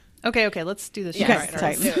Okay, let's do this. Yeah,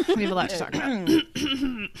 Sorry. We have a lot to talk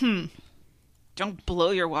about. Don't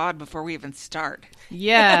blow your wad before we even start.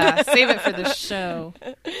 Yeah, save it for the show.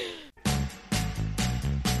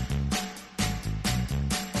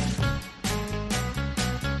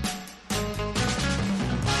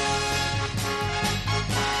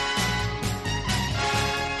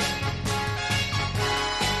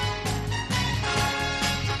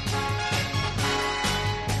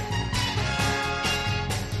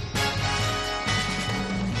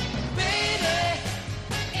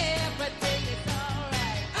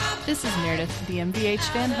 This is Meredith, the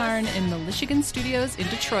MVH Van Harn in the Michigan Studios in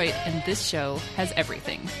Detroit, and this show has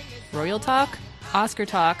everything. Royal talk, Oscar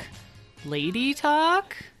talk, lady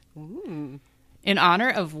talk. Ooh. In honor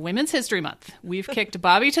of Women's History Month, we've kicked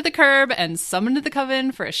Bobby to the curb and summoned the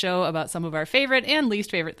coven for a show about some of our favorite and least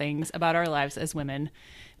favorite things about our lives as women.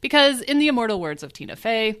 Because, in the immortal words of Tina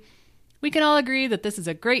Fey, we can all agree that this is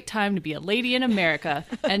a great time to be a lady in America,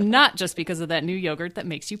 and not just because of that new yogurt that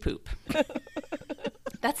makes you poop.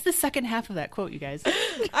 That's the second half of that quote, you guys. I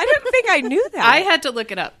don't think I knew that. I had to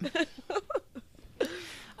look it up.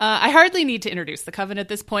 I hardly need to introduce the coven at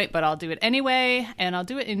this point, but I'll do it anyway, and I'll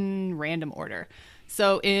do it in random order.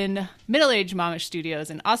 So in Middle Age Momish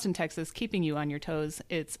Studios in Austin, Texas, keeping you on your toes,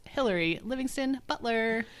 it's Hillary Livingston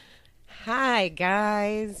Butler. Hi,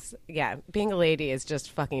 guys. Yeah, being a lady is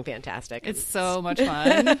just fucking fantastic. It's so much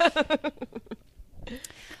fun.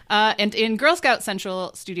 And in Girl Scout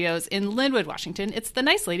Central Studios in Linwood, Washington, it's the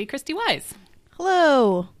nice lady, Christy Wise.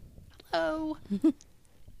 Hello. Hello.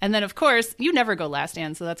 And then, of course, you never go last,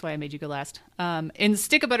 Anne, so that's why I made you go last. In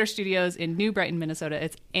Stick of Butter Studios in New Brighton, Minnesota,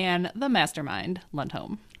 it's Anne the Mastermind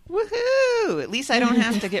Lundholm. Woohoo! At least I don't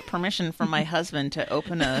have to get permission from my husband to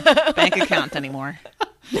open a bank account anymore.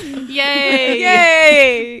 Yay!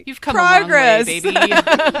 Yay! You've come Progress. a long way,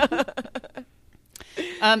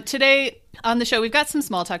 baby. Today on the show, we've got some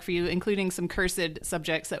small talk for you, including some cursed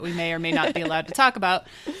subjects that we may or may not be allowed to talk about.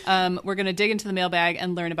 We're going to dig into the mailbag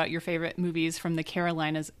and learn about your favorite movies from the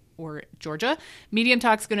Carolinas or Georgia. Medium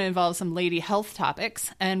Talk's going to involve some lady health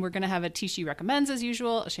topics, and we're going to have a Tishy Recommends as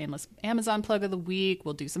usual, a shameless Amazon plug of the week.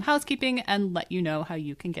 We'll do some housekeeping and let you know how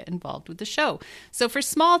you can get involved with the show. So for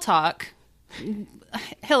small talk,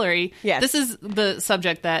 Hillary, yes. This is the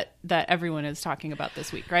subject that everyone is talking about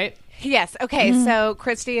this week, right? Yes. Okay. So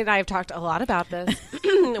Christy and I have talked a lot about this.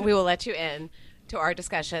 We will let you in to our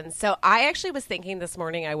discussion. So I actually was thinking this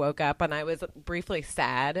morning, I woke up and I was briefly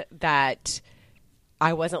sad that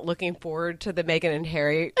I wasn't looking forward to the Meghan and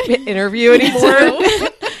Harry interview anymore.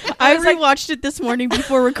 I rewatched it this morning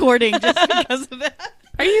before recording just because of that.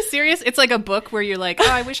 Are you serious? It's like a book where you're like, oh,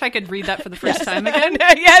 I wish I could read that for the first time again.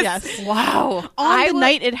 Yes. Wow. On the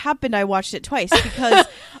night it happened, I watched it twice because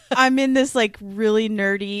I'm in this like really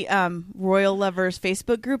nerdy Royal Lovers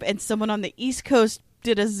Facebook group, and someone on the East Coast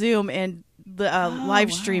did a Zoom and the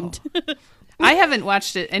live streamed. I haven't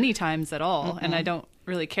watched it any times at all, and I don't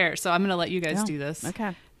really care. So I'm going to let you guys do this.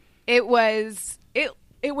 Okay. It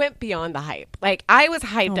went beyond the hype. Like I was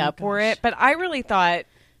hyped up for it, but I really thought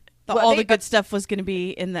all the good stuff was going to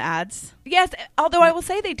be in the ads. Yes, although I will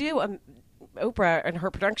say they do. Oprah and her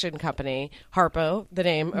production company, Harpo, the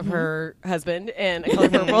name of her husband in A Color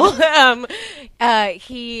Purple,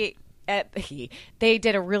 they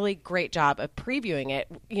did a really great job of previewing it.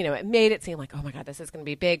 You know, it made it seem like, oh my God, this is going to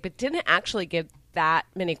be big, but didn't actually give that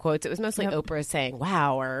many quotes. It was mostly Oprah saying,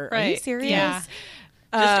 wow, or are you serious? Yeah.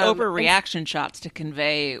 Just Oprah reaction shots to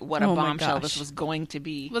convey what a bombshell this was going to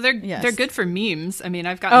be. Well, they're good for memes. I mean,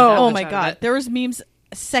 I've gotten that much my out of God. it. There was memes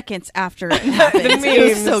seconds after it happened. It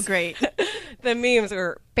was so great. The memes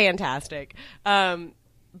were fantastic. It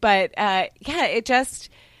just,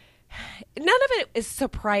 none of it is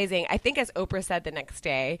surprising. I think as Oprah said the next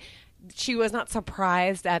day, she was not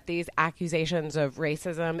surprised at these accusations of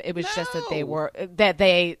racism. It was just that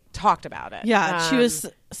they talked about it. Yeah, she was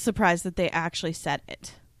surprised that they actually said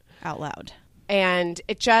it out loud. And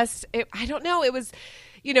I don't know. It was,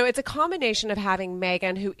 it's a combination of having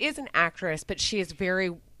Meghan, who is an actress, but she's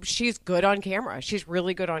good on camera. She's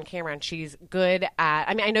really good on camera, and she's good at,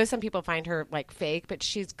 I mean, I know some people find her like fake, but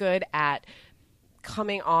she's good at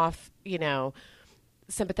coming off,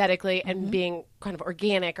 sympathetically and being kind of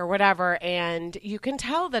organic or whatever. And you can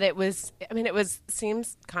tell that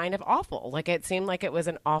seems kind of awful. Like it seemed like it was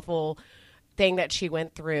an awful thing that she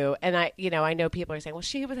went through. And I know people are saying, well,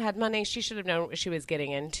 she had money. She should have known what she was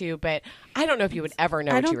getting into. But I don't know if you would ever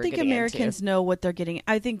know what you were getting into. I don't think Americans know what they're getting.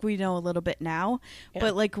 I think we know a little bit now. Yeah.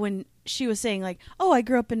 But like when she was saying like, oh, I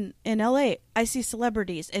grew up in LA. I see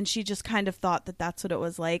celebrities. And she just kind of thought that that's what it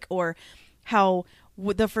was like. Or how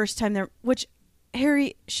the first time which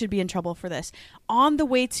Harry should be in trouble for this. On the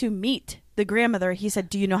way to meet the grandmother, he said,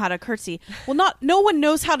 "Do you know how to curtsy?" Well, no one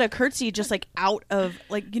knows how to curtsy just like out of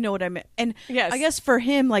like, you know what I mean? And Yes. I guess for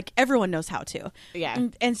him, like everyone knows how to. Yeah.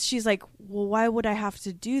 And she's like, "Well, why would I have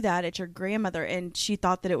to do that? It's your grandmother." And she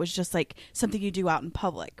thought that it was just like something you do out in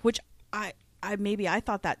public, which I maybe I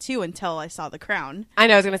thought that too until I saw The Crown. I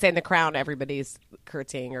know I was going to say in The Crown, everybody's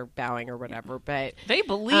curtsying or bowing or whatever, but They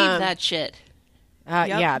believe that shit. Yep.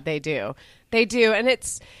 yeah, they do. They do. And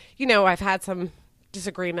it's, you know, I've had some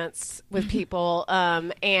disagreements with people.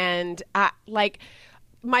 And like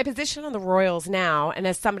my position on the Royals now, and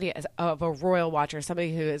as somebody of a Royal watcher,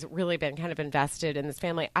 somebody who has really been kind of invested in this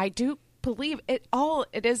family, I do believe it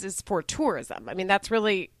is for tourism. I mean, that's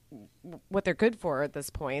really what they're good for at this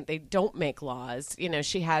point. They don't make laws. You know,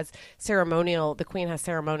 the Queen has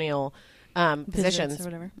ceremonial positions or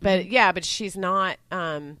whatever. But yeah, but she's not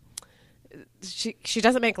she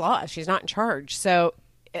doesn't make laws. She's not in charge. So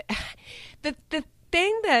the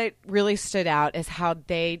thing that really stood out is how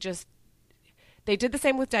they did the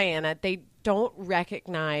same with Diana. They don't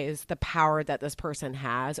recognize the power that this person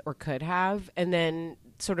has or could have, and then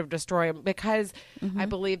sort of destroy him, because I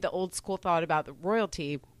believe the old school thought about the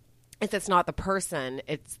royalty is it's not the person,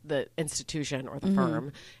 it's the institution or the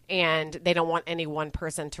firm, and they don't want any one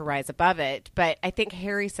person to rise above it. But I think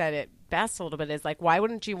Harry said it best a little bit, is like, why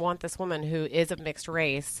wouldn't you want this woman who is of mixed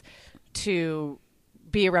race to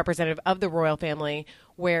be a representative of the royal family,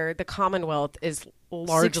 where the Commonwealth is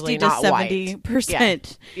largely 60 to not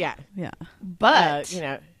 70%. Yeah. Yeah. But You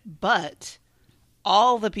know, but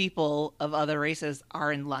all the people of other races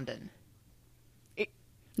are in London.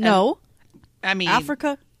 No. I mean,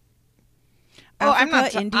 Africa. Oh, I'm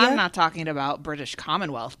not. India? I'm not talking about British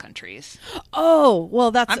Commonwealth countries. Oh, well,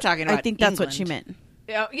 that's. I'm talking I about think that's what she England.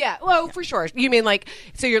 meant. yeah. Well, for sure. You mean like,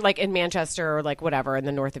 so you're like in Manchester or like whatever in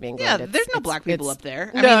the north of England? Yeah, there's no black people up there.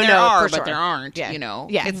 I No, mean, there no, are, for but sure. there aren't. Yeah. You know,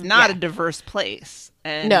 Yeah. it's not Yeah. a diverse place.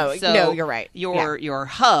 And No, so no, you're right. Your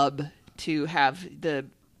hub to have the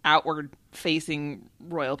outward facing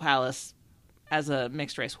royal palace as a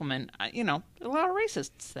mixed race woman, you know, a lot of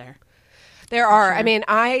racists there. There are. I mean,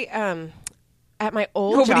 at my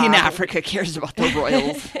old Nobody in job- Africa cares about the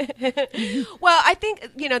royals. Well, I think,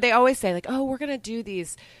 you know, they always say like, oh, we're going to do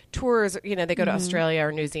these tours. You know, they go to Australia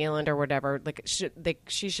or New Zealand or whatever. Like,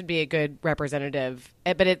 she should be a good representative.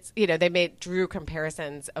 But it's, you know, they drew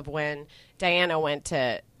comparisons of when Diana went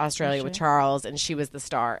to Australia with Charles and she was the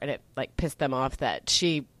star, and it like pissed them off that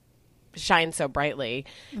she shined so brightly.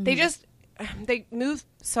 They move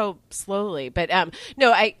so slowly. But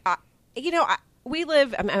no, we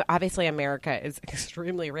live, obviously America is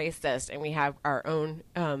extremely racist, and we have our own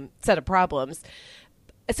set of problems.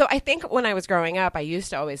 So I think when I was growing up, I used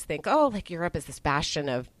to always think, oh, like Europe is this bastion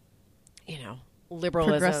of, you know,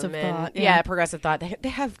 liberalism Progressive and thought, yeah. progressive thought. They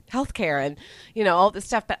have healthcare and, you know, all this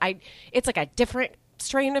stuff. But it's like a different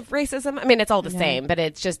strain of racism. I mean, it's all the same, but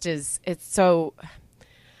it's just it's so,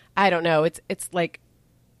 I don't know. It's like,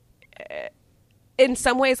 in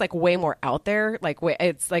some ways, like way more out there. Like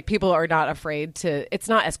it's like people are not afraid to. It's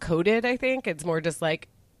not as coded. I think it's more just like,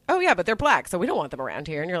 oh yeah, but they're black, so we don't want them around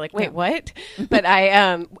here. And you're like, wait, what? But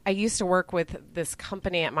I used to work with this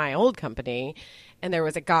company at my old company, and there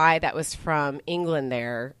was a guy that was from England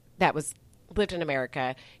there that lived in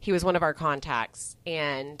America. He was one of our contacts,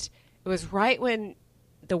 and it was right when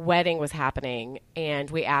the wedding was happening, and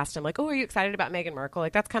we asked him like, oh, are you excited about Meghan Markle?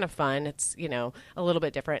 Like, that's kind of fun. It's, you know, a little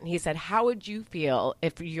bit different. And he said, how would you feel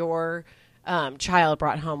if your child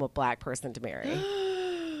brought home a black person to marry?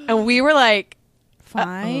 And we were like,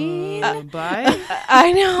 Fine. Bye.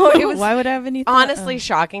 I know. It was Why would I have any thought? honestly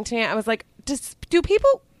shocking to me. I was like, do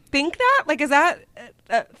people think that? Like, is that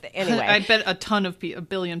anyway? I bet a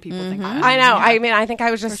billion people think that. I know. I mean, I think I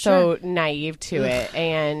was just so naive to it.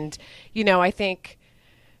 And, you know, I think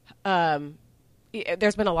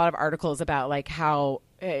there's been a lot of articles about like how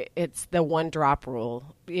it's the one drop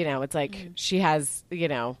rule. You know, it's like she has, you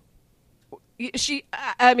know,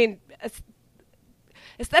 I mean,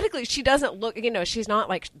 aesthetically, she doesn't look, you know, she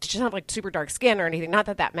doesn't have like super dark skin or anything. Not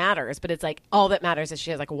that that matters, but it's like all that matters is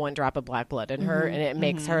she has like one drop of black blood in her, and it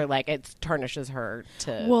makes her like, it tarnishes her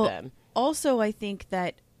to them. Also, I think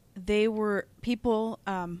that people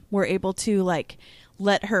were able to like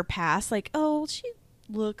let her pass, like, oh, she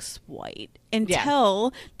looks white,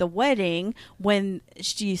 until the wedding when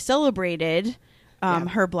she celebrated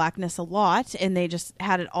her blackness a lot, and they just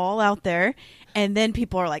had it all out there. And then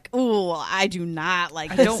people are like, "Oh, I do not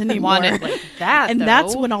like this don't anymore." want it like that, and though.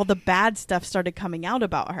 that's when all the bad stuff started coming out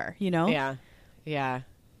about her. You know? Yeah.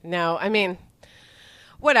 No, I mean,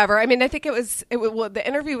 whatever. I mean, I think well, the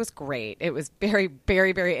interview was great. It was very,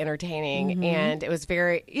 very, very entertaining. And it was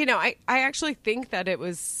very, I actually think that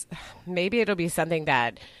maybe it'll be something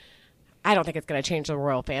that I don't think it's going to change the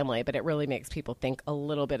royal family, but it really makes people think a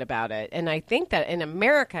little bit about it. And I think that in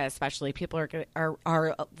America, especially, people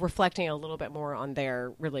are reflecting a little bit more on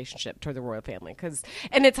their relationship to the royal family.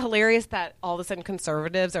 And it's hilarious that all of a sudden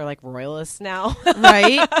conservatives are like royalists now.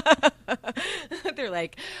 Right? They're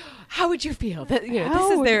like, how would you feel that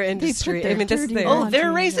this is their industry? I mean, this is their. Oh,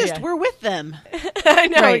 they're racist. We're with them. I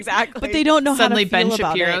know, Right. exactly. But they don't know Suddenly how to feel Ben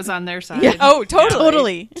about Shapiro's it. on their side. Yeah. Oh,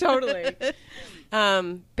 totally. Totally.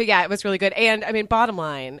 But yeah, it was really good. And I mean, bottom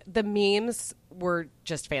line, the memes were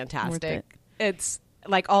just fantastic. It's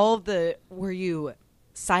like all of were you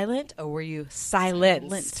silent or were you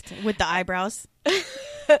silenced? With the eyebrows.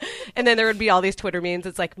 And then there would be all these Twitter memes.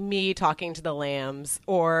 It's like me talking to the lambs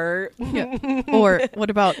or Or what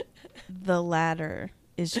about the latter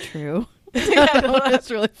is true?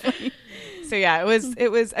 That's really funny. So yeah,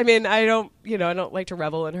 it was, I mean, I don't like to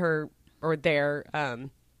revel in her or their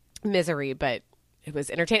misery, but it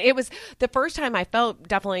was entertaining. It was the first time I felt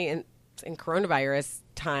definitely in coronavirus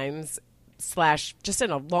times / just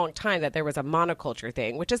in a long time that there was a monoculture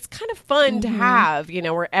thing, which is kind of fun to have,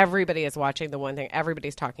 where everybody is watching the one thing.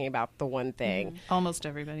 Everybody's talking about the one thing. Almost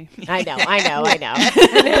everybody. I know.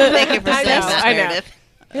 Thank you for saying that I know.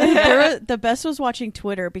 narrative. The best was watching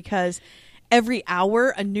Twitter because every hour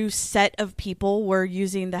a new set of people were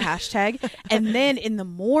using the hashtag. And then in the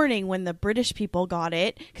morning when the British people got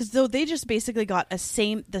it, because though they just basically got the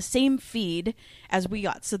same feed as we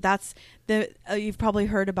got. So that's you've probably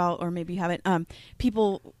heard about, or maybe you haven't,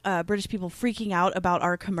 British people freaking out about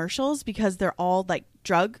our commercials because they're all like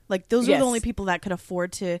drug, like those are the only people that could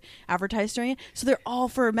afford to advertise during it. So they're all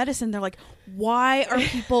for medicine. They're like, why are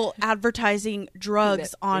people advertising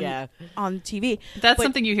drugs on TV? That's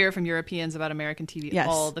something you hear from Europeans about American TV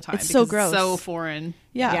all the time. It's so because gross. It's so foreign.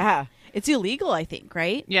 Yeah. It's illegal, I think,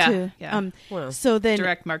 right? Yeah. So then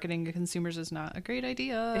Direct marketing to consumers is not a great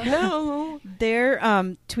idea. No. their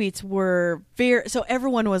tweets were very, so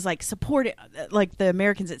everyone was like supporting, like the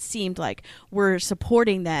Americans, it seemed like, were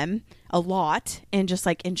supporting them a lot and just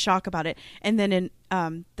like in shock about it. And then in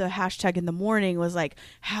the hashtag in the morning was like,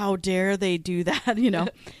 how dare they do that,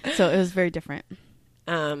 So it was very different.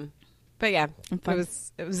 But yeah, it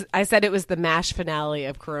was. I said it was the MASH finale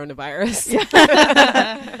of coronavirus.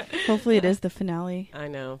 Hopefully it is the finale. I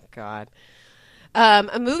know, God.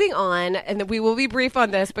 Moving on, and we will be brief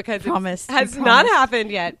on this because it has not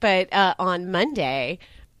happened yet. But on Monday,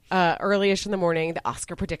 early-ish in the morning, the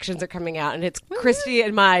Oscar predictions are coming out, and it's Christy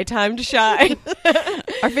and my time to shine.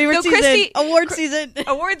 Our favorite season, award season.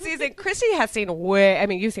 Award season. Christy has seen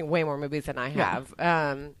you've seen way more movies than I have.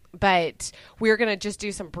 Yeah. But we're going to just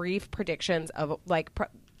do some brief predictions of like,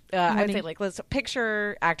 I would say like, let's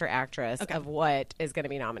picture actor, actress of what is going to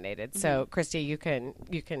be nominated. So Christy, you can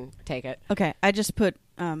take it. Okay. I just put,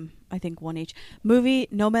 I think one each. Movie,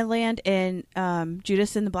 Nomadland, and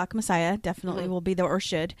Judas and the Black Messiah definitely will be there, or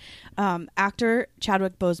should. Actor,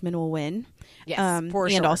 Chadwick Boseman will win. Yes, for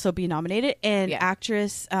sure. And also be nominated. And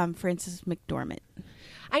actress, Frances McDormand.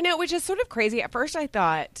 I know, which is sort of crazy. At first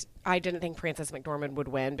I didn't think Frances McDormand would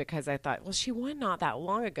win because I thought, well, she won not that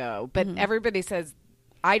long ago. But everybody says,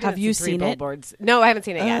 I didn't see Three Billboards. No, I haven't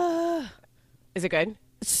seen it yet. Is it good?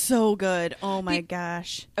 So good. Oh my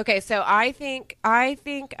gosh. Okay, so I think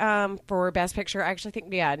for Best Picture, I actually think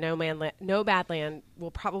Nomadland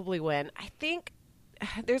will probably win. I think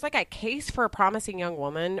there's like a case for A Promising Young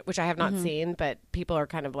Woman, which I have not seen, but people are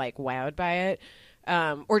kind of like wowed by it.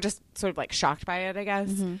 Or just sort of like shocked by it, I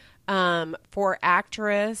guess. For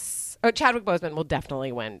actress, Chadwick Boseman will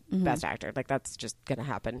definitely win Best Actor. Like that's just going to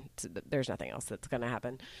happen. There's nothing else that's going to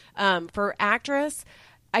happen. For actress,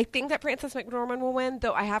 I think that Frances McDormand will win,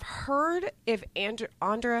 though I have heard if Andra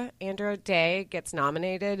Day gets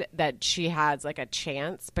nominated that she has like a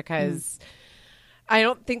chance because I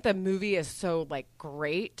don't think the movie is so like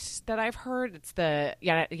great that I've heard. It's the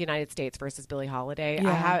United States versus Billie Holiday.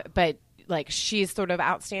 Yeah. But like she's sort of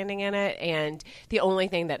outstanding in it, and the only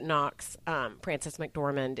thing that knocks Frances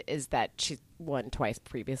McDormand is that she's won twice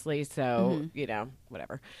previously, so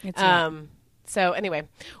whatever. So anyway,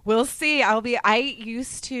 we'll see. I think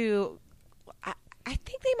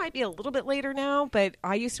they might be a little bit later now, but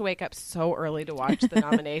I used to wake up so early to watch the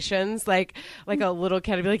nominations, like a little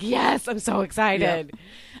kid. I'd be like, yes, I'm so excited.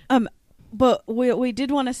 Yeah. But what we did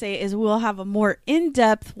want to say is we'll have a more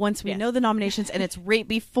in-depth once we know the nominations, and it's right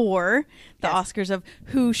before the Oscars of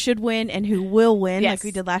who should win and who will win, like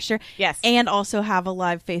we did last year. Yes. And also have a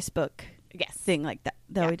live Facebook Yes. thing like that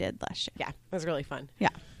we did last year. Yeah, it was really fun.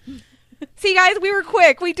 Yeah. See, guys, we were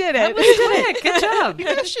quick. We did it. Good job. You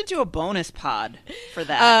guys should do a bonus pod for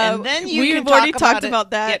that, and then you we've can already talk talked it.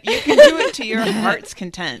 about that. Yep, you can do it to your heart's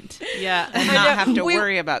content. Yeah. And not have to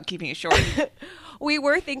worry about keeping it short. We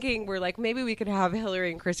were thinking, we're like, maybe we could have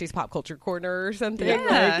Hillary and Christy's Pop Culture Corner or something.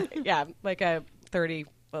 Yeah. Like a 30,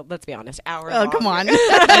 well, let's be honest, hour. Oh, long. come on.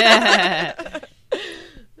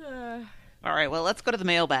 All right, well, let's go to the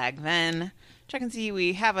mailbag then. Check and see.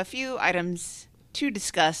 We have a few items to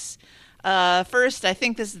discuss. First, I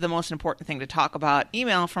think this is the most important thing to talk about.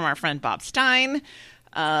 Email from our friend Bob Stein.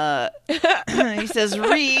 He says,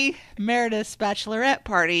 Meredith's bachelorette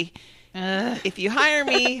party. If you hire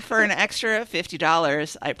me for an extra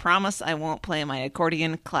 $50, I promise I won't play my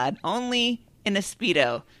accordion clad only in a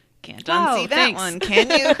Speedo. Can't unsee that thanks. one, can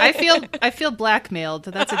you? I feel blackmailed.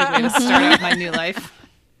 That's a good way to start out my new life.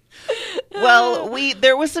 Well,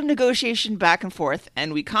 there was some negotiation back and forth,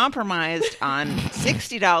 and we compromised on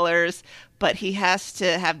 $60, but he has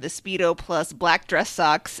to have the Speedo plus black dress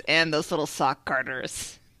socks and those little sock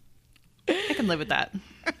garters. I can live with that.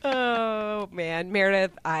 Oh, man.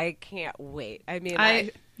 Meredith, I can't wait. I mean,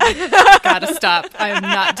 I gotta stop. I am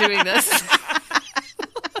not doing this.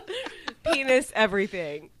 penis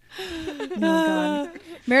everything. Oh, God.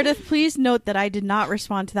 Meredith, please note that I did not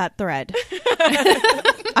respond to that thread.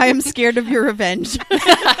 I am scared of your revenge.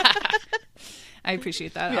 I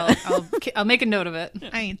appreciate that. I'll make a note of it.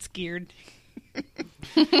 I ain't scared.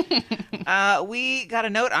 We got a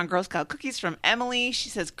note on Girl Scout cookies from Emily. She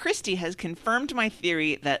says, Christy has confirmed my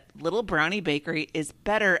theory that Little Brownie Bakery is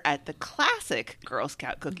better at the classic Girl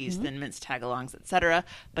Scout cookies, Thin Mints, Tagalongs, etc.,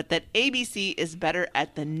 but that ABC is better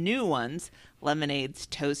at the new ones, lemonades,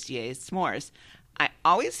 toastiers, s'mores. I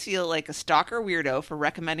always feel like a stalker weirdo for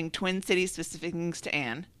recommending Twin Cities specific things to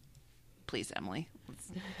Anne. Please, Emily,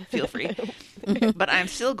 feel free. But I'm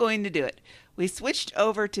still going to do it. We switched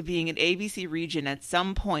over to being an ABC region at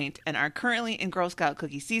some point and are currently in Girl Scout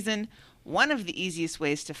cookie season. One of the easiest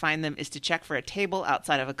ways to find them is to check for a table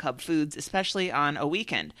outside of a Cub Foods, especially on a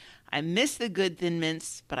weekend. I miss the good Thin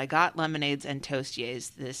Mints, but I got lemonades and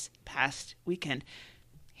toastiers this past weekend.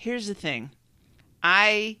 Here's the thing.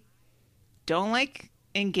 I don't like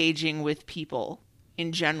engaging with people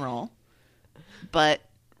in general, but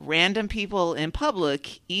random people in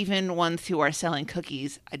public, even ones who are selling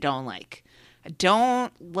cookies, I don't like. I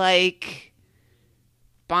don't like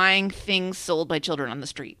buying things sold by children on the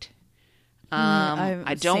street.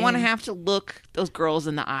 I don't want to have to look those girls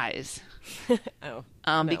in the eyes.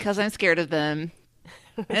 Because I'm scared of them.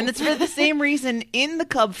 And it's for the same reason in the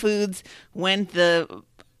Cub Foods when the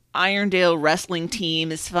Irondale wrestling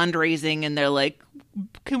team is fundraising and they're like,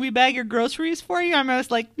 can we bag your groceries for you? I'm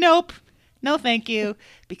always like, nope. No, thank you.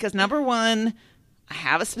 Because number one, I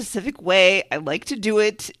have a specific way I like to do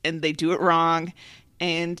it and they do it wrong.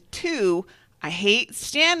 And two, I hate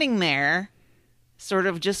standing there sort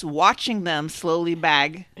of just watching them slowly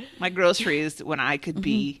bag my groceries when I could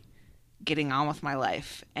be getting on with my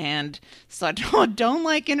life. And so I don't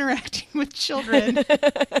like interacting with children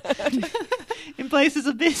in places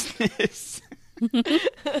of business.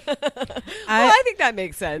 I think that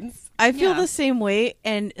makes sense. I feel the same way.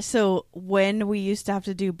 And so when we used to have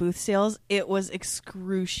to do booth sales, it was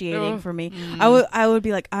excruciating for me. I would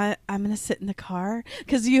be like, I'm going to sit in the car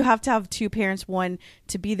because you have to have two parents, one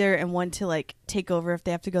to be there and one to like take over if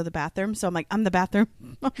they have to go to the bathroom. So I'm like, I'm the bathroom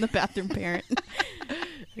parent.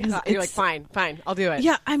 You're like, fine, I'll do it.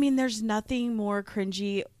 Yeah. I mean, there's nothing more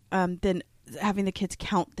cringy than having the kids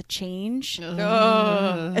count the change,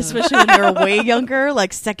 especially when they're way younger,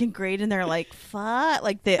 like second grade, and they're like, "Fuck!"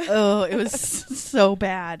 Like it was so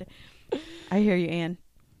bad. I hear you, Anne.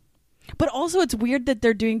 But also, it's weird that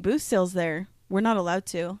they're doing booth sales there. We're not allowed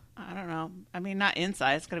to. I don't know. I mean, not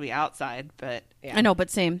inside. It's going to be outside, but I know, but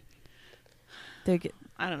same.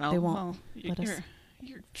 I don't know. They won't Well, let us.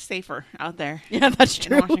 You're safer out there. Yeah, that's in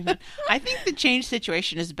true. Washington. I think the change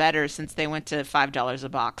situation is better since they went to $5 a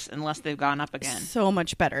box, unless they've gone up again. So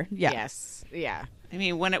much better. Yeah. Yes. Yeah. I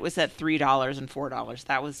mean, when it was at $3 and $4,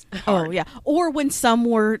 that was hard. Oh yeah. Or when some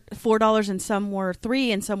were $4 and some were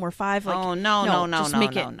 $3 and some were $5. Like, no, just no,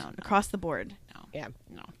 make no, it no. across the board. No. Yeah.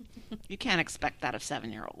 No. You can't expect that of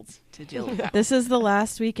 7-year-olds to deal with that. This is the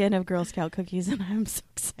last weekend of Girl Scout cookies, and I'm so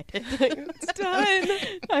excited. It's done.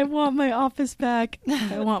 I want my office back.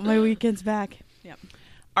 I want my weekends back. Yep.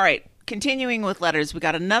 All right. Continuing with letters, we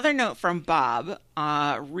got another note from Bob.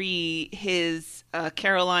 His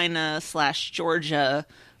Carolina/Georgia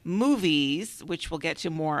movies, which we'll get to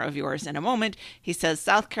more of yours in a moment. He says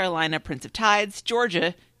South Carolina, Prince of Tides,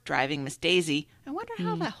 Georgia, Driving Miss Daisy. I wonder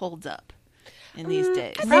how that holds up. in these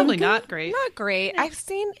days? Probably not great. Not great. I've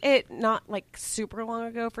seen it not like super long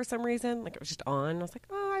ago for some reason. Like it was just on. I was like,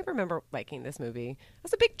 oh, I remember liking this movie. I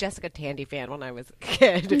was a big Jessica Tandy fan when I was a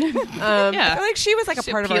kid. Yeah. Like she was like a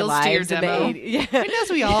She part of our appeals to your lives. demo. Yeah. As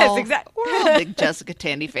we all, Yes, exactly. we're all big Jessica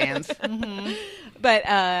Tandy fans. But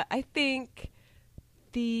I think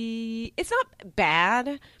it's not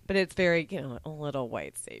bad, but it's very, a little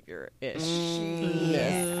white savior-ish.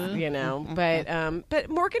 You know. But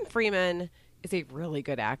Morgan Freeman is a really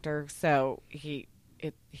good actor, so he's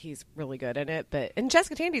really good in it. And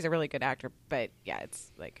Jessica Tandy's a really good actor, but yeah,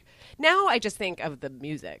 it's like now I just think of the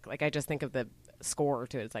music. Like I just think of the score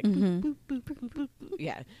to it. It's like boop, boop, boop, boop, boop, boop.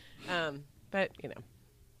 Yeah. But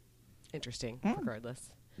interesting regardless.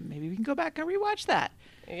 Maybe we can go back and rewatch that.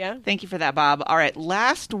 Yeah. Thank you for that, Bob. All right,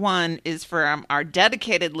 last one is for our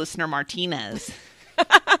dedicated listener, Martinez,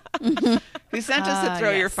 who sent us a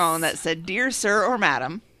throw your phone that said, "Dear Sir or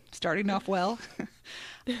Madam," starting off well,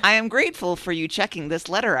 "I am grateful for you checking this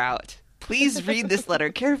letter out. Please read this letter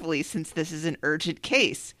carefully since this is an urgent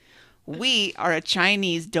case. We are a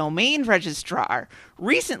Chinese domain registrar.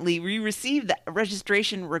 Recently, we received the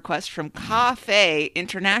registration request from Cafe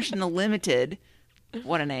International Limited."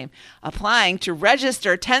 What a name. "Applying to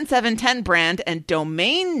register 10710 brand and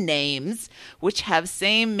domain names which have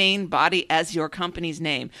same main body as your company's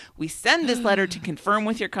name. We send this letter to confirm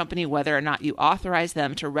with your company whether or not you authorize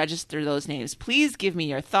them to register those names. Please give me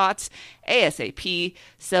your thoughts ASAP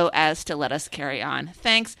so as to let us carry on.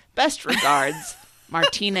 Thanks. Best regards,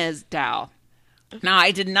 Martinez Dow." Now,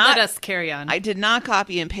 I did not. Let us carry on. I did not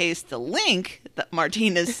copy and paste the link that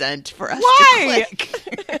Martinez sent for us Why? to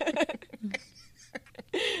click.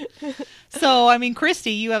 So, I mean,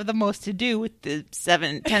 Christy, you have the most to do with The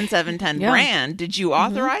 10710 Yeah. brand. Did you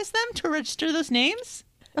authorize them to register those names?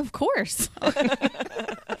 Of course.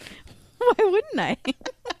 Why wouldn't I?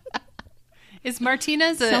 Is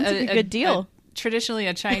Martinez Sounds like a good deal. Traditionally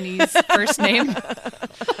a Chinese first name?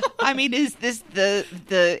 I mean, is this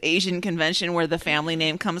the Asian convention where the family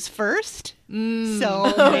name comes first?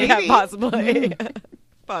 So Yeah, maybe. possibly.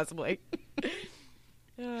 Possibly.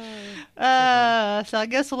 So I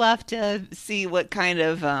guess we'll have to. See what kind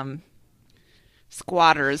of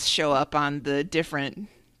squatters show up on the different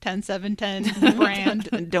 10710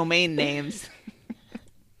 brand. domain names.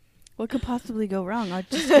 What could possibly go wrong? I'll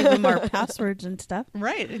just give them our passwords and stuff.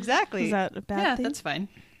 Right, exactly. Is that a bad Yeah, thing? that's fine.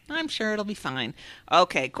 I'm sure it'll be fine.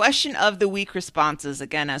 Okay, question of the week responses.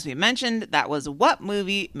 Again, as we mentioned, that was, what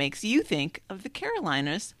movie makes you think of the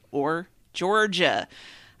Carolinas or Georgia?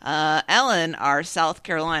 Ellen, our South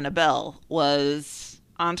Carolina belle, was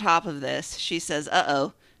on top of this. She says,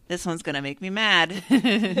 uh-oh, this one's going to make me mad.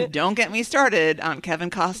 Don't get me started on Kevin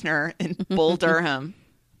Costner in Bull Durham.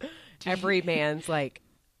 Every man's like,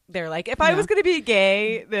 they're like, if I was going to be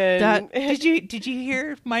gay, then Did you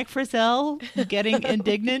hear Mike Frizzell getting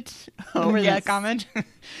indignant over that comment?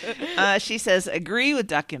 She says, agree with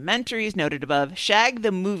documentaries noted above. Shag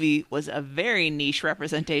the movie was a very niche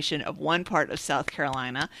representation of one part of South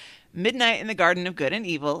Carolina. Midnight in the Garden of Good and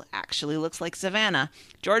Evil actually looks like Savannah.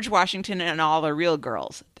 George Washington and All the Real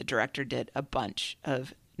Girls. The director did a bunch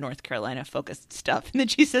of North Carolina focused stuff. And then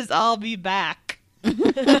she says, "I'll be back."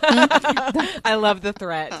 I love the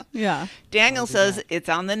threat. Yeah. Daniel says it's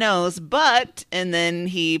on the nose, but, and then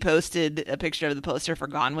he posted a picture of the poster for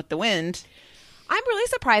Gone with the Wind. I'm really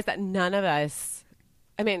surprised that none of us,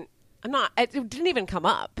 I mean, it didn't even come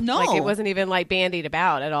up. No. Like, it wasn't even like bandied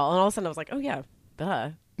about at all. And all of a sudden I was like, oh yeah, duh.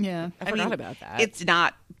 Yeah. I forgot about that. It's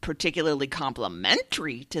not particularly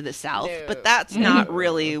complimentary to the South, No. but that's not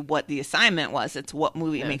really what the assignment was. It's what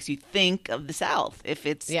movie makes you think of the South. If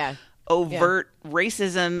it's Yeah. overt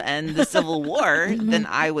racism and the Civil War, then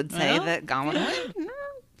I would say that Gone with the Wind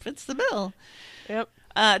fits the bill. Yep.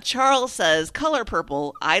 Charles says Color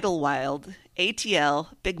Purple, Idlewild, ATL,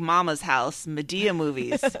 Big Mama's House, Medea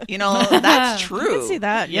movies. You know, that's I true. can see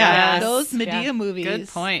that. Yeah. Those Medea Yeah. movies. Good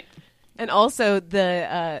point. And also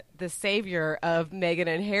the savior of Meghan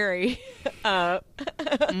and Harry.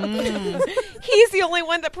 He's the only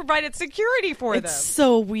one that provided security for It's them.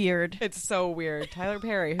 so weird. It's so weird. Tyler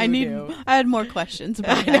Perry. Who I knew? had more questions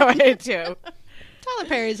about I that. know I did too. Tyler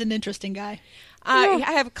Perry is an interesting guy. I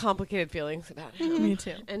have complicated feelings about him. Me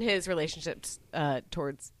too. And his relationships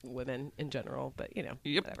towards women in general, but Yep.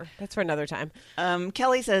 whatever. That's for another time.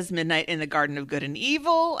 Kelly says Midnight in the Garden of Good and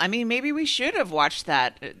Evil. I mean, maybe we should have watched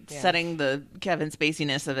that, setting the Kevin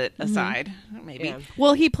Spaciness of it aside. Maybe. Yeah.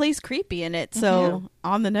 Well, he plays creepy in it, so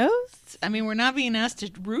on the nose. I mean, we're not being asked to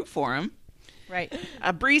root for him. Right.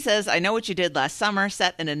 Bree says, I Know What You Did Last Summer,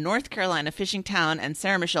 set in a North Carolina fishing town, and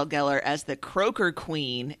Sarah Michelle Gellar as the Croaker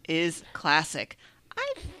Queen is classic.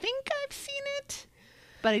 I think I've seen it.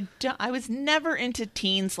 but I was never into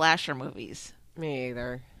teen slasher movies. Me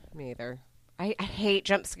either. I hate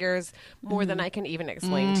jump scares more than I can even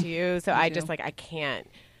explain to you. So I just I can't.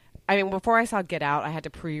 I mean, before I saw Get Out, I had to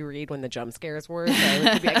pre-read when the jump scares were.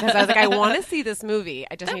 Because I was like, I want to see this movie.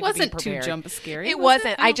 I just need to be prepared. That wasn't too jump scary. It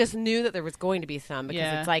wasn't. I just knew that there was going to be some because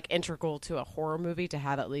Yeah. it's like integral to a horror movie to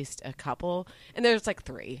have at least a couple. And there's like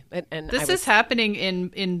 3. And This is happening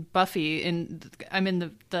in Buffy. I'm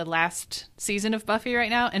in the last season of Buffy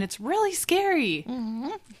right now, and it's really scary.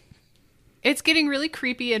 Mm-hmm. It's getting really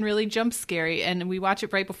creepy and really jump scary, and we watch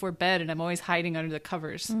it right before bed, and I'm always hiding under the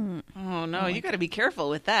covers. Oh, no. You got to be careful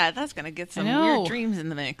with that. That's going to get some I know. weird dreams in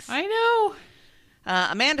the mix. I know.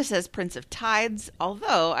 Amanda says Prince of Tides,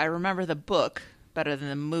 although I remember the book better than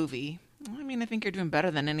the movie. I mean, I think you're doing better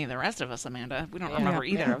than any of the rest of us, Amanda. We don't remember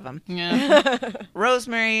either of them. Yeah.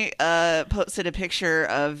 Rosemary posted a picture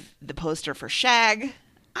of the poster for Shag.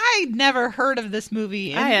 I'd never heard of this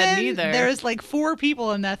movie. And I hadn't then either. There's like 4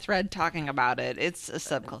 people in that thread. Talking about it. It's a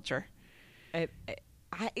subculture.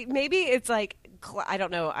 Maybe it's like, I don't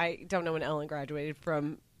know. I don't know when Ellen graduated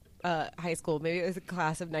from high school. Maybe it was a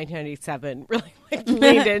class of 1997. Really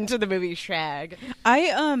leaned into the movie Shag.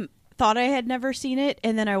 I thought I had never seen it,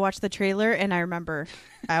 and then I watched the trailer, and I remember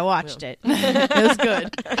I watched it. It was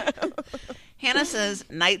good. Hannah says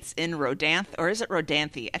Nights in Rodanth, or is it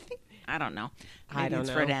Rodanthe? I don't know. Maybe I don't it's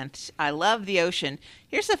know. Rodanth. I love the ocean.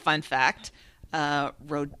 Here's a fun fact.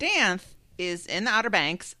 Rodanth is in the Outer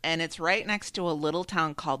Banks, and it's right next to a little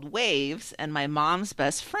town called Waves, and my mom's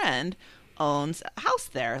best friend owns a house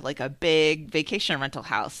there, like a big vacation rental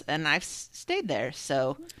house, and I've stayed there,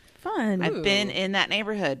 so Fun. I've been in that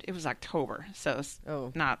neighborhood. It was October, so it's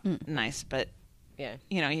Oh. not nice, but Yeah.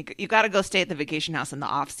 you got to go stay at the vacation house in the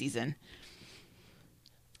off season.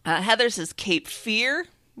 Heather says Cape Fear.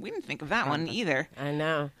 We didn't think of that one either. I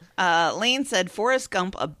know. Lane said Forrest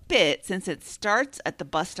Gump a bit since it starts at the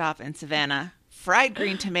bus stop in Savannah, fried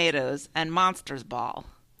green tomatoes, and Monsters Ball.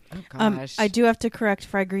 Oh, gosh. I do have to correct.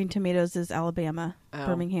 Fried green tomatoes is Alabama,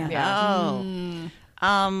 Birmingham.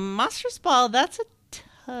 Yeah. Monsters Ball, that's a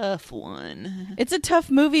tough one. It's a tough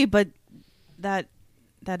movie, but that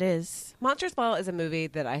is. Monsters Ball is a movie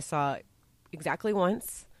that I saw exactly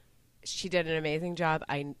once. She did an amazing job.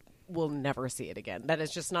 I will never see it again. That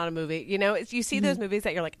is just not a movie. You see those movies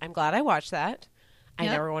that you're like, I'm glad I watched that. I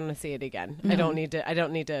Yep. never want to see it again. I don't need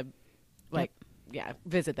to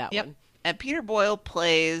visit that one. And Peter Boyle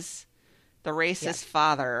plays the racist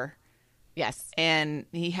father, Yes. and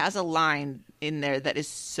he has a line in there that is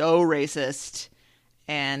so racist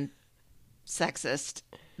and sexist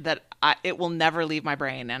that it will never leave my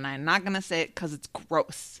brain, and I'm not going to say it because it's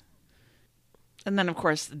gross. And then, of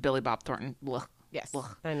course, Billy Bob Thornton. Ugh. Yes.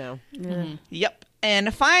 Ugh. I know. Yep.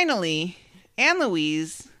 And finally, Anne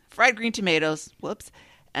Louise, fried green tomatoes, whoops,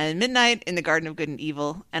 and Midnight in the Garden of Good and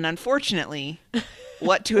Evil. And unfortunately,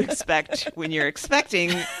 What to Expect When You're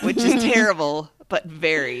Expecting, which is terrible, but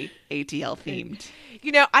very ATL themed.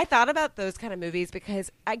 I thought about those kind of movies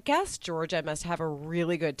because I guess Georgia must have a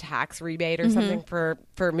really good tax rebate or something for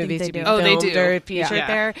movies they to be do. filmed Oh, they do. or featured Yeah.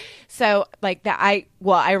 there. So like that, I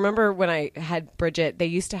remember when I had Bridget, they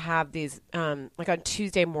used to have these like on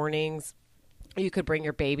Tuesday mornings, you could bring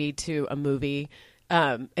your baby to a movie,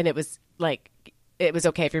 and it was like. It was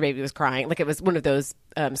okay if your baby was crying. Like it was one of those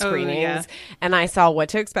screenings. yeah. And I saw What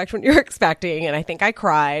to Expect When You're Expecting. And I think I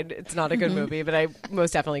cried. It's not a good movie, but I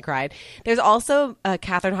most definitely cried. There's also a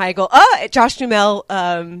Katherine Heigl, Josh Duhamel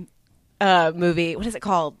movie. What is it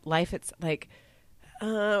called? Life. It's like,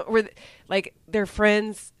 where like their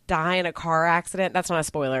friends die in a car accident. That's not a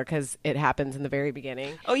spoiler because it happens in the very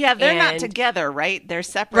beginning. Oh, yeah, they're not And- together, right? They're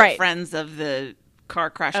separate Right. friends of the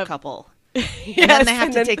car crash couple. Yes, And then they have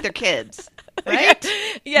and to then- take their kids, right?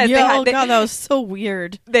 Yes, Yeah, God, that was so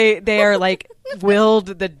weird. they are like willed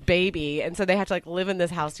the baby, and so they have to like live in this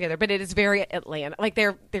house together. But it is very Atlanta. Like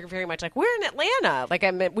they're very much like we're in Atlanta. Like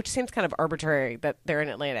which seems kind of arbitrary that they're in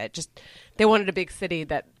Atlanta. It just they wanted a big city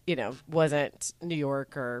that wasn't New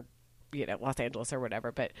York or Los Angeles or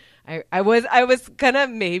whatever. But I was gonna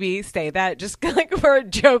maybe say that just like for a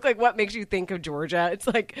joke. Like what makes you think of Georgia? It's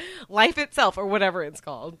like Life Itself or whatever it's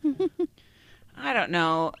called. I don't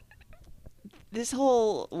know. This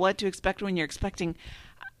whole What to Expect When You're Expecting,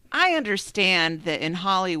 I understand that in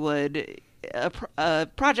Hollywood, a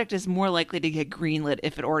project is more likely to get greenlit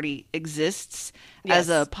if it already exists as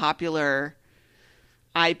a popular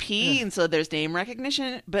IP, and so there's name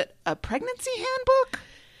recognition. But a pregnancy handbook?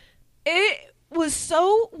 It was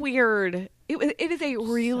so weird. It is a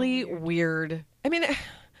really weird. I mean,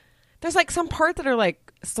 there's like some parts that are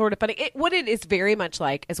like sort of funny. What it is very much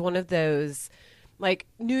like is one of those like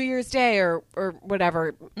New Year's Day or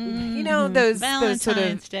whatever. You know, those Valentine's sort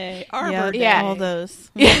of Day, Arbor Yeah, Day. Yeah. all those.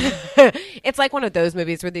 it's like one of those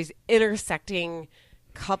movies where these intersecting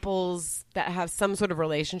couples that have some sort of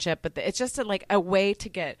relationship, but it's just a way to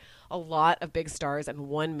get a lot of big stars in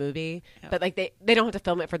one movie. But like they don't have to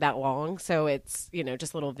film it for that long, so it's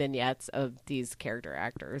just little vignettes of these character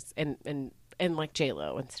actors and like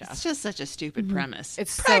J-Lo and stuff. It's just such a stupid premise.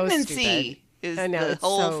 It's so pregnancy is I know, the it's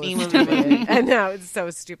whole so theme of the stupid. movie. I know, it's so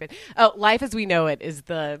stupid. Oh, Life as We Know It is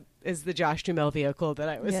the Josh Duhamel vehicle that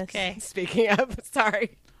I was Yes. speaking of.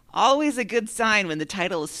 Sorry. Always a good sign when the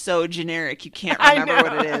title is so generic you can't I remember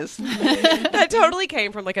know. what it is. That totally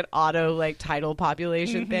came from like an auto title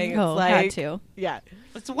population thing. It's Oh, like, had to. Yeah.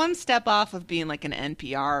 It's one step off of being like an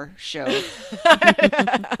NPR show.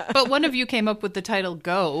 But one of you came up with the title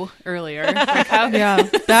 "Go" earlier. Like how, Yeah,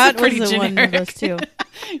 that was pretty the one of generic. those two.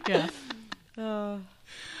 yeah.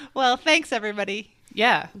 Well, thanks everybody.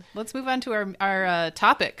 Yeah. Let's move on to our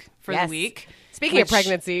topic for Yes. the week. Speaking of Which-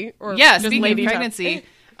 pregnancy, or Yeah, just speaking lady of talk. pregnancy,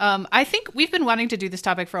 I think we've been wanting to do this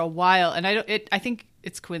topic for a while, and I think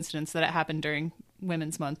it's coincidence that it happened during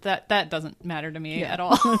Women's Month. That doesn't matter to me at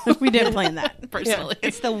all, We didn't plan that. personally.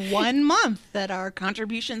 It's the 1 month that our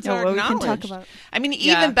contributions Yeah, are well, we can acknowledged. talk about- I mean,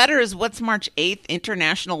 Yeah. even better is what's March 8th,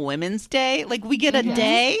 International Women's Day. Like, we get a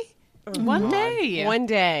day. One day. One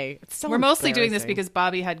day. It's so We're mostly doing this embarrassing. because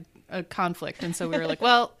Bobby had a conflict, and so we were like,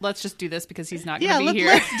 well, let's just do this because he's not going Yeah, to be here.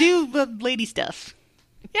 let's do lady stuff.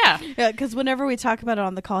 Yeah. Yeah, because whenever we talk about it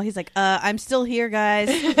on the call, he's like, "I'm still here, guys."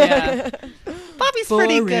 Yeah. Bobby's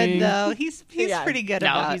pretty Boring. good though. He's Yeah. pretty good No,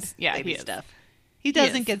 about he lady is. stuff. He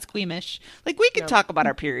doesn't is. get squeamish. Like, we could talk about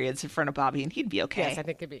our periods in front of Bobby, and he'd be okay. Yes, I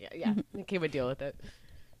think it'd be. Yeah, I think he would deal with it.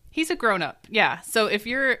 He's a grown up. Yeah. So if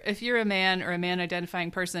you're a man or a man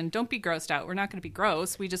identifying person, don't be grossed out. We're not going to be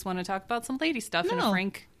gross. We just want to talk about some lady stuff in a No.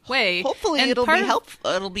 frank way. Hopefully, And it'll part be of-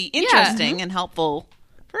 helpful. It'll be interesting and helpful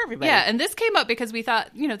for everybody. Yeah, and this came up because we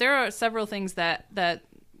thought, there are several things that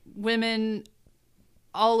women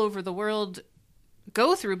all over the world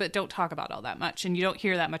go through but don't talk about all that much, and you don't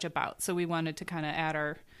hear that much about. So we wanted to kind of add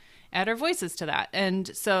our voices to that.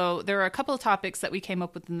 And so there are a couple of topics that we came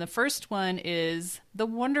up with, and the first one is the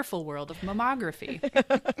wonderful world of mammography.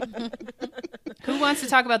 Who wants to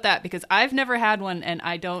talk about that? Because I've never had one, and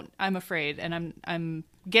I'm afraid, and I'm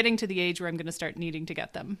getting to the age where I'm going to start needing to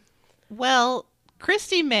get them. Well,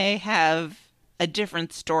 Christy may have a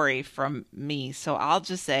different story from me, so I'll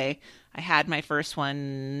just say I had my first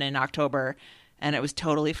one in October, and it was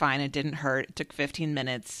totally fine. It didn't hurt. It took 15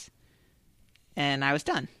 minutes, and I was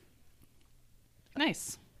done.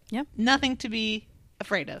 Nice. Nothing to be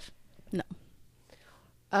afraid of. No.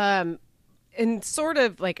 And sort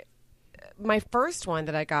of like my first one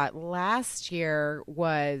that I got last year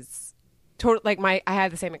was I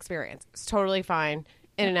had the same experience. It's totally fine,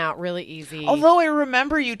 in and out, really easy. Although I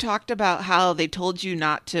remember you talked about how they told you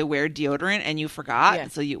not to wear deodorant and you forgot,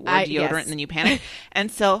 Yes. so you wore Yes. deodorant and then you panicked.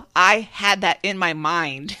 And so I had that in my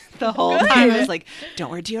mind the whole time. I was like, don't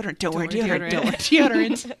wear deodorant, don't wear deodorant, don't wear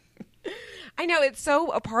Deodorant. I know, it's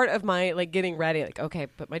so a part of my getting ready. Okay,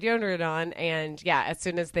 put my deodorant on, and yeah, as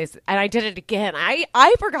soon as and I did it again.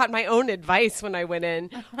 I forgot my own advice when I went in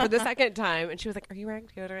for the second time, and she was like, "Are you wearing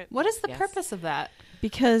deodorant?" What is the Yes. purpose of that?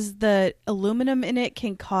 Because the aluminum in it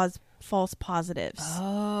can cause positives.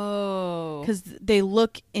 Oh. Because they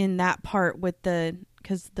look in that part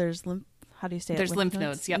because there's lymph. How do you say it? There's lymph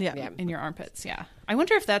nodes, yep, Yeah. in your armpits, yeah. I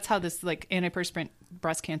wonder if that's how this antiperspirant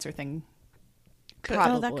breast cancer thing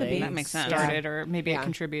Probably. Oh, that could be. That makes sense. started, or maybe Yeah. it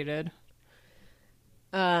contributed.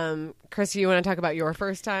 Chris, you want to talk about your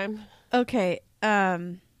first time? Okay.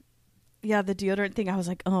 Yeah, the deodorant thing. I was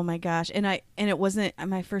like, oh my gosh, and it wasn't.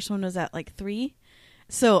 My first one was at 3,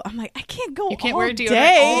 so I'm like, I can't go. You can't all wear deodorant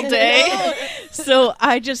day. all day. So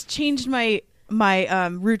I just changed my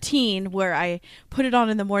routine where I put it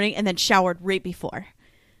on in the morning and then showered right before.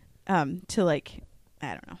 I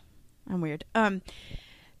don't know. I'm weird.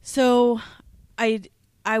 So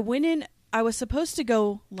I went in. I was supposed to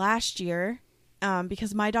go last year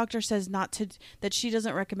because my doctor says that she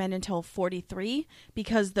doesn't recommend until 43,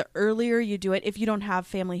 because the earlier you do it, if you don't have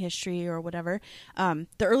family history or whatever, the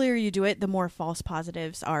earlier you do it, the more false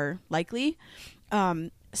positives are likely.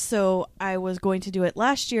 So I was going to do it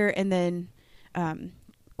last year, and then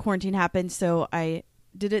quarantine happened, so I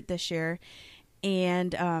did it this year,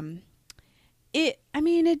 and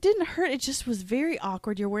it didn't hurt. It just was very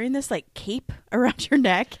awkward. You're wearing this cape around your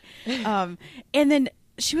neck. And then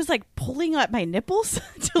she was pulling at my nipples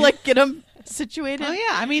to get them situated. Oh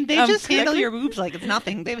yeah, I mean they just handle your boobs like it's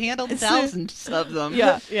nothing. They've handled thousands of them.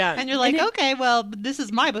 Yeah. Yeah. And you're like, And it- okay, well, this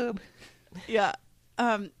is my boob. Yeah.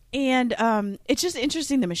 And it's just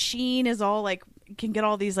interesting. The machine is all like, can get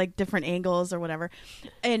all these like different angles or whatever.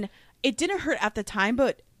 And it didn't hurt at the time,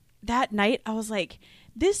 but that night I was like,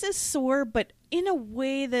 this is sore, but in a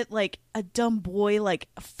way that like a dumb boy like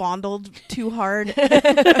fondled too hard.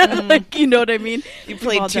 Like, you know what I mean? You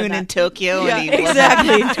played Tune in Tokyo Yeah, and he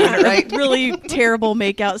exactly. wasn't doing it right. Really terrible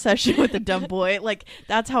makeout session with a dumb boy. Like,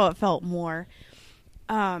 that's how it felt more.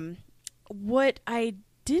 What I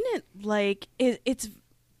didn't like is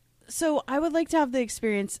so I would like to have the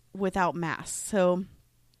experience without masks. So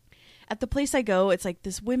at the place I go, it's like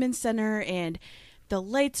this women's center and the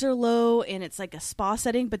lights are low and it's like a spa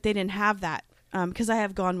setting, but they didn't have that. Because I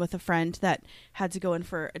have gone with a friend that had to go in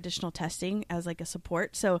for additional testing as like a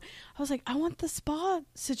support. So I was like, I want the spa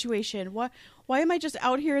situation. Why am I just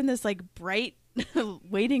out here in this like bright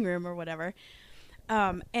waiting room or whatever?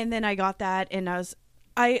 And then I got that, and I was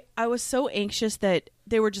so anxious that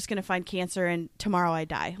they were just going to find cancer and tomorrow I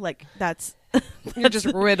die. Like that's You're just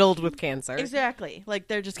riddled with cancer. exactly. Like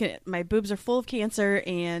they're just going to, my boobs are full of cancer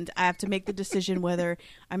and I have to make the decision whether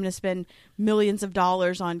I'm going to spend millions of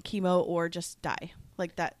dollars on chemo or just die.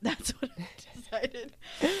 Like that's what I decided.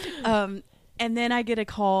 And then I get a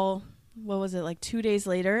call, what was it, like 2 days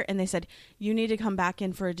later, and they said, you need to come back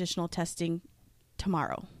in for additional testing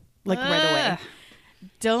tomorrow. Like right away.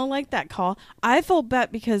 Don't like that call. I felt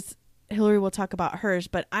bad because Hillary will talk about hers,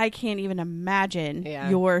 but I can't even imagine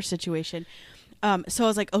your situation. So I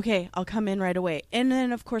was like, okay, I'll come in right away. And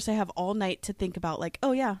then of course I have all night to think about like,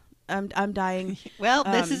 oh yeah, I'm dying. Well,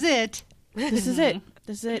 this is it. This is it.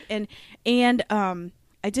 This is it. And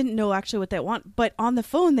I didn't know actually what they want, but on the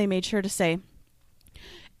phone they made sure to say,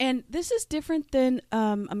 and this is different than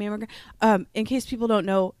a mammogram. In case people don't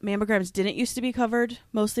know, mammograms didn't used to be covered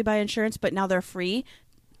mostly by insurance, but now they're free.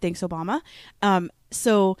 Thanks, Obama.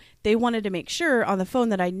 So they wanted to make sure on the phone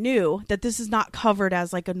that I knew that this is not covered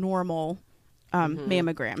as like a normal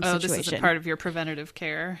mammogram Oh, situation. this is a part of your preventative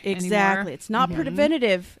care. Exactly. Anymore. It's not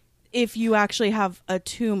preventative if you actually have a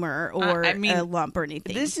tumor or a lump or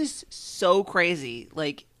anything. This is so crazy.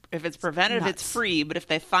 Like, if it's preventative, it's free. But if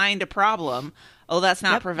they find a problem, that's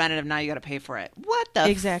not preventative. Now you got to pay for it. What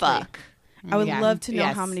the fuck? I would love to know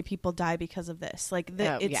how many people die because of this. Like,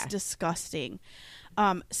 it's disgusting.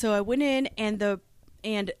 So I went in and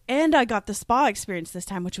I got the spa experience this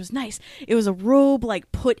time, which was nice. It was a robe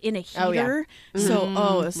like put in a heater. So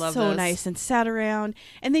it was so nice, and sat around.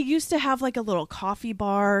 And they used to have like a little coffee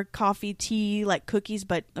bar, coffee, tea, like cookies,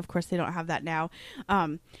 but of course they don't have that now.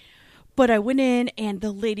 But I went in and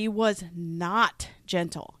the lady was not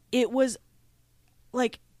gentle. It was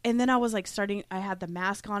like, and then I was like I had the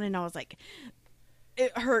mask on and I was like,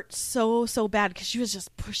 it hurt so bad because she was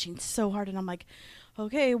just pushing so hard, and I'm like,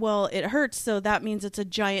 okay, well, it hurts, so that means it's a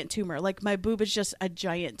giant tumor. Like, my boob is just a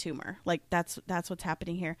giant tumor. Like, that's what's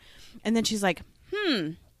happening here. And then she's like,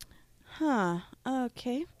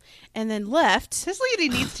 okay, and then left. This lady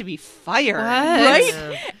needs to be fired,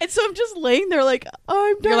 right? And so I'm just laying there like, oh,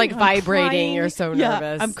 I'm done. You're like I'm vibrating. crying. You're so Yeah,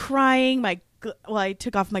 nervous. I'm crying. I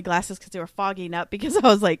took off my glasses because they were fogging up because I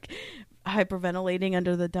was like hyperventilating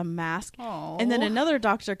under the dumb mask. Aww. And then another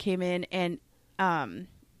doctor came in and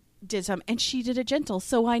did some, and she did it gentle,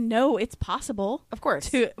 so I know it's possible, Of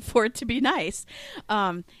course. for it to be nice.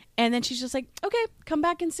 And then she's just like, okay, come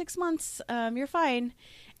back in 6 months, you're fine.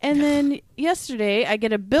 And then yesterday I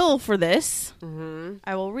get a bill for this.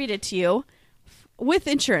 I will read it to you. With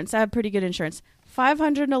insurance, I have pretty good insurance.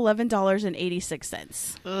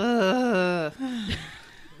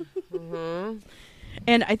 $511.86.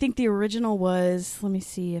 And I think the original was, let me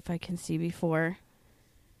see if I can see before.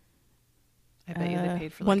 I bet you they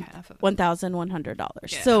paid for like half of it.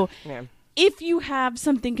 $1,100. Yeah. So if you have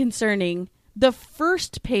something concerning, the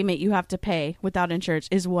first payment you have to pay without insurance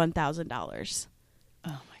is $1,000. Oh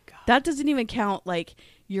my god. That doesn't even count like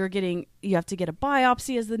you have to get a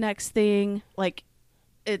biopsy as the next thing. Like,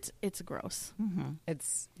 it's gross.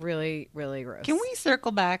 It's really, really gross. Can we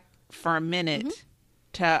circle back for a minute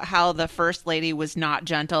to how the first lady was not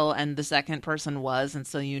gentle and the second person was, and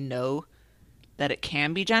so you know that it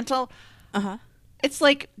can be gentle? It's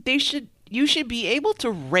like you should be able to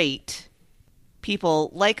rate people.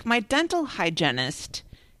 Like, my dental hygienist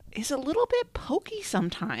is a little bit pokey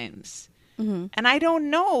sometimes. And I don't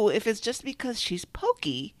know if it's just because she's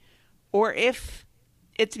pokey or if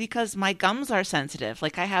it's because my gums are sensitive.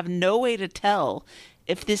 Like, I have no way to tell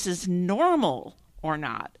if this is normal or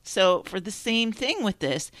not. So for the same thing with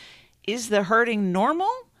this, is the hurting normal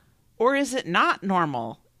or is it not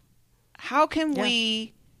normal? How can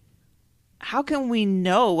we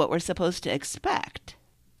know what we're supposed to expect?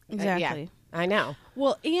 Exactly. I know.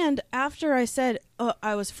 Well, and after I said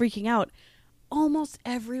I was freaking out, almost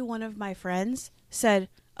every one of my friends said,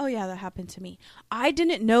 oh yeah, that happened to me. I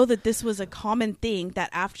didn't know that this was a common thing, that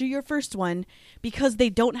after your first one, because they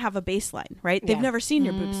don't have a baseline, right? They've never seen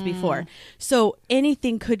your boobs before. So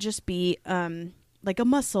anything could just be like a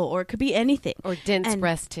muscle, or it could be anything. Or dense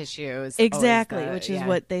breast tissue. Exactly, which is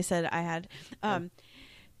what they said I had.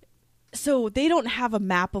 So they don't have a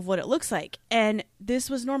map of what it looks like. And this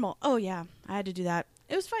was normal. Oh yeah, I had to do that.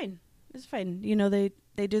 It was fine. It was fine. You know, they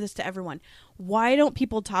do this to everyone. Why don't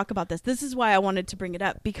people talk about this? This is why I wanted to bring it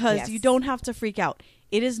up, because you don't have to freak out.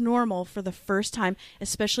 It is normal for the first time,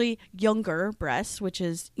 especially younger breasts, which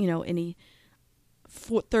is, you know, any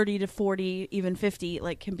 30 to 40, even 50,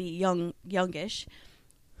 like can be youngish.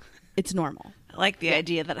 It's normal. I like the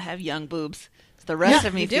idea that I have young boobs. The rest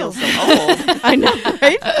of me feels so old. I know,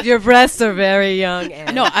 right? Your breasts are very young.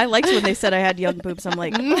 And No, I liked when they said I had young boobs. I'm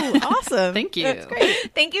like, ooh, awesome. Thank you. That's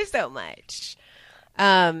great. Thank you so much.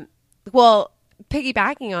 Well,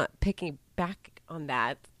 piggyback on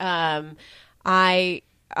that, I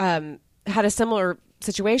had a similar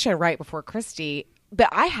situation right before Christy, but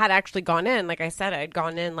I had actually gone in. Like I said, I'd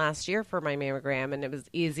gone in last year for my mammogram, and it was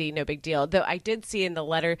easy, no big deal. Though I did see in the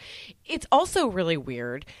letter, it's also really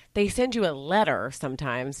weird. They send you a letter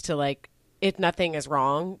sometimes to, like, if nothing is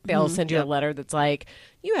wrong, they'll send you a letter that's like,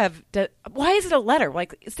 you have, why is it a letter?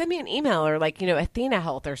 Like, send me an email, or like, you know, Athena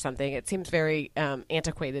Health or something. It seems very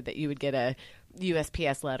antiquated that you would get a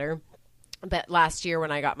USPS letter. But last year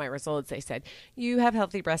when I got my results, they said, you have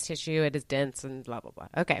healthy breast tissue. It is dense and blah, blah, blah.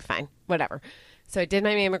 Okay, fine. Whatever. So I did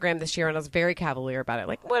my mammogram this year, and I was very cavalier about it.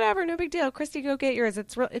 Like, whatever, no big deal. Christy, go get yours.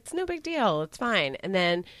 It's no big deal. It's fine. And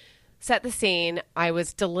then set the scene. I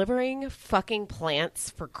was delivering fucking plants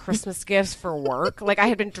for Christmas gifts for work. Like, I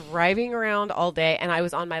had been driving around all day, and I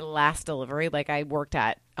was on my last delivery. Like, I worked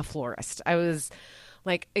at a florist. I was,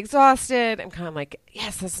 like, exhausted. I'm kind of like,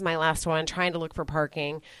 yes, this is my last one, trying to look for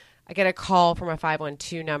parking. I get a call from a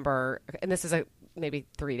 512 number, and this is maybe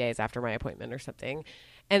 3 days after my appointment or something.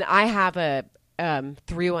 And I have a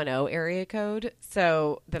 310 area code,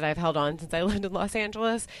 so that I've held on since I lived in Los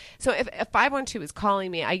Angeles. So if 512 is calling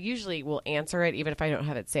me, I usually will answer it, even if I don't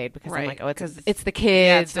have it saved, because I'm like, oh, it's the kids.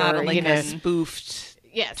 Yeah, it's not or, like you know, a spoofed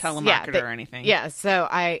telemarketer or anything. Yeah, so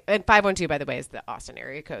and 512, by the way, is the Austin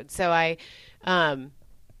area code. So I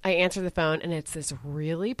answer the phone, and it's this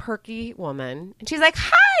really perky woman, and she's like,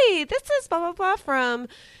 hi, this is blah, blah, blah from,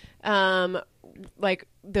 like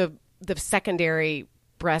the secondary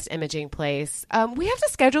breast imaging place. We have to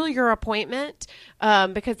schedule your appointment,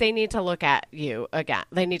 because they need to look at you again.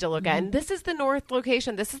 They need to look at, and this is the north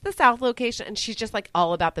location, this is the south location. And she's just like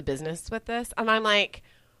all about the business with this. And I'm like,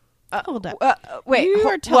 Hold up. Wait, you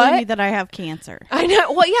are telling me that I have cancer. I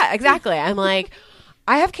know. Well, yeah, exactly. I'm like,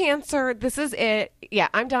 I have cancer. This is it. Yeah,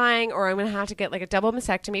 I'm dying, or I'm going to have to get like a double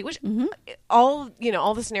mastectomy, which all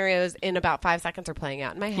the scenarios in about 5 seconds are playing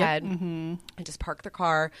out in my head. I just park the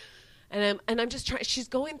car, and I'm just trying. She's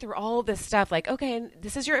going through all this stuff, like, okay, and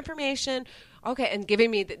this is your information, okay, and giving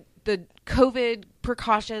me the COVID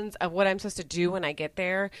precautions of what I'm supposed to do when I get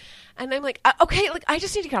there. And I'm like, okay, like, I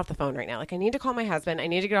just need to get off the phone right now. Like, I need to call my husband. I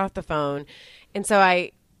need to get off the phone. And so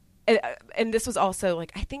and this was also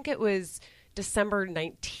like, I think it was December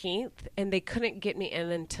 19th, and they couldn't get me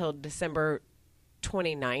in until December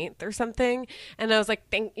 29th or something. And I was like,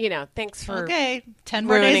 thanks for 10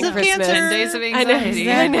 more days of Christmas. cancer. 10 days of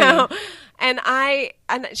anxiety. I know. And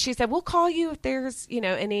she said, we'll call you if there's,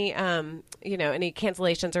 any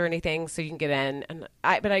cancellations or anything, so you can get in. And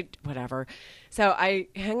whatever. So I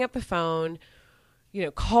hang up the phone,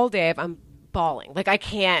 call Dave. I'm bawling. Like, I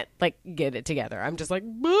can't get it together. I'm just like,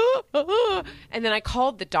 and then I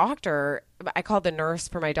called the doctor. I called the nurse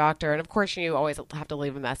for my doctor. And of course, you always have to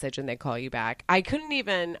leave a message and they call you back.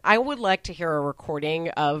 I would like to hear a recording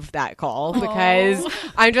of that call, because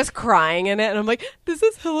I'm just crying in it. And I'm like, this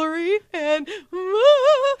is Hillary. And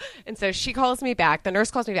so she calls me back. The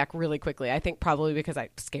nurse calls me back really quickly. I think probably because I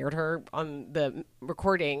scared her on the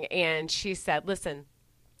recording. And she said, listen,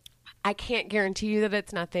 I can't guarantee you that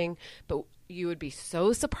it's nothing, but you would be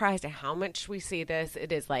so surprised at how much we see this.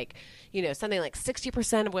 It is like, something like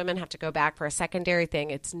 60% of women have to go back for a secondary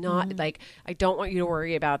thing. It's not like, I don't want you to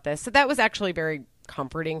worry about this. So that was actually very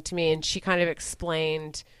comforting to me. And she kind of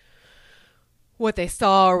explained what they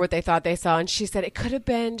saw or what they thought they saw. And she said it could have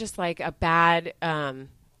been just like a bad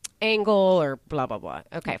angle or blah, blah, blah.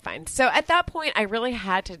 Okay, fine. So at that point, I really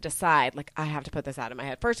had to decide, like, I have to put this out of my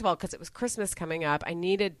head. First of all, because it was Christmas coming up, I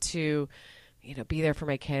needed to be there for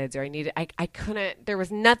my kids, or I couldn't, there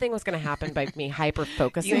was nothing was going to happen by me hyper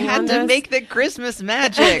focusing You on had to this. make the Christmas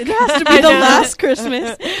magic. It has to be the last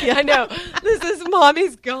Christmas. Yeah. I know. This is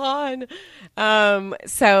mommy's gone.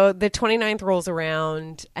 So the 29th rolls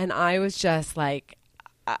around, and I was just like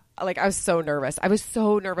I was so nervous. I was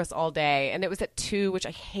so nervous all day, and it was at 2, which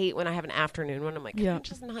I hate when I have an afternoon one. I'm like, can I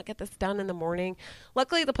just not get this done in the morning?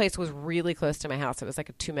 Luckily, the place was really close to my house. It was like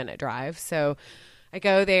a 2-minute drive. So I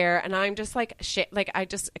go there, and I'm just like, I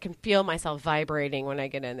can feel myself vibrating when I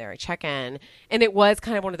get in there. I check in, and it was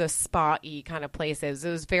kind of one of those spa-y kind of places. It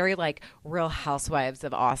was very like Real Housewives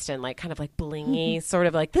of Austin, like kind of like blingy, sort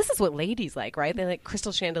of like, this is what ladies like, right? They like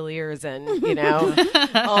crystal chandeliers and,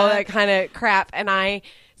 all that kind of crap. And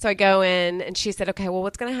so I go in, and she said, okay, well,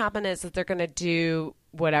 what's going to happen is that they're going to do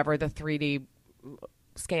whatever, the 3D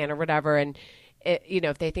scan or whatever. And,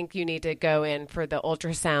 if they think you need to go in for the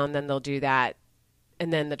ultrasound, then they'll do that.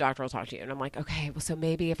 And then the doctor will talk to you. And I'm like, okay, well, so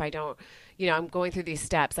maybe if I don't, I'm going through these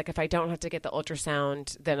steps. Like if I don't have to get the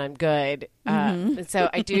ultrasound, then I'm good. And so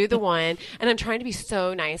I do the one, and I'm trying to be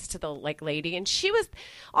so nice to the lady. And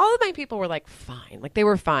all of my people were like, fine. Like they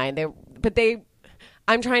were fine.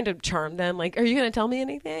 I'm trying to charm them. Like, are you going to tell me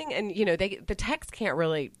anything? And, the text can't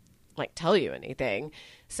really tell you anything.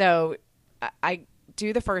 So I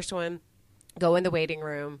do the first one, go in the waiting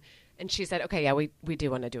room. And she said, okay, yeah, we do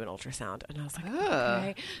want to do an ultrasound. And I was like,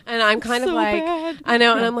 okay. And I'm kind of like, bad. I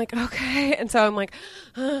know. And I'm like, okay. And so I'm like,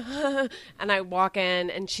 and I walk in,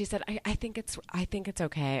 and she said, I think it's okay. I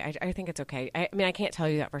think it's okay. I mean, I can't tell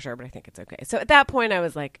you that for sure, but I think it's okay. So at that point I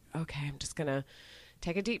was like, okay, I'm just going to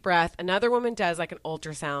take a deep breath. Another woman does like an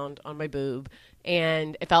ultrasound on my boob,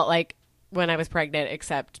 and it felt like when I was pregnant,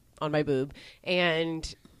 except on my boob.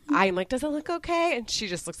 And I'm like, does it look okay? And she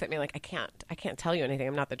just looks at me like, I can't tell you anything.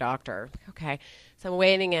 I'm not the doctor. Like, okay. So I'm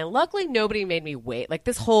waiting in. Luckily, nobody made me wait. Like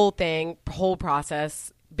this whole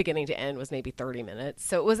process, beginning to end, was maybe 30 minutes.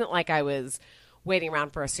 So it wasn't like I was waiting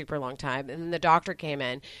around for a super long time. And then the doctor came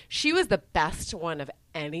in. She was the best one of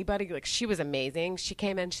anybody. Like she was amazing. She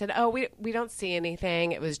came in, she said, oh, we don't see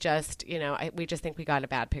anything. It was just, we just think we got a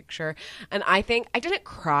bad picture. And I didn't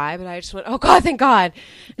cry, but I just went, oh God, thank God.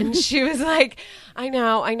 And she was like, I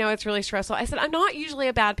know it's really stressful. I said, I'm not usually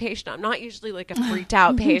a bad patient. I'm not usually like a freaked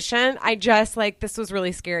out patient. I just this was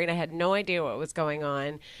really scary, and I had no idea what was going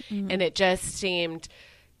on. And it just seemed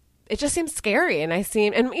scary. And my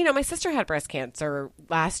sister had breast cancer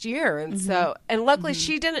last year. And so, and luckily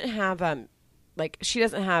she didn't have, she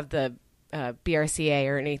doesn't have the BRCA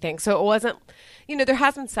or anything. So it wasn't, there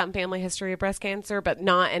has been some family history of breast cancer, but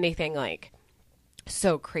not anything like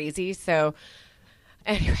so crazy. So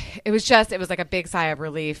anyway, it was like a big sigh of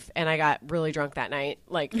relief. And I got really drunk that night.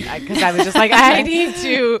 Cause I was just like, I need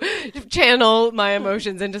to channel my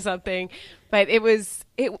emotions into something. But it was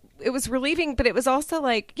relieving, but it was also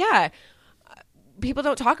like, yeah, people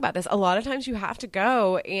don't talk about this. A lot of times you have to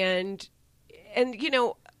go and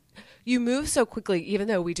you move so quickly, even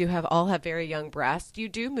though we all have very young breasts, you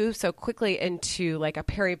do move so quickly into like a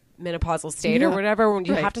perimenopausal state or whatever, when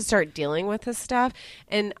you have to start dealing with this stuff.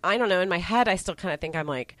 And I don't know, in my head, I still kind of think I'm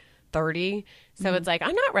like 30. So it's like,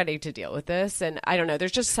 I'm not ready to deal with this. And I don't know,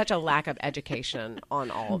 there's just such a lack of education on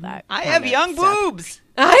all of that. I have young boobs.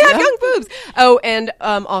 I have young boobs. Oh, and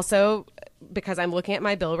also, because I'm looking at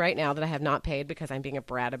my bill right now that I have not paid because I'm being a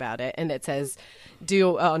brat about it, and it says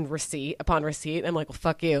due upon receipt. I'm like, well,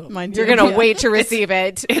 fuck you. You're going to wait to receive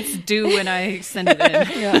it. It's due when I send it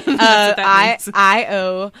in. I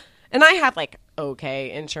owe, and I have like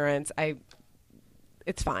okay insurance.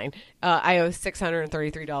 It's fine. I owe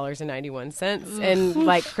 $633.91. And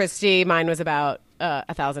like Christy, mine was about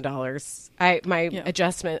 $1,000. My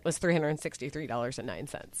adjustment was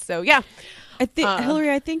 $363.09. So yeah. I think,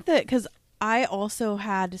 Hillary, I think that because I also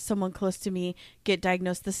had someone close to me get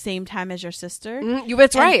diagnosed the same time as your sister.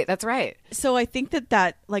 That's right. That's right. So I think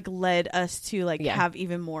that led us to have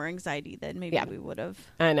even more anxiety than maybe we would have.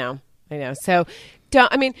 I know. So get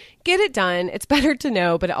it done. It's better to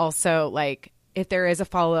know, but also if there is a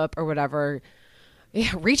follow-up or whatever,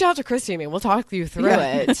 reach out to Christy. We'll talk you through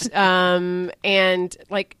it. And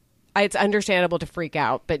it's understandable to freak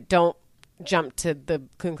out, but don't jump to the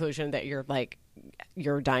conclusion that you're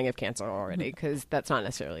dying of cancer already, because that's not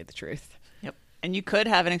necessarily the truth. Yep. And you could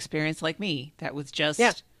have an experience like me that was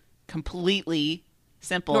just completely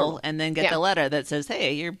simple, and then get the letter that says,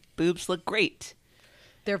 hey, your boobs look great.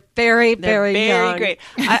 They're very, very, very young. Great.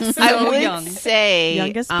 I would young. say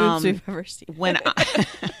youngest boobs we've ever seen. When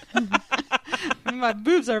my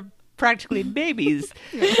boobs are practically babies.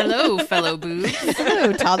 Hello, fellow boobs.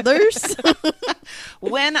 Hello, toddlers.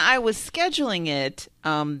 when I was scheduling it,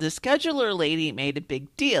 the scheduler lady made a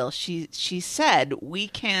big deal. She said, we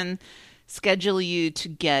can schedule you to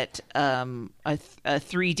get a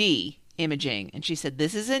 3D imaging. And she said,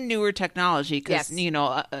 this is a newer technology because,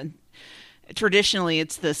 traditionally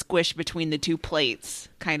it's the squish between the two plates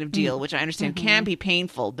kind of deal, which I understand can be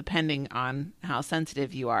painful depending on how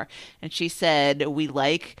sensitive you are. And she said, we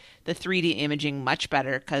like the 3D imaging much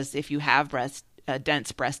better because if you have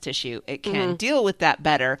dense breast tissue, it can deal with that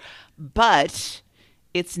better, but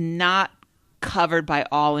it's not covered by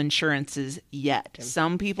all insurances yet.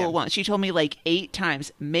 Some people won't. She told me like 8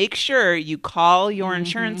 times, make sure you call your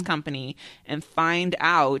insurance company and find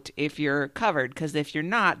out if you're covered, because if you're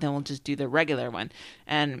not, then we'll just do the regular one.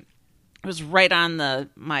 And it was right on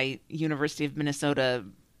my University of Minnesota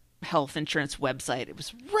health insurance website. It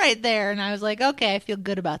was right there, and I was like, okay, I feel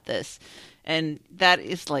good about this. And that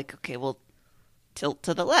is like, okay, well, tilt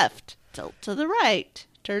to the left, tilt to the right,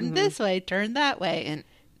 turn this way, turn that way, and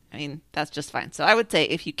I mean, that's just fine. So I would say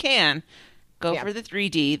if you can, go for the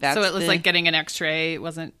 3D. That's so it was like getting an X-ray. It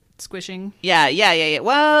wasn't squishing? Yeah.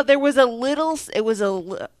 Well, there was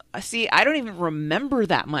see, I don't even remember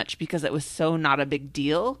that much because it was so not a big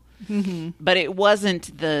deal. But it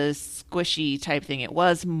wasn't the squishy type thing. It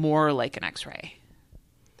was more like an X-ray.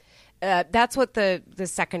 That's what the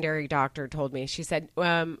secondary doctor told me. She said,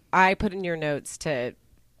 I put in your notes that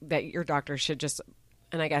your doctor should just...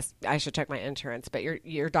 And I guess I should check my insurance, but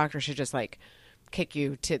your doctor should just like kick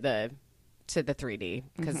you to the 3D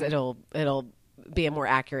because it'll be a more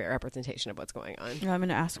accurate representation of what's going on. I'm going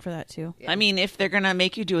to ask for that too. Yeah. I mean, if they're going to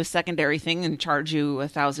make you do a secondary thing and charge you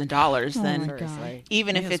 $1,000, then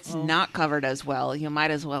even if it's not covered as well, you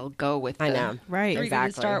might as well go with I know. Right. 3D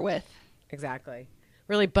Exactly. to start with. Exactly.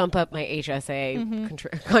 Really bump up my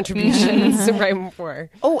HSA contributions right before.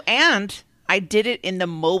 Oh, and I did it in the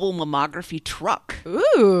mobile mammography truck. Ooh.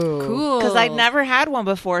 Cool. Because I'd never had one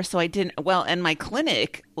before, so I didn't. Well, and my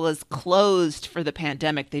clinic was closed for the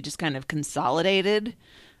pandemic. They just kind of consolidated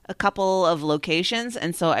a couple of locations.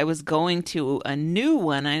 And so I was going to a new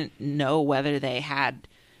one. I didn't know whether they had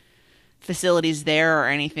facilities there or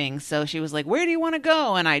anything. So she was like, where do you want to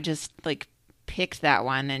go? And I just like picked that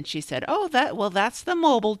one, and she said, that's the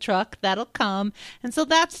mobile truck that'll come, and so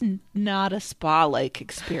that's not a spa-like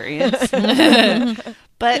experience.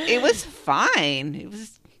 But it was fine. It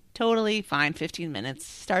was totally fine. 15 minutes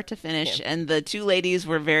start to finish, and the 2 ladies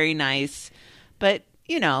were very nice, but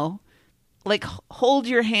like hold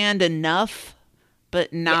your hand enough,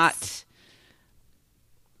 but not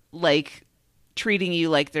like treating you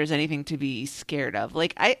like there's anything to be scared of.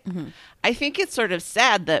 Like I think it's sort of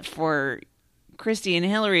sad that for Christy and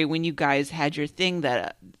Hillary, when you guys had your thing,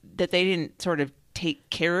 that they didn't sort of take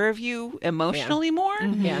care of you emotionally more.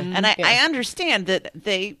 Yeah. And I understand that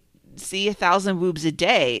they see 1,000 boobs a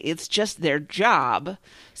day. It's just their job.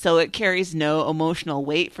 So it carries no emotional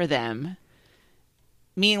weight for them.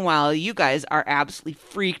 Meanwhile, you guys are absolutely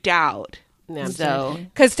freaked out. Yeah. So,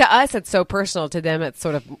 because to us it's so personal, to them it's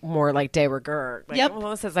sort of more like de rigueur. Like, Yep. well,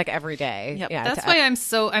 this is like every day. Yep. Yeah, That's why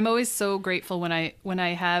I'm always so grateful when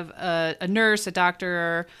I have a nurse, a doctor,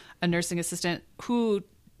 or a nursing assistant who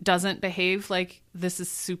doesn't behave like this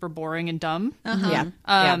is super boring and dumb.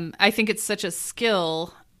 I think it's such a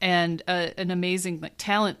skill and an amazing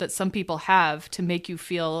talent that some people have to make you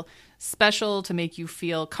feel special, to make you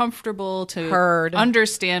feel comfortable, to Heard.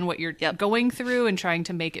 understand what you're going through and trying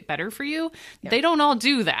to make it better for you. They don't all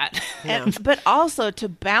do that. but also to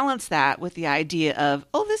balance that with the idea of,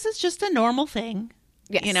 this is just a normal thing.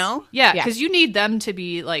 Yes. Yeah, because you need them to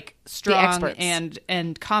be like strong experts.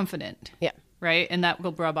 and confident. Yeah. Right? And that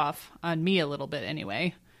will rub off on me a little bit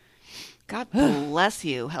anyway. God bless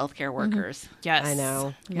you, healthcare workers. Yes. I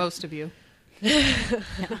know. Most of you.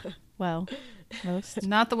 Well, most.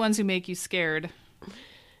 Not the ones who make you scared.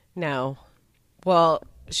 No. Well,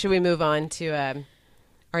 should we move on to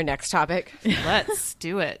our next topic? Let's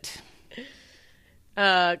do it.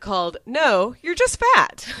 Called No, You're Just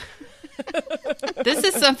Fat. This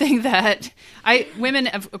is something that women,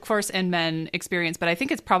 of course, and men experience, but I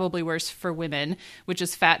think it's probably worse for women, which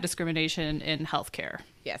is fat discrimination in healthcare.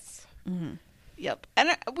 Yes. Yep.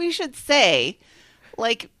 And we should say,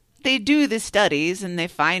 like, they do the studies and they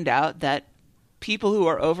find out that people who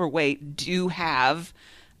are overweight do have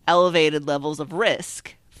elevated levels of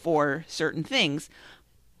risk for certain things,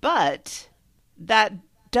 but that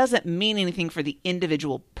doesn't mean anything for the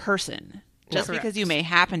individual person. Just Correct. because you may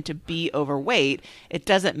happen to be overweight, it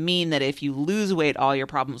doesn't mean that if you lose weight, all your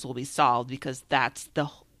problems will be solved, because that's the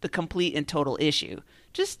complete and total issue.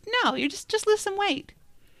 You just lose some weight.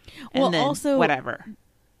 And Well, then also, whatever.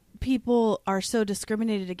 people are so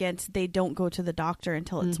discriminated against, they don't go to the doctor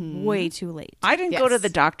until it's way too late. I didn't go to Yes. the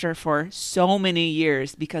doctor for so many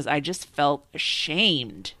years because I just felt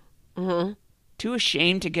ashamed. Too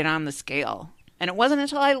ashamed to get on the scale. And it wasn't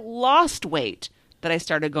until I lost weight that I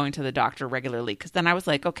started going to the doctor regularly, because then I was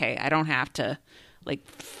like, okay, I don't have to like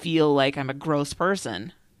feel like I'm a gross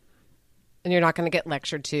person. And you're not going to get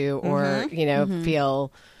lectured to or, you know,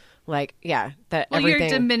 feel like, that Well, everything. you're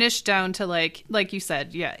diminished down to like you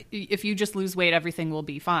said, if you just lose weight, everything will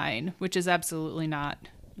be fine, which is absolutely not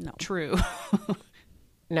true.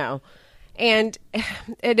 No. And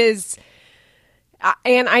it is.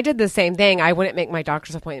 And I did the same thing. I wouldn't make my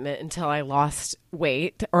doctor's appointment until I lost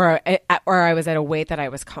weight or I was at a weight that I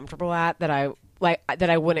was comfortable at, that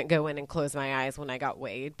I wouldn't go in and close my eyes when I got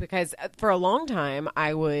weighed, because for a long time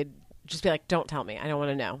I would just be like, don't tell me. I don't want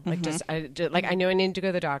to know. Like, I know I need to go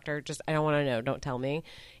to the doctor. Just, I don't want to know. Don't tell me.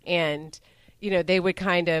 And, you know, they would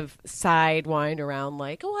kind of sidewind around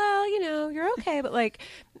like, well, you know, you're okay. But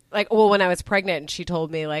well, when I was pregnant and she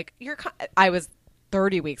told me like, I was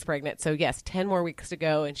 30 weeks pregnant. So yes, 10 more weeks to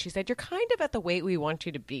go. And she said, you're kind of at the weight we want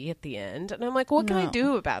you to be at the end. And I'm like, what can I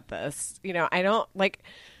do about this? You know, I don't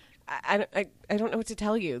know what to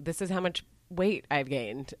tell you. This is how much weight I've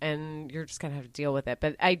gained, and you're just going to have to deal with it.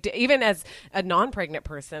 But even as a non-pregnant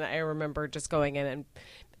person, I remember just going in and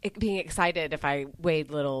being excited if I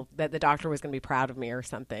weighed little, that the doctor was going to be proud of me or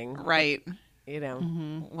something. Right. You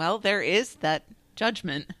know? Well, there is that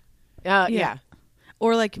judgment. Yeah.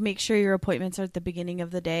 Or like make sure your appointments are at the beginning of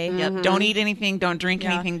the day. Yep. Don't eat anything. Don't drink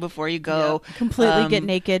anything before you go. Completely get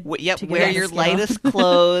naked. Yep. to get Wear on the your scale. lightest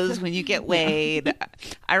clothes when you get weighed.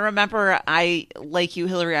 I remember like you,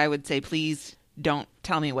 Hillary, I would say, please don't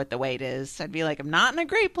tell me what the weight is. I'd be like, I'm not in a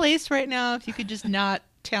great place right now. If you could just not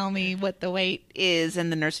tell me what the weight is.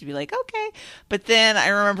 And the nurse would be like, okay. But then I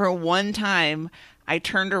remember one time I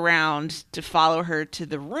turned around to follow her to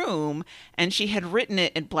the room, and she had written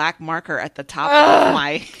it in black marker at the top of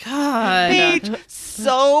my page,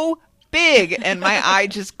 so big, and my eye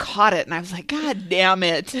just caught it, and I was like, God damn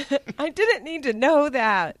it. I didn't need to know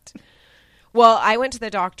that. Well, I went to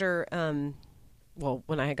the doctor,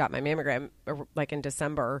 when I had got my mammogram, like in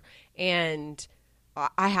December, and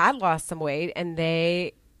I had lost some weight, and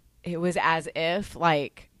it was as if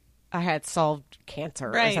like I had solved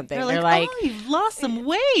cancer or something. They're like, oh, you've lost some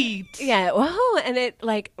weight. Yeah, well, and it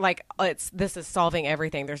this is solving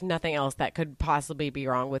everything. There's nothing else that could possibly be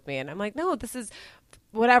wrong with me. And I'm like, no, this is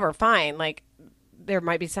whatever, fine. Like, there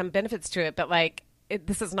might be some benefits to it, but like,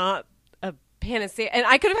 this is not a panacea. And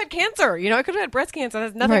I could have had cancer. You know, I could have had breast cancer. It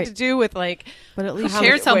has nothing to do with like. But at least Who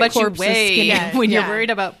cares how much you corpse is weigh skinny. when you're worried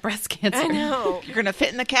about breast cancer? I know. You're going to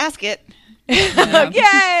fit in the casket.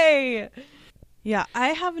 Yay! Yeah, I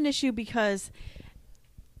have an issue because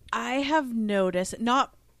I have noticed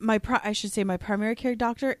my primary care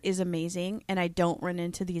doctor is amazing, and I don't run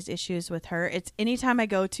into these issues with her. It's anytime I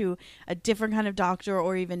go to a different kind of doctor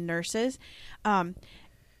or even nurses,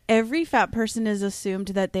 every fat person is assumed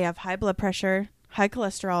that they have high blood pressure, high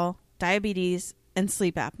cholesterol, diabetes, and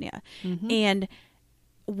sleep apnea. And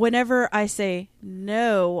whenever I say,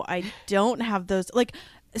 no, I don't have those, like,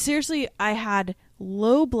 seriously, I had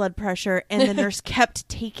low blood pressure, and the nurse kept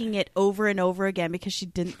taking it over and over again because she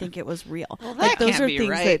didn't think it was real. Well, like, that those can't are be things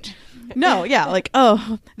right. that no, yeah, like,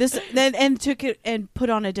 oh, this, then, and took it and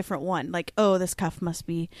put on a different one. Like, oh, this cuff must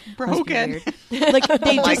be Broken. weird. Like,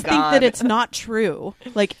 they Oh my just think that God. it's not true.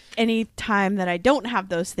 Like, any time that I don't have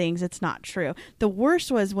those things, it's not true. The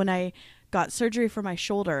worst was when I got surgery for my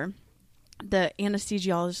shoulder. The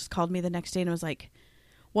anesthesiologist called me the next day and was like,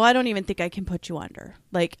 well, I don't even think I can put you under.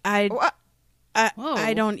 Like, I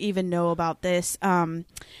don't even know about this. Can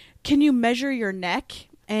you measure your neck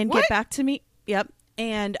and get back to me? Yep.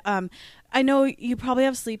 And I know you probably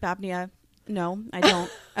have sleep apnea. No, I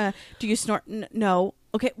don't. Do you snort? No.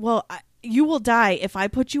 Okay, well, you will die if I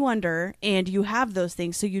put you under and you have those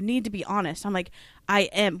things, so you need to be honest. I'm like, I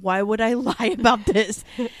am. Why would I lie about this?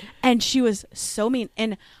 And she was so mean.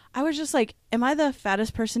 And I was just like, am I the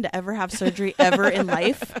fattest person to ever have surgery ever in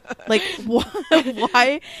life? Like,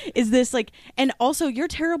 why is this like, and also you're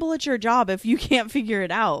terrible at your job if you can't figure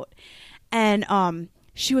it out. And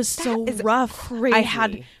she was so rough. crazy. I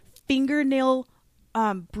had fingernail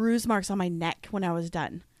bruise marks on my neck when I was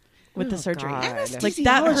done with the surgery. God. Like,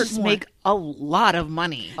 that hurt Anesthesiologists more. make a lot of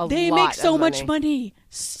money. They make so much money.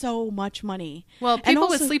 So much money. Well, And people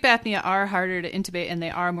also- with sleep apnea are harder to intubate, and they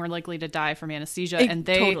are more likely to die from anesthesia. And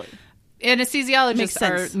Totally. Makes anesthesiologists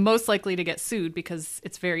are sense. most likely to get sued because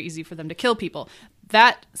it's very easy for them to kill people.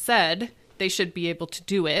 That said, they should be able to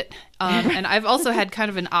do it. And I've also had kind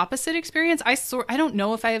of an opposite experience. I don't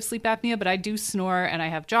know if I have sleep apnea, but I do snore and I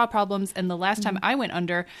have jaw problems. And the last time I went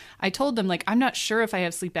under, I told them, like, I'm not sure if I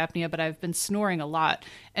have sleep apnea, but I've been snoring a lot.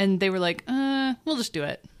 And they were like, we'll just do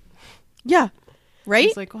it. Yeah. Right?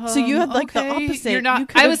 It's like, so you had like the okay, opposite. You're not. You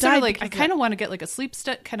could I have was sort of died like, I because of kind that. of want to get like a sleep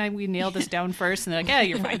study. We nail this down first? And they're like, yeah,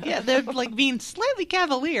 you're fine. Yeah, they're like being slightly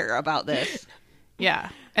cavalier about this. Yeah.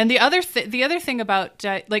 And the other thing about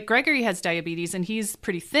like Gregory has diabetes and he's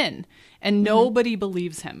pretty thin and nobody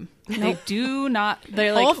believes him. They do not.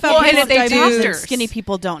 They're like, All fat well, people and have diabetes and doctors. skinny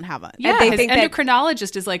people don't have it. Yeah, they his think that-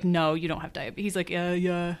 endocrinologist is like, no, you don't have diabetes. He's like,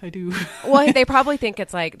 yeah, I do. Well, they probably think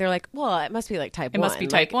it's like they're like, well, it must be like type 1. It must be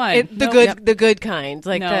type Like, 1. the Nope. good, Yep. the good kind,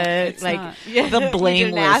 like No, the it's like not. yeah, The you didn't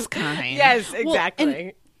blameless ask. kind. Yes, Well, exactly.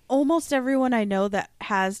 and almost everyone I know that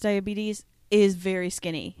has diabetes is very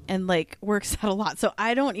skinny and like works out a lot. So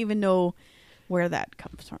I don't even know where that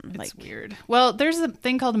comes from. It's Like, weird. Well, there's a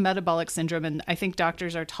thing called a metabolic syndrome, and I think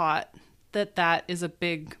doctors are taught that is a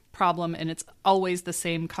big problem, and it's always the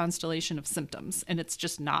same constellation of symptoms, and it's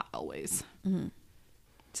just not always.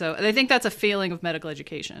 So I think that's a failing of medical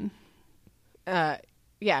education.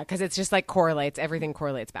 Yeah, because it's just like correlates. Everything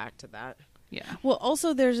correlates back to that. Yeah. well,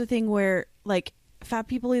 also there's a thing where like fat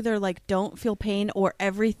people either like don't feel pain or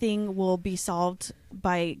everything will be solved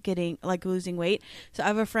by getting like losing weight. So I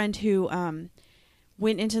have a friend who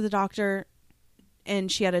went into the doctor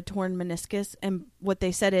and she had a torn meniscus, and what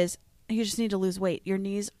they said is, you just need to lose weight. Your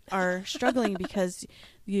knees are struggling because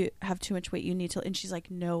you have too much weight. You need to. And she's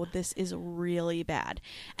like, no, this is really bad.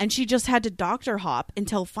 And she just had to doctor hop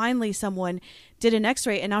until finally someone did an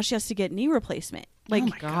x-ray, and now she has to get knee replacement. Like, Oh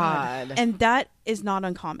my God. and that is not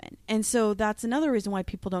uncommon. And so that's another reason why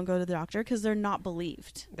people don't go to the doctor, because they're not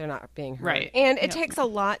believed. They're not being heard. Right. And it takes a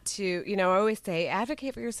lot to, I always say,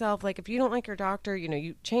 advocate for yourself. Like, if you don't like your doctor,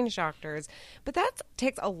 you change doctors. But that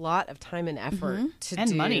takes a lot of time and effort to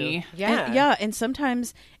And do. money. Yeah. And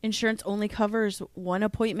sometimes insurance only covers one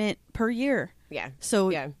appointment per year. Yeah.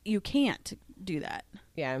 So Yeah. you can't do that.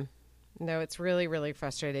 Yeah. No, it's really, really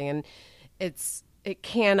frustrating. And it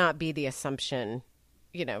cannot be the assumption,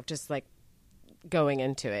 just like going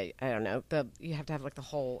into it. I don't know. You have to have like the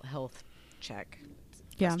whole health check. It's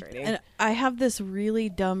frustrating. And I have this really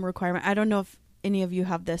dumb requirement. I don't know if any of you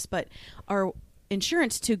have this, but our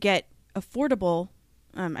insurance to get affordable,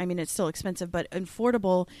 it's still expensive, but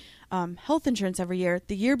affordable health insurance every year,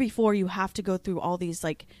 the year before you have to go through all these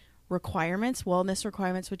like requirements, wellness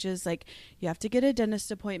requirements, which is like you have to get a dentist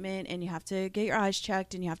appointment and you have to get your eyes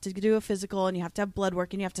checked and you have to do a physical and you have to have blood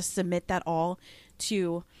work and you have to submit that all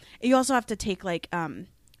to, you also have to take like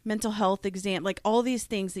mental health exam, like all these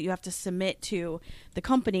things that you have to submit to the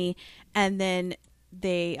company, and then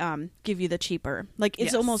they give you the cheaper, like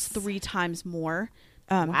it's Yes. almost 3 times more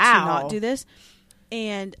to Wow. not do this.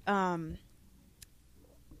 And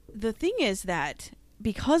the thing is that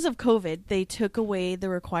because of COVID, they took away the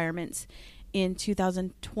requirements in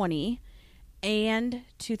 2020 and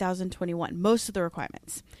 2021, most of the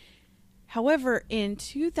requirements. However, in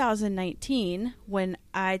 2019, when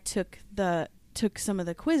I took some of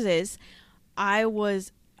the quizzes, I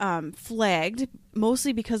was flagged,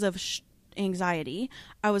 mostly because of anxiety.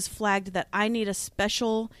 I was flagged that I need a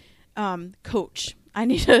special coach. I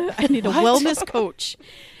need a wellness coach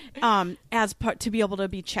as part to be able to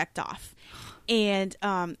be checked off. And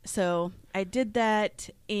so I did that,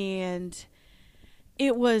 and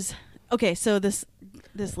it was okay. So this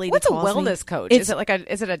lady, What's a calls me. wellness coach? It's,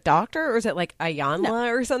 Is it a doctor, or is it like Ayanla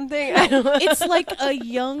or something? I don't know. it's like a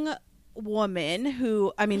young woman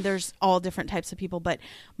who, there's all different types of people, but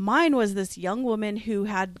mine was this young woman who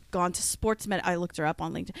had gone to I looked her up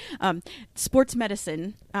on LinkedIn, sports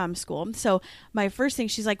medicine school. So my first thing,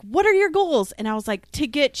 she's like, what are your goals? And I was like, to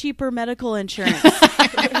get cheaper medical insurance.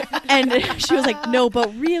 And she was like, no,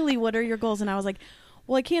 but really, what are your goals? And I was like,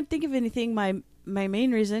 well, I can't think of anything. My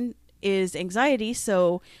main reason is anxiety.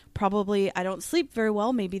 So probably I don't sleep very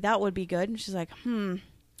well. Maybe that would be good. And she's like,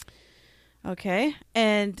 okay.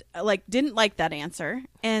 And like, didn't like that answer.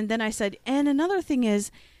 And then I said, and another thing is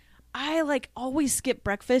I like always skip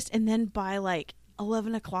breakfast. And then by like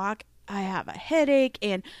 11 o'clock, I have a headache,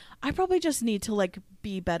 and I probably just need to like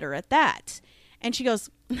be better at that. And she goes,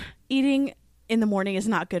 eating in the morning is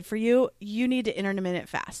not good for you. You need to intermittent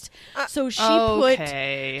fast. So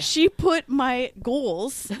she put my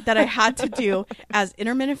goals that I had to do as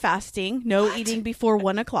intermittent fasting, no eating before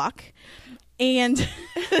 1 o'clock, and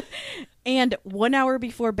 1 hour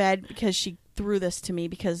before bed, because she threw this to me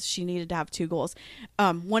because she needed to have 2 goals.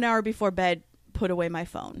 1 hour before bed, put away my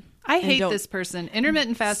phone. I hate this person.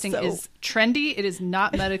 Intermittent fasting is trendy. It is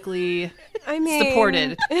not medically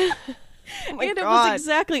supported. my And it God. was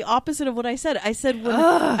exactly opposite of what I said. I said when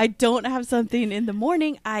I don't have something in the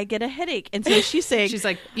morning, I get a headache. And so she's saying She's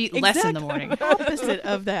like, eat less in the exact morning. opposite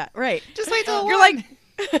of that. Right. Just wait till You're like,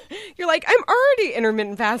 you're like, I'm already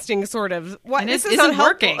intermittent fasting, sort of. What? And This it is isn't not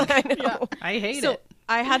working. helpful. I know. I hate So it.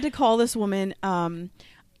 I had to call this woman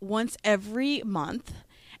once every month.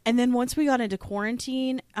 And then once we got into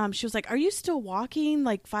quarantine, she was like, are you still walking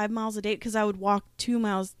like 5 miles a day? Because I would walk 2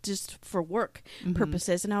 miles just for work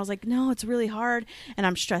purposes. And I was like, no, it's really hard. And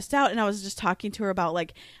I'm stressed out. And I was just talking to her about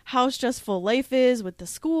like how stressful life is with the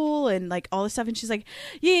school and like all this stuff. And she's like,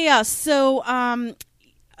 yeah. So I'm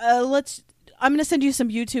going to send you some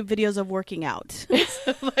YouTube videos of working out.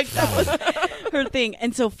 So, like that was her thing.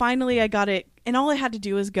 And so finally I got it. And all I had to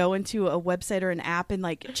do was go into a website or an app and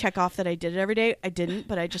like check off that I did it every day. I didn't,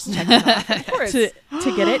 but I just checked it off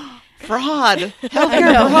to get it. fraud,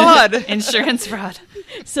 healthcare fraud. Insurance fraud.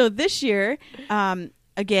 So this year,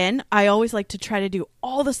 again, I always like to try to do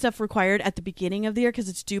all the stuff required at the beginning of the year because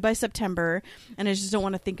it's due by September and I just don't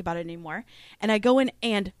want to think about it anymore. And I go in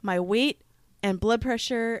and my weight and blood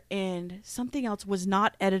pressure and something else was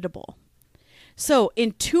not editable. So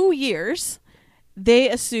in 2 years, they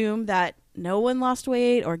assume that no one lost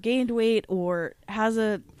weight or gained weight or has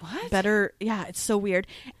a better... Yeah, it's so weird.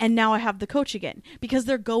 And now I have the coach again because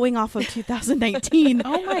they're going off of 2019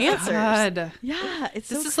 answers. God. Yeah, it's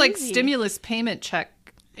This so is like crazy. stimulus payment check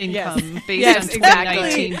income based Yes, on exactly.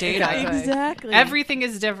 2019 data. Exactly. Exactly. Everything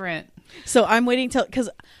is different. So I'm waiting till... Because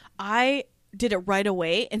I did it right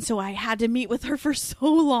away, and so I had to meet with her for so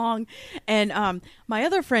long. And my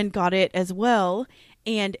other friend got it as well,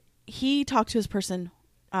 and he talked to his person...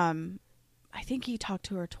 I think he talked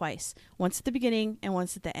to her twice, once at the beginning and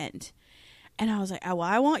once at the end. And I was like, oh, well,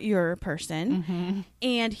 I want your person. Mm-hmm.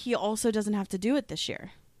 And he also doesn't have to do it this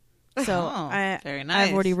year. So Oh, very nice.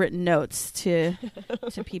 I've already written notes to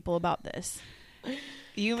people about this.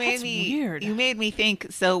 You made That's me weird. You made me think.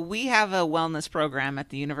 So we have a wellness program at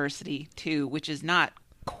the university too, which is not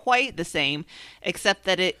quite the same, except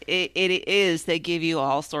that it is. They give you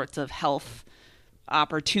all sorts of health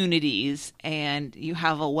opportunities, and you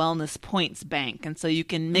have a wellness points bank, and so you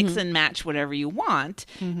can mix and match whatever you want.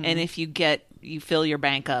 And if you fill your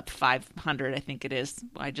bank up 500, I think it is.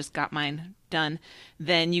 I just got mine done.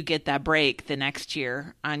 Then you get that break the next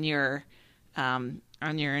year on your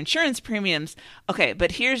insurance premiums. Okay,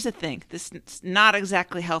 but here's the thing. This is not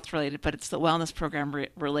exactly health related, but it's the wellness program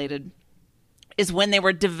related. Is when they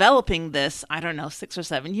were developing this, I don't know, 6 or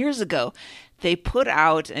 7 years ago, they put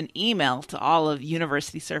out an email to all of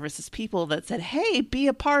university services people that said, hey, be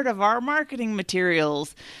a part of our marketing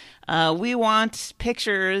materials. We want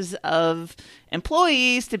pictures of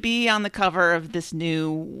employees to be on the cover of this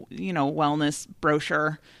new, wellness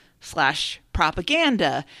brochure /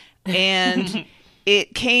 propaganda. And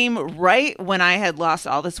it came right when I had lost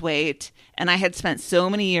all this weight, and I had spent so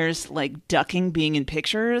many years like ducking being in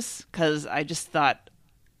pictures because I just thought,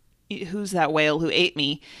 who's that whale who ate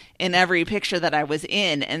me in every picture that I was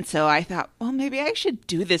in? And so I thought, well, maybe I should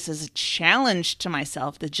do this as a challenge to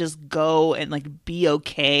myself to just go and like be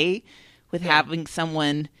okay with having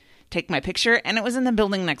someone take my picture. And it was in the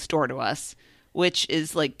building next door to us, which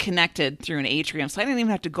is like connected through an atrium. So I didn't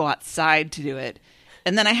even have to go outside to do it.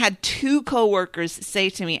 And then I had 2 coworkers say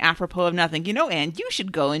to me, apropos of nothing, Ann, you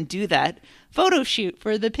should go and do that photo shoot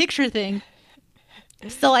for the picture thing.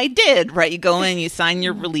 So I did, right? You go in, you sign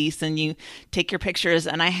your release, and you take your pictures.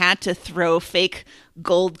 And I had to throw fake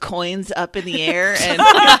gold coins up in the air and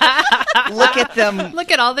look at them. Look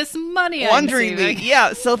at all this money I'm Wonderingly, saving.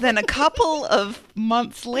 yeah. So then a couple of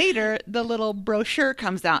months later, the little brochure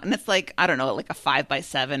comes out, and it's like, I don't know, like a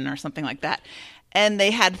 5x7 or something like that. And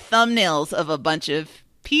they had thumbnails of a bunch of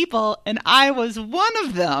people, and I was one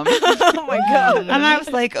of them. Oh my God. And I was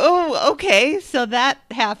like, oh, okay. So that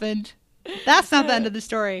happened. That's not the end of the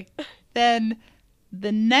story. Then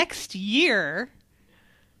the next year,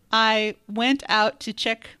 I went out to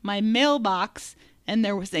check my mailbox, and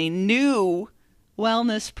there was a new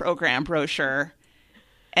wellness program brochure,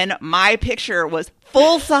 and my picture was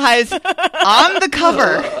full size on the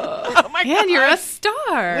cover, Oh my Man, you're a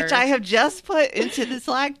star. which I have just put into the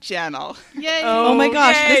Slack channel. Yay. Oh my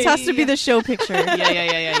gosh, yay. this has to be the show picture.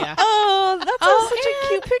 Yeah. Oh, that's such a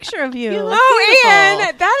cute picture of you. Oh,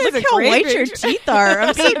 Ann, that is Look a how great white your picture. teeth are.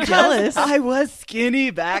 I'm so jealous. I was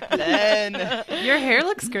skinny back then. Your hair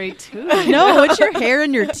looks great too. No, it's your hair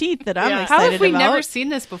and your teeth that I'm How excited have we about. never seen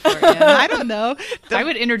this before? Ann? I don't know. I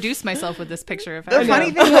would introduce myself with this picture if I The were funny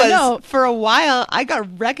you. thing was, No. for a while, I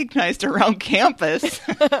got recognized around campus.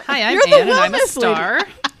 Hi, I'm You're the Ann, and I'm a wellness lady. star.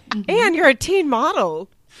 Ann, you're a teen model.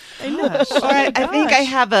 I know. Or I think I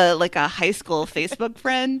have a high school Facebook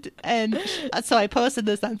friend, and so I posted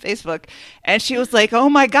this on Facebook, and she was like, "Oh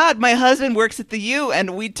my God, my husband works at the U," and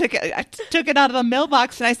I took it out of the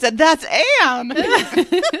mailbox, and I said, "That's Anne."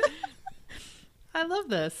 I love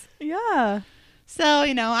this. Yeah. So,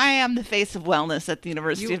 I am the face of wellness at the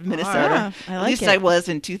University You of Minnesota. are. I At like least it. I was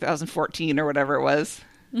in 2014 or whatever it was.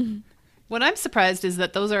 What I'm surprised is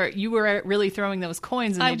that you were really throwing those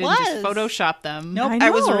coins and I they didn't just was. Photoshop them. Nope, I I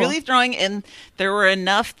was know. really throwing in. There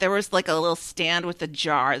was like a little stand with a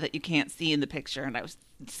jar that you can't see in the picture, and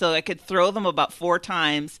so I could throw them about 4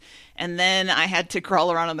 times, and then I had to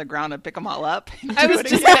crawl around on the ground and pick them all up. and I do was it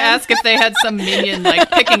just again. going to ask if they had some minion like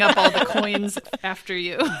picking up all the coins after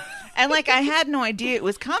you. And I had no idea it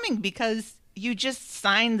was coming because you just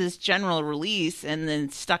signed this general release and then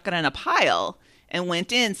stuck it in a pile and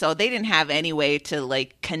went in. So they didn't have any way to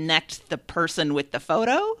connect the person with the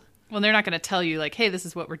photo. Well, they're not going to tell you like, hey, this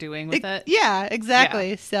is what we're doing with it. Yeah,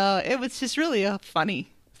 exactly. So it was just really a funny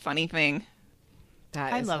thing.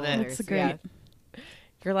 That I is love it. hilarious. That's great. Yeah.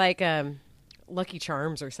 You're like Lucky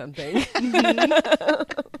Charms or something.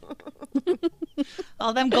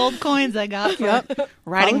 all them gold coins I got. Yep.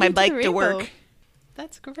 Riding my Follow them to bike the to rainbow. work.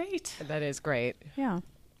 That's great. That is great. Yeah.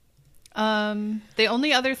 The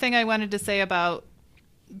only other thing I wanted to say about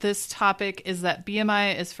this topic is that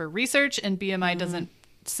BMI is for research, and BMI doesn't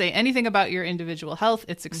say anything about your individual health.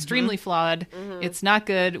 It's extremely flawed. It's not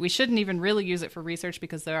good. We shouldn't even really use it for research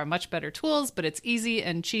because there are much better tools, but it's easy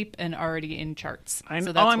and cheap and already in charts.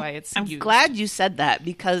 So that's why it's I'm used. glad you said that,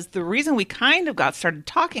 because the reason we kind of got started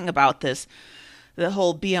talking about this, the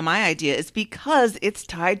whole BMI idea, is because it's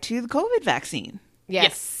tied to the COVID vaccine.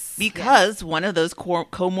 Yes. Because one of those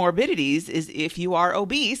comorbidities is if you are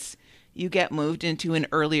obese, you get moved into an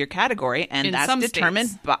earlier category, and In that's some determined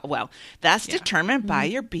states. by, determined by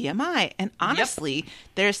your BMI. And honestly,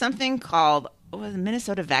 there's something called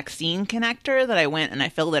Minnesota Vaccine Connector that I went and I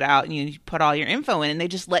filled it out, and you put all your info in, and they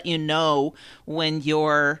just let you know when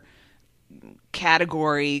your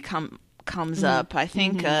category comes up. I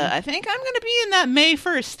think I'm going to be in that May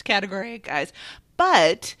 1st category, guys.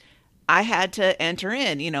 But I had to enter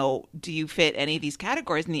in, do you fit any of these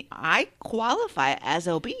categories? And I qualify as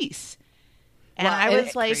obese. And Well, I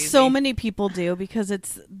was like, crazy. So many people do because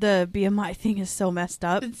the BMI thing is so messed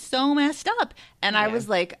up. it's so messed up. And I was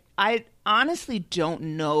like, I honestly don't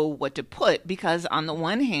know what to put, because on the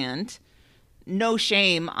one hand, no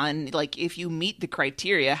shame on if you meet the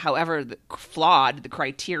criteria, however flawed the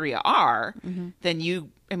criteria are, then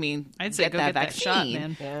I'd say get go that get that vaccine. shot,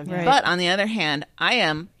 man. Yeah. Right. But on the other hand, I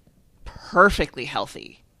am perfectly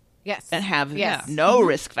healthy Yes. and have Yes. no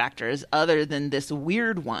risk factors other than this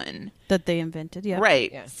weird one. That they invented. Yeah.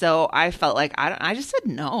 Right. Yeah. So I felt like I just said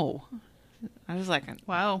no. I was like,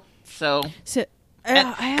 Wow. so So, and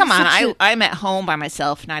I have come on, such a- I'm at home by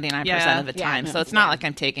myself 99% of the Yeah. time, so it's not like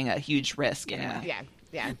I'm taking a huge risk anyway.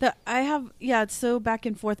 Yeah. Yeah. it's so back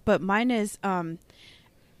and forth, but mine is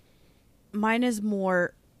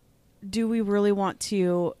more, do we really want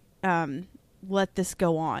to let this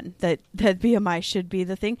go on, that BMI should be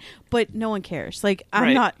the thing? But no one cares. I'm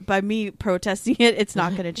Right. not, by me protesting it, it's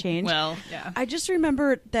not going to change. Well, yeah. I just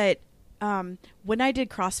remember that when I did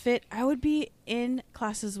CrossFit, I would be in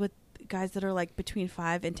classes with guys that are between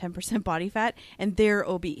 5 and 10% body fat, and they're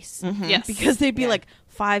obese. Yes. Because they'd be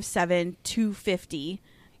 5'7", 250.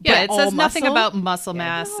 Yeah, but it says all nothing muscle. about muscle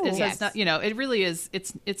mass. No. It says Yes. not, it really is.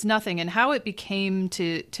 It's nothing. And how it became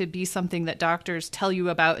to be something that doctors tell you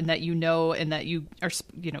about and that and that you are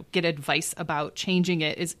get advice about changing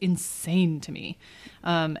it is insane to me.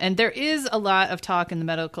 And there is a lot of talk in the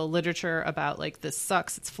medical literature about this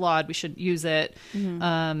sucks, it's flawed, we shouldn't use it.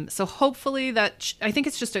 So hopefully I think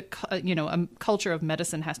it's just a culture of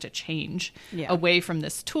medicine has to change away from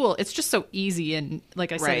this tool. It's just so easy, and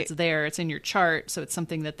like I said, Right. it's there, it's in your chart, so it's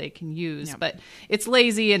something that they can use. But it's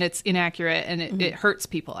lazy and it's inaccurate, and it hurts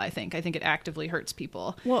people. I think it actively hurts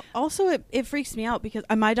people. Well, also it freaks me out because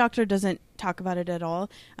my doctor doesn't talk about it at all,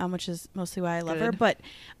 which is mostly why I love her. Good. But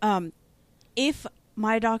if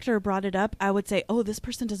my doctor brought it up, I would say, "Oh, this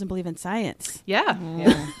person doesn't believe in science." Yeah.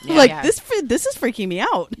 Yeah. This is freaking me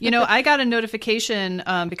out. I got a notification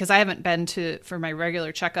because I haven't been for my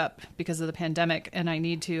regular checkup because of the pandemic, and I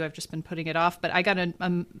need to. I've just been putting it off. But I got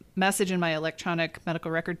a message in my electronic medical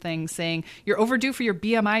record thing saying, "You're overdue for your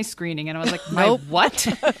BMI screening." And I was like, Nope. "My what?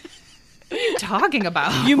 What are you talking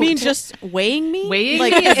about? You mean just weighing me? weighing me?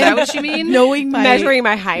 Is that what you mean? Knowing my Measuring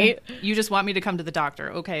my height. You just want me to come to the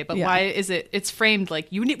doctor, okay? But Yeah. why is it? It's framed like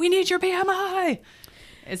we need your BMI.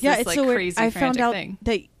 It's this it's so weird. crazy I frantic found out thing.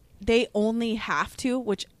 that they only have to,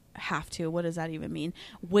 what does that even mean?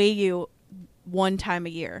 Weigh you one time a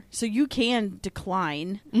year. So you can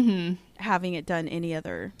decline having it done any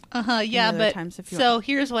other Yeah, other but times if you so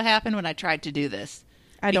here's what happened when I tried to do this.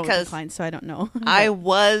 I don't Because decline, so I don't know. I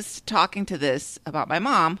was talking to this about my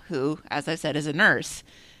mom, who, as I said, is a nurse,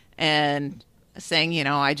 and saying,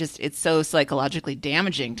 it's so psychologically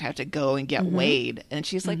damaging to have to go and get weighed. And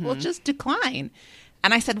she's like, well, just decline.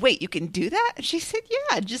 And I said, wait, you can do that? And she said,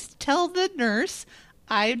 yeah, just tell the nurse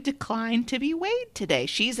I declined to be weighed today.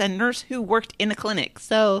 She's a nurse who worked in a clinic.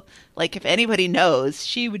 So, like, if anybody knows,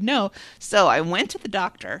 she would know. So I went to the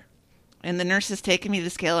doctor. And the nurse has taken me to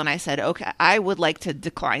the scale, and I said, okay, I would like to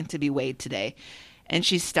decline to be weighed today. And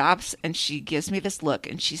she stops, and she gives me this look,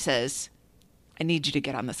 and she says, I need you to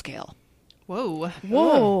get on the scale. Whoa.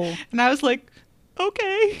 Whoa. And I was like,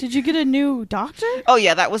 okay. Did you get a new doctor? Oh,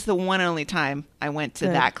 yeah, that was the one and only time I went to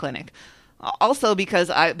Good. that clinic. Also, because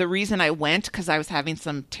the reason I went, because I was having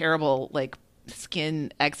some terrible, like,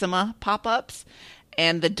 skin eczema pop-ups.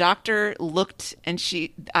 And the doctor looked, and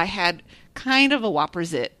I had kind of a whopper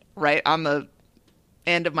zit right on the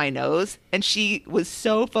end of my nose, and she was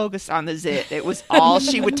so focused on the zit. It was all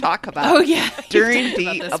she would talk about. Oh, yeah. During You've talked the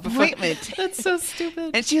about this before. appointment. That's so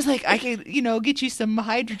stupid. And she was like, I could, get you some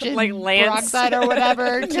hydrogen Like Lance. peroxide or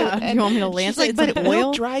whatever. Yeah. You want me to lance She's like, it? but Some it will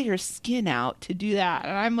oil? dry your skin out to do that.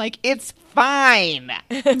 And I'm like, it's fine.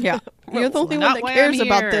 Yeah. You're the only Not one that why cares I'm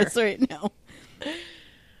about here. this right now.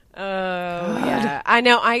 Oh, yeah. I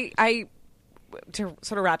know. I to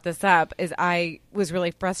sort of wrap this up, is I was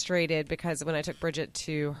really frustrated because when I took Bridget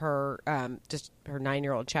to her just her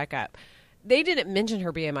 9-year-old checkup, they didn't mention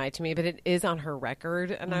her BMI to me, but it is on her record,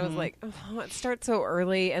 and I was like, oh, it starts so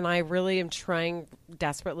early, and I really am trying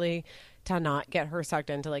desperately to not get her sucked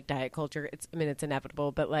into like diet culture. It's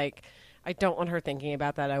inevitable, but like I don't want her thinking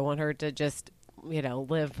about that. I want her to just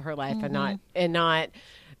live her life and not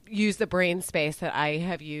use the brain space that I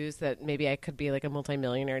have used, that maybe I could be like a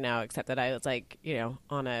multimillionaire now, except that I was like,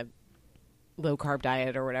 on a low carb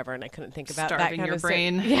diet or whatever, and I couldn't think about that Starving kind your of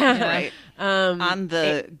brain. stuff. Yeah. Right. On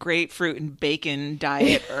the grapefruit and bacon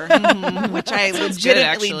diet, which I good,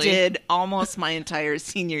 legitimately actually. did almost my entire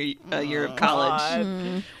senior year of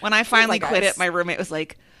college. When I finally like quit us. it, my roommate was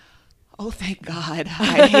like, oh, thank God.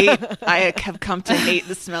 I have come to hate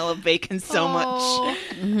the smell of bacon so much.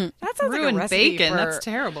 That sounds like a Ruined recipe bacon. for That's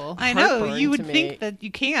terrible. I know. heartburn You would to me. think that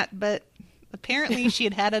you can't, but apparently she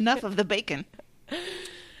had had enough of the bacon.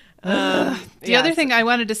 The other thing I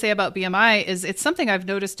wanted to say about BMI is it's something I've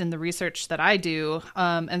noticed in the research that I do,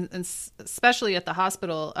 and especially at the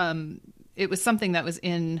hospital. It was something that was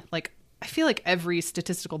in, like, I feel like every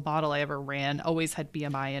statistical model I ever ran always had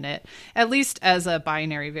BMI in it, at least as a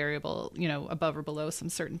binary variable, above or below some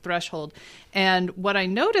certain threshold. And what I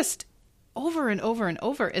noticed over and over and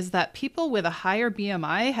over is that people with a higher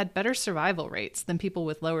BMI had better survival rates than people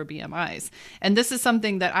with lower BMIs. And this is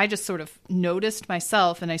something that I just sort of noticed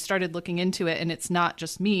myself, and I started looking into it, and it's not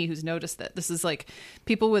just me who's noticed it. This is like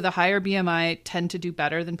people with a higher BMI tend to do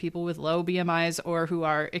better than people with low BMIs or who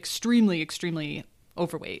are extremely, extremely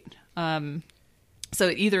overweight. So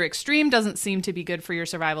either extreme doesn't seem to be good for your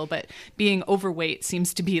survival, but being overweight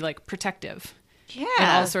seems to be like protective. Yeah. In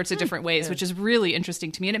all sorts of different ways, which is really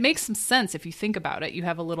interesting to me. And it makes some sense if you think about it. You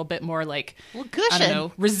have a little bit more like, cushion. I don't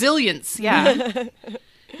know, resilience. Yeah. I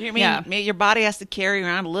mean, Yeah. maybe your body has to carry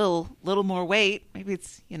around a little more weight. Maybe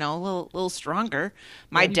it's a little stronger.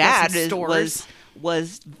 My you got dad some stores.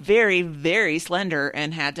 was very, very slender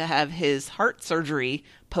and had to have his heart surgery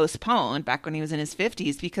postponed back when he was in his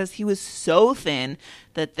 50s because he was so thin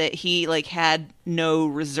that he like had no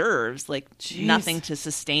reserves, like nothing to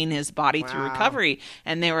sustain his body through recovery.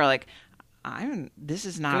 And they were like, this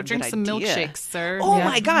is not Go a drink good some idea. milkshakes, sir. Oh Yeah.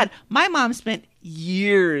 my God. My mom spent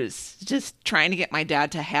years just trying to get my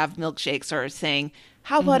dad to have milkshakes, or saying,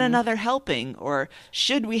 how about another helping? Or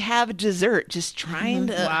should we have dessert? Just trying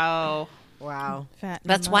to. Wow. Wow. Fat.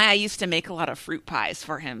 That's why I used to make a lot of fruit pies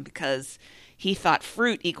for him, because he thought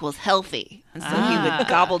fruit equals healthy. And so he would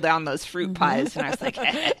gobble down those fruit pies. And I was like,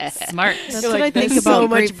 Smart. That's You're what like, I think there's about so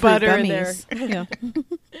much grapefruit butter in gummies.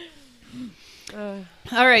 Yeah.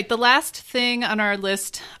 All right. The last thing on our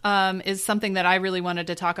list is something that I really wanted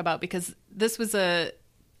to talk about, because this was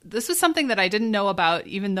something that I didn't know about,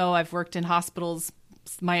 even though I've worked in hospitals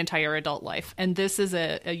my entire adult life. And this is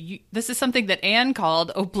this is something that Anne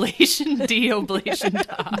called oblation D, oblation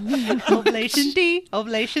da. Oblation D,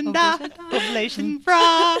 oblation da, oblation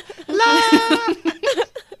fra, la.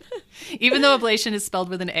 Even though ablation is spelled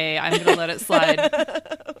with an A, I'm going to let it slide.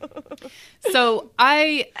 So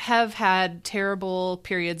I have had terrible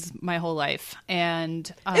periods my whole life.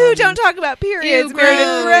 And Ooh, don't talk about periods. Ew,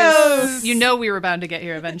 Meredith. Gross. You know we were bound to get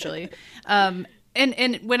here eventually. And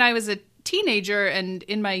when I was a teenager and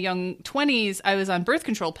in my young 20s, I was on birth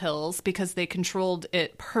control pills because they controlled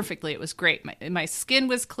it perfectly. It was great. My skin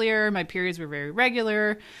was clear. My periods were very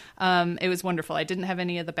regular. It was wonderful. I didn't have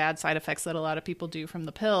any of the bad side effects that a lot of people do from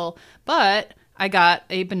the pill, but I got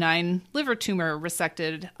a benign liver tumor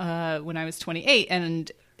resected when I was 28,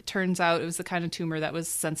 and it turns out it was the kind of tumor that was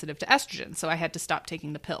sensitive to estrogen, so I had to stop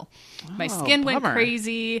taking the pill. My skin went bummer.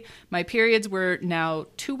 crazy. My periods were now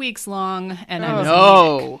 2 weeks long, and I was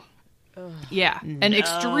No. yeah, and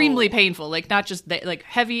extremely painful. Like not just like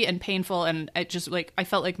heavy and painful, and I just like I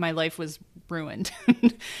felt like my life was ruined.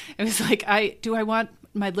 It was like do I want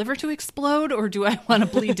my liver to explode or do I want to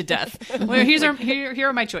bleed to death? Well, here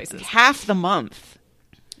are my choices. Half the month.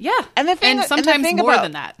 Yeah, And the thing, sometimes and the thing more about,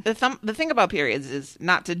 than that. The thing about periods is,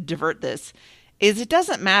 not to divert this, is it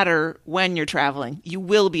doesn't matter when you're traveling. You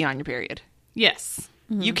will be on your period. Yes,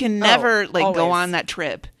 You can never go always. on that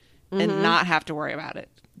trip and not have to worry about it.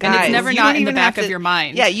 And it's Guys, never you not don't in the even back have of your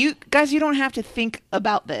mind. Yeah, you don't have to think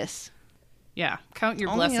about this. yeah. Count your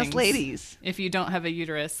Only us blessings, ladies. if you don't have a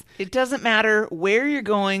uterus. It doesn't matter where you're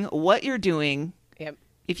going, what you're doing. Yep.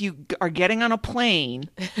 If you are getting on a plane,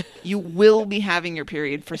 you will be having your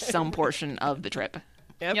period for some portion of the trip.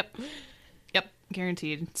 Yep.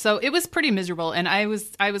 Guaranteed. So it was pretty miserable, and I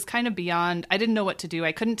was kind of beyond. I didn't know what to do.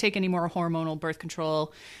 I couldn't take any more hormonal birth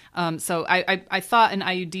control. So I thought an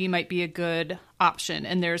IUD might be a good option.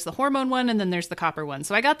 And there's the hormone one, and then there's the copper one.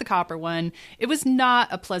 So I got the copper one. It was not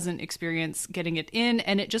a pleasant experience getting it in,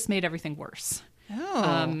 and it just made everything worse.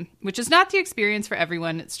 Oh. Which is not the experience for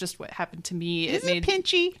everyone. It's just what happened to me. Is it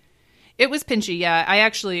pinchy? It was pinchy, yeah. I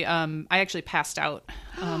actually passed out.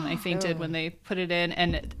 I fainted when they put it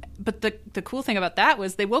in, but the cool thing about that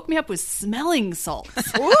was they woke me up with smelling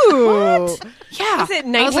salts. Ooh. Yeah, Is it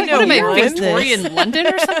I was like, what am I, 1901? Victorian London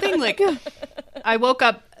or something? Like, I woke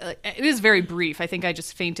up. It was very brief. I think I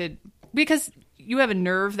just fainted because you have a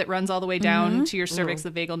nerve that runs all the way down to your cervix,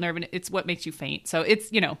 the vagal nerve, and it's what makes you faint. So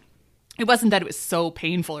it's it wasn't that it was so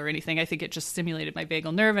painful or anything. I think it just stimulated my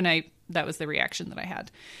vagal nerve, and that was the reaction that I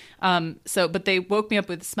had. But they woke me up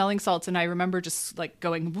with smelling salts, and I remember just like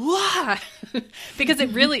going, "Wah!" because it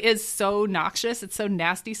really is so noxious. It's so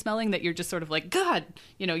nasty smelling that you're just sort of like, God,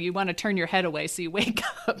 you want to turn your head away, so you wake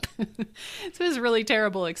up. So it was a really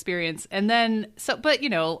terrible experience. And then, but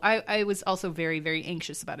I was also very, very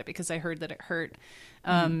anxious about it because I heard that it hurt.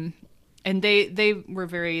 And they were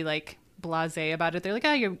very like blasé about it. They're like,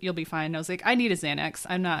 oh, you'll be fine. And I was like, I need a Xanax.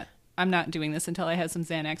 I'm not doing this until I have some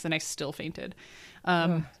Xanax, and I still fainted.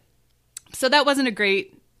 So that wasn't a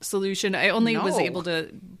great solution. I only was able to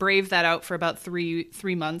brave that out for about three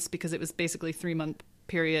months because it was basically 3-month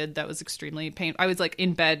period that was extremely painful. I was like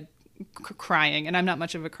in bed crying, and I'm not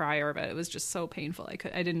much of a crier, but it was just so painful.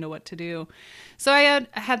 I didn't know what to do. So I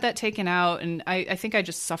had that taken out, and I think I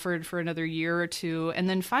just suffered for another year or two. And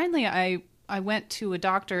then finally I went to a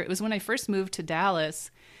doctor. It was when I first moved to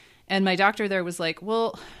Dallas, and my doctor there was like,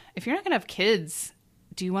 well, if you're not going to have kids,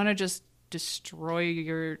 do you want to just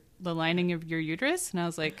destroy the lining of your uterus? And I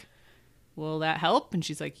was like, will that help? And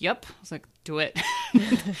she's like, yep. I was like, do it.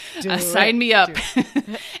 Sign me up.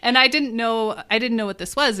 And I didn't know what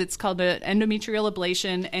this was. It's called an endometrial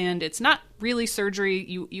ablation, and it's not really surgery.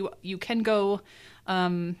 You can go,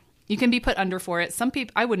 you can be put under for it. Some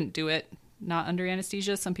people, I wouldn't do it, not under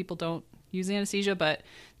anesthesia. Some people don't use anesthesia, but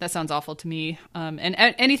that sounds awful to me. And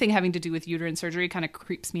anything having to do with uterine surgery kind of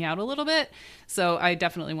creeps me out a little bit. So I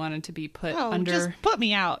definitely wanted to be put under. Just put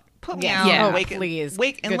me out. Put me Yeah. out. Yeah. Awake, Please.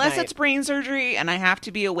 Wake, Good unless night. it's brain surgery, and I have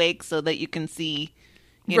to be awake so that you can see,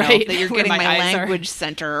 Right, that you're where getting my my eyes are. language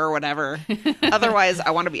center or whatever. Otherwise,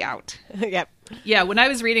 I want to be out. Yep. Yeah, when I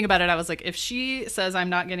was reading about it, I was like, if she says I'm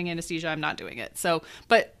not getting anesthesia, I'm not doing it. So,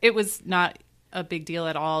 but it was not a big deal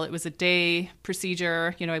at all. It was a day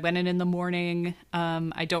procedure. I went in the morning.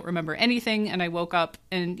 I don't remember anything. And I woke up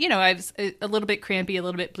and, I was a little bit crampy, a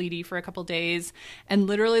little bit bleedy for a couple days. And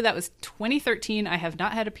literally that was 2013. I have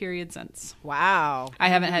not had a period since. Wow. I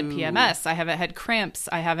haven't had PMS. I haven't had cramps.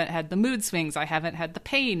 I haven't had the mood swings. I haven't had the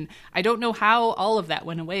pain. I don't know how all of that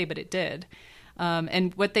went away, but it did.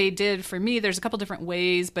 And what they did for me, there's a couple different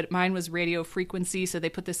ways, but mine was radio frequency. So they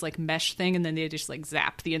put this like mesh thing, and then they just like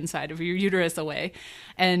zap the inside of your uterus away.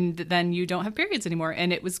 And then you don't have periods anymore.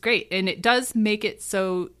 And it was great. And it does make it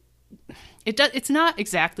so it's not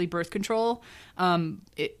exactly birth control.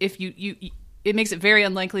 If it makes it very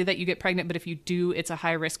unlikely that you get pregnant, but if you do, it's a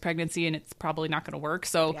high risk pregnancy, and it's probably not going to work.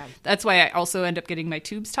 So that's why I also end up getting my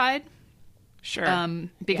tubes tied. Sure.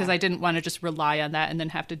 Because I didn't want to just rely on that and then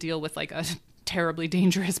have to deal with like a terribly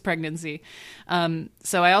dangerous pregnancy.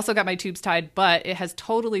 So I also got my tubes tied, but it has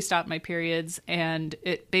totally stopped my periods, and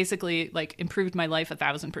it basically like improved my life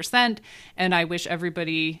 1,000%. And I wish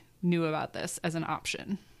everybody knew about this as an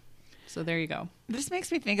option. So there you go. This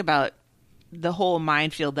makes me think about the whole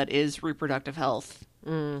minefield that is reproductive health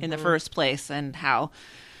in the first place, and how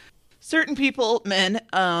certain people, men,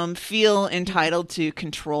 feel entitled to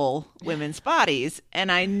control women's bodies.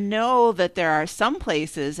 And I know that there are some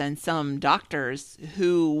places and some doctors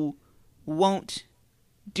who won't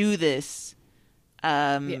do this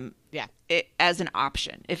as an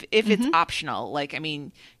option. If it's optional, like, I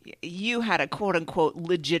mean, you had a quote unquote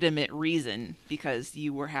legitimate reason because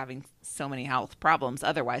you were having so many health problems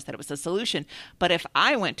otherwise that it was a solution. But if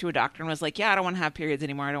I went to a doctor and was like, yeah, I don't want to have periods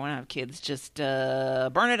anymore, I don't want to have kids, just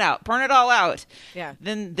burn it out, burn it all out. Yeah.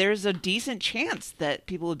 Then there's a decent chance that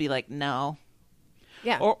people would be like, no.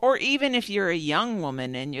 Yeah. Or even if you're a young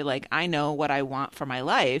woman and you're like, I know what I want for my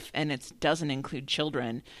life and it doesn't include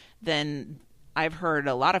children, then I've heard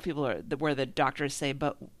a lot of people where the doctors say,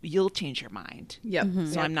 but you'll change your mind. Yep.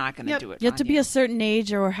 So I'm not going to do it. You have to be a certain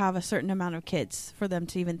age or have a certain amount of kids for them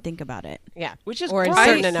to even think about it. Yeah. Which is or a gross.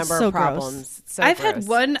 certain number So of gross. problems. So I've gross. had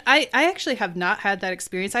one. I actually have not had that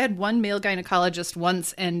experience. I had one male gynecologist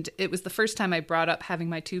once, and it was the first time I brought up having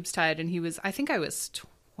my tubes tied, and he was, I think I was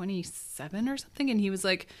 27 or something, and he was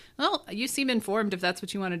like, well, you seem informed. If that's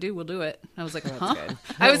what you want to do, we'll do it. I was like, huh?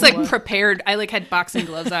 I was like prepared. I like had boxing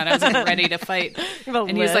gloves on. I was like ready to fight.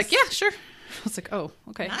 And he was like, yeah, sure. I was like, oh,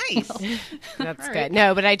 okay. Nice. Well, That's all good. right.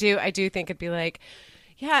 No, but I do think it'd be like,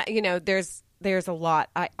 yeah, you know, there's a lot.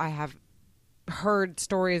 I have heard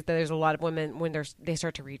stories that there's a lot of women when they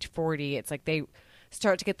start to reach 40, it's like they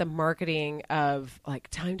start to get the marketing of like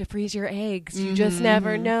time to freeze your eggs. You just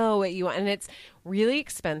never know what you want, and it's really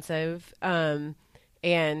expensive. And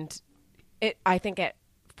I think it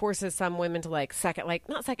forces some women to like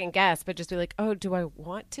not second guess, but just be like, oh, do I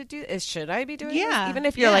want to do this? Should I be doing this? Even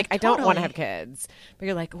if you're like, I don't want to have kids, but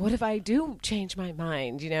you're like, what if I do change my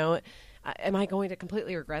mind? You know, am I going to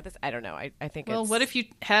completely regret this? I don't know. I think Well, it's... what if you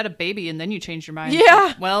had a baby and then you changed your mind?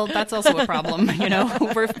 Yeah. Well, that's also a problem. You know,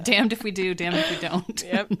 we're damned if we do, damned if we don't.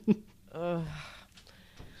 Yep. Oh,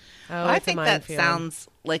 I it's a think that minefield. sounds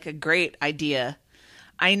like a great idea.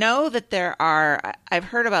 I know that I've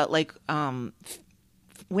heard about like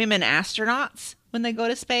women astronauts when they go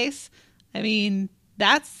to space. I mean,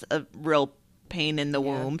 that's a real pain in the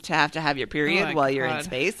womb to have your period my while you're in God.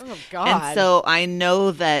 space. Oh, God. And so I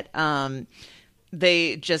know that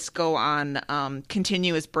they just go on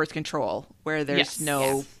continuous birth control where there's Yes.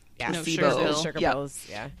 no Yeah. No placebo. sugar Sugar Yep. pills.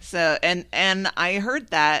 Yeah. So and I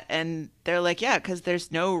heard that, and they're like, yeah, because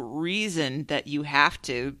there's no reason that you have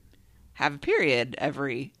to have a period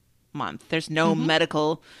every month. There's no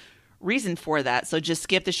medical reason for that. So just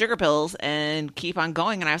skip the sugar pills and keep on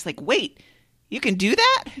going. And I was like, wait, you can do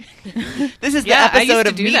that? This is Yeah, the I used episode to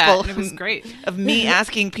of do people that, and it was great. of me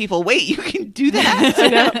asking people, wait, you can do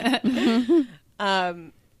that?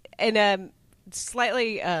 And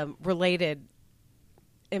slightly related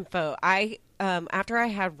info. After I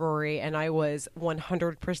had Rory and I was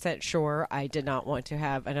 100% sure I did not want to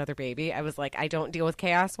have another baby, I was like, I don't deal with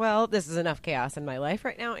chaos well. This is enough chaos in my life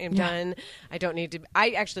right now. I'm done. I don't need to.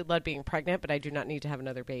 I actually love being pregnant, but I do not need to have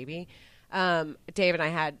another baby. Dave and I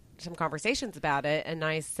had some conversations about it, and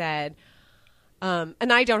I said, and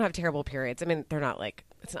I don't have terrible periods. I mean, they're not like,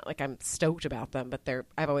 it's not like I'm stoked about them, but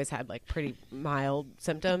I've always had like pretty mild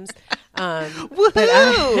symptoms. Woohoo! Woo,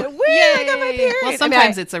 I got my period. Well,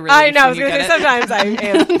 sometimes it's a relief I know. I was when you going to say get it. sometimes I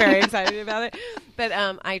am very excited about it. But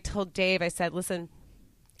I told Dave, I said, listen,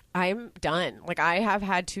 I'm done. Like, I have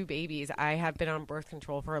had 2 babies. I have been on birth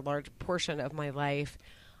control for a large portion of my life.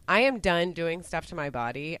 I am done doing stuff to my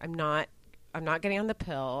body. I'm not getting on the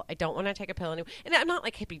pill. I don't want to take a pill anymore. And I'm not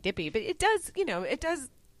like hippy dippy, but it does, it does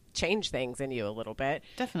change things in you a little bit.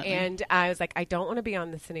 Definitely. And I was like, I don't want to be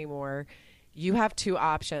on this anymore. You have 2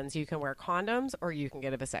 options. You can wear condoms or you can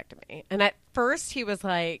get a vasectomy. And at first he was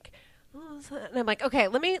like, oh, and I'm like, okay,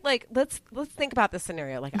 let's think about this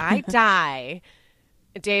scenario. Like, I die.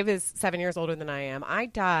 Dave is 7 years older than I am. I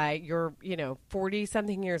die. You're, 40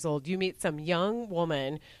 something years old. You meet some young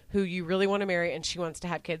woman who you really want to marry and she wants to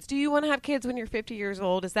have kids. Do you want to have kids when you're 50 years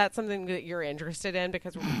old? Is that something that you're interested in?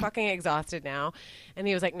 Because we're fucking exhausted now. And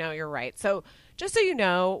he was like, no, you're right. So just so you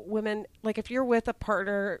know, women, like, if you're with a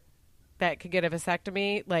partner that could get a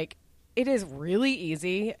vasectomy, like, it is really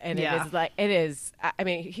easy. And Yeah. it is. I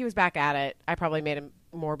mean, he was back at it. I probably made him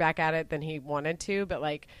more back at it than he wanted to, but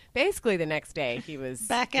like basically the next day he was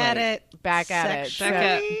Back at it. Back at it. Sexually.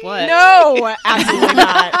 Back at what? No, absolutely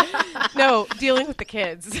not. No, dealing with the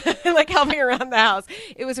kids, like helping around the house.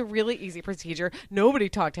 It was a really easy procedure. Nobody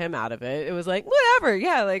talked him out of it. It was like, whatever.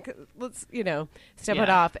 Yeah, like let's, step it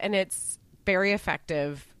Yeah. off. And it's very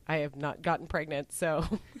effective. I have not gotten pregnant, so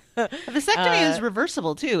A vasectomy is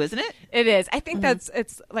reversible too, isn't it? it is. I think it's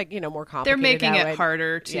like, more complicated. They're making that it way.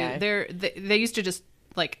 harder to. Yeah. They used to just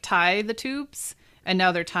like tie the tubes, and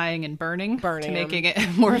now they're tying and burning to 'em. making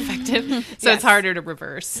it more effective. So Yes. it's harder to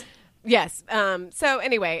reverse. Yes. So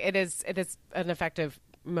anyway, it is an effective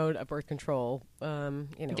mode of birth control. When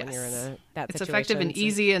you're in that It's situation. effective and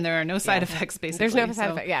easy, and there are no side effects. Basically, There's no side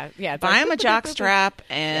so- effect. Yeah. It's Buy like, them a jock strap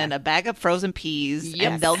and a bag of frozen peas,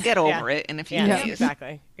 Yes. and they'll get over it in a few Yeah, days.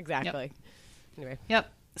 exactly. Anyway.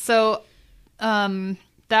 Yep. So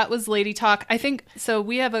that was Lady Talk. I think so.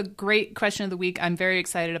 We have a great question of the week I'm very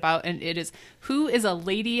excited about, and it is, who is a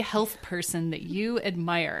lady health person that you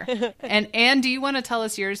admire? And Anne, do you want to tell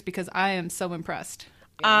us yours? Because I am so impressed.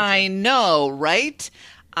 I know, right?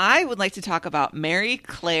 I would like to talk about Mary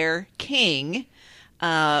Claire King. She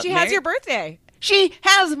has your birthday. She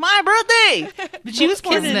has my birthday. But she was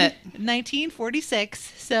born in Kismet.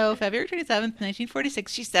 1946, so February 27th,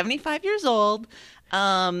 1946. She's 75 years old.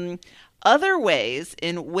 Other ways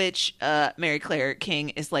in which Mary Claire King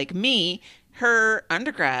is like me, her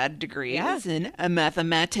undergrad degree is in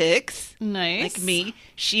mathematics. Nice. Like me.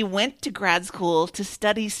 She went to grad school to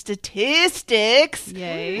study statistics.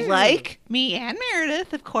 Yay. Like me and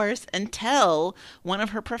Meredith, of course, until one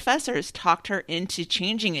of her professors talked her into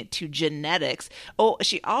changing it to genetics. Oh,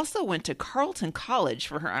 she also went to Carleton College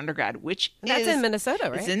for her undergrad, which That's is in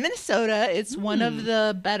Minnesota, right? It's in Minnesota. It's one of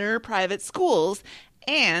the better private schools.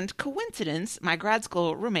 And coincidence, my grad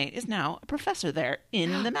school roommate is now a professor there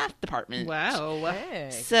in the math department. Wow. Hey.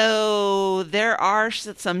 So there are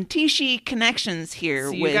some Tishi connections here.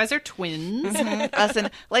 So you with guys are twins. us, and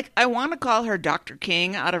like I want to call her Dr.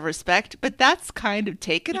 King out of respect, but that's kind of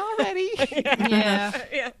taken already.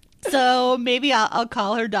 Yeah. So maybe I'll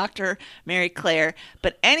call her Dr. Mary Claire.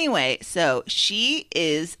 But anyway, so she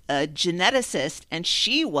is a geneticist, and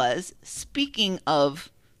she was, speaking of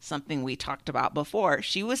something we talked about before,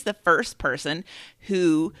 she was the first person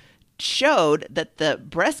who showed that the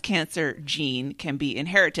breast cancer gene can be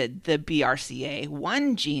inherited, the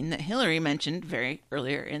BRCA1 gene that Hillary mentioned very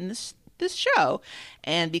earlier in this show.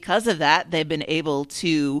 And because of that, they've been able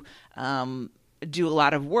to do a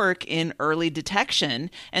lot of work in early detection.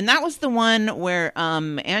 And that was the one where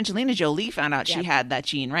Angelina Jolie found out she had that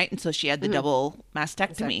gene, right? And so she had the double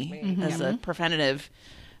mastectomy as a preventative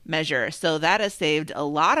measure. So that has saved a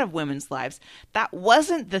lot of women's lives. That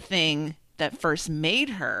wasn't the thing that first made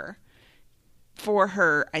her. For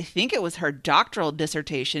her, I think it was her doctoral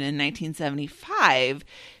dissertation in 1975,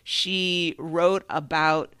 she wrote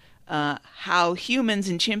about how humans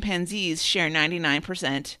and chimpanzees share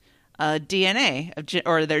 99% DNA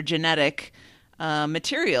or their genetic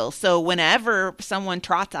material. So whenever someone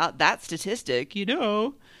trots out that statistic,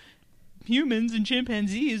 humans and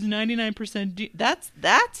chimpanzees 99%.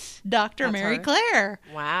 That's Dr. Mary her. Claire.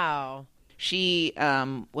 Wow. She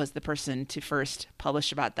was the person to first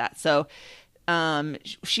publish about that. So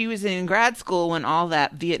she was in grad school when all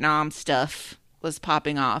that Vietnam stuff was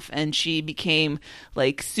popping off, and she became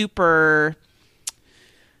like super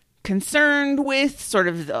concerned with sort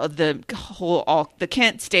of the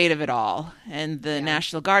Kent state of it all, and the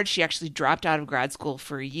National Guard. She actually dropped out of grad school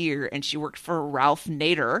for a year, and she worked for Ralph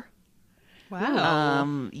Nader.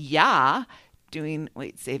 Wow. Doing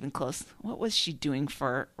Save and Close. What was she doing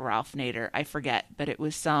for Ralph Nader? I forget, but it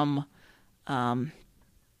was some.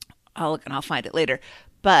 I'll look and I'll find it later.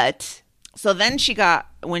 But so then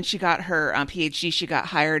when she got her PhD, she got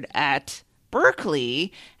hired at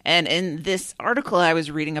Berkeley, and in this article I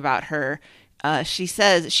was reading about her, she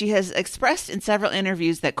says she has expressed in several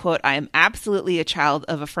interviews that, quote, "I am absolutely a child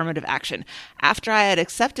of affirmative action. After I had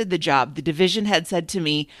accepted the job, the division had said to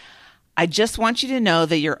me, I just want you to know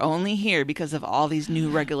that you're only here because of all these new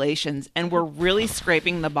regulations, and we're really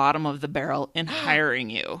scraping the bottom of the barrel in hiring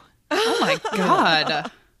you." Oh my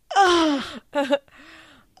God.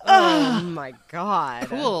 Oh my God.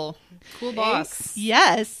 Cool boss.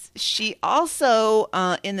 Yes. She also,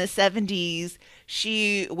 in the 70s,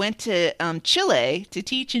 she went to Chile to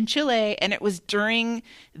teach in Chile, and it was during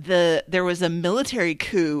there was a military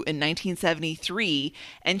coup in 1973,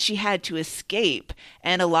 and she had to escape,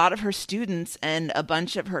 and a lot of her students and a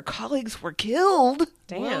bunch of her colleagues were killed.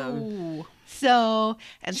 Damn. So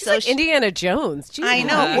She's like Indiana Jones. Jesus. I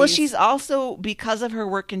know. Well, she's also, because of her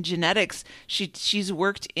work in genetics, she's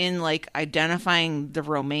worked in like identifying the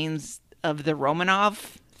remains of the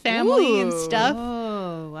Romanov family and stuff.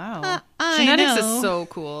 Oh, wow. Genetics Genetics is so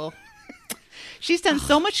cool. She's done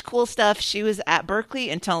so much cool stuff. She was at Berkeley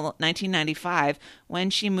until 1995 when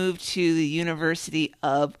she moved to the University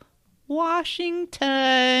of Washington.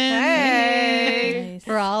 Hey.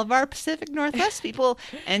 For all of our Pacific Northwest people.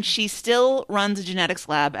 And she still runs a genetics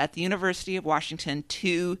lab at the University of Washington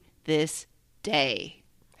to this day.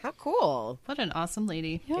 How cool. What an awesome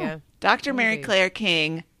lady. Yeah. Dr. Mary Claire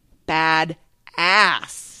King, bad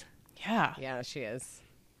ass. Yeah. Yeah, she is.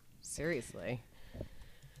 Seriously.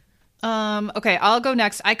 Okay, I'll go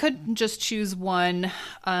next. I could just choose one.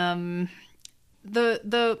 The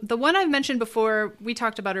one I've mentioned before, we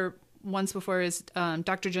talked about her once before, is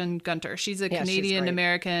Dr. Jen Gunter. She's a Canadian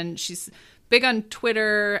American. She's big on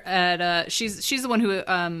Twitter. She's the one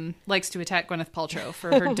who likes to attack Gwyneth Paltrow for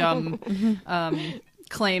her dumb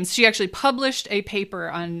claims. She actually published a paper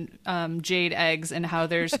on jade eggs and how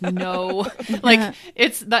there's no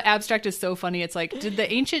it's the abstract is so funny. It's like, did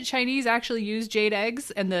the ancient Chinese actually use jade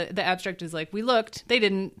eggs? And the abstract is like, we looked, they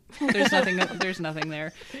didn't. There's nothing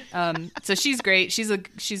there. So she's great.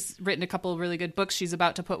 She's written a couple of really good books. She's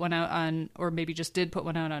about to put one out on, or maybe just did put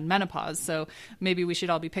one out on menopause. So maybe we should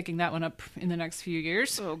all be picking that one up in the next few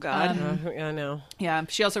years. Oh God. I know. Yeah,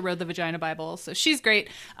 she also wrote the Vagina Bible, so she's great.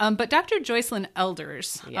 But Dr. Joycelyn Elders,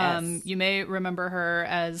 Yes. you may remember her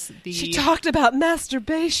as the... She talked about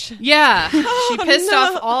masturbation. Yeah, she pissed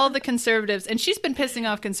off all the conservatives, and she's been pissing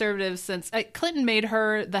off conservatives since Clinton made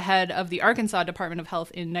her the head of the Arkansas Department of Health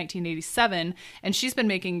in 1987, and she's been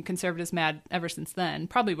making conservatives mad ever since then,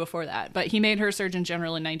 probably before that. But he made her Surgeon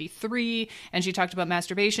General in 93, and she talked about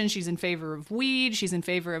masturbation. She's in favor of weed. She's in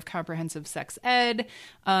favor of comprehensive sex ed.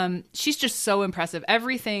 She's just so impressive.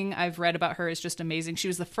 Everything I've read about her is just amazing. She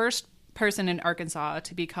was the first person in Arkansas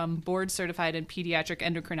to become board certified in pediatric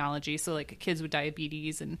endocrinology, so like kids with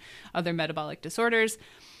diabetes and other metabolic disorders.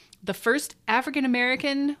 The first African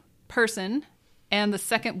American person and the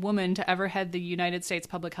second woman to ever head the United States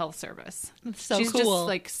Public Health Service. That's so She's cool. just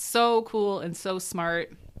like so cool and so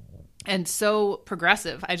smart and so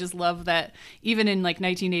progressive. I just love that even in like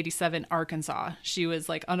 1987 Arkansas, she was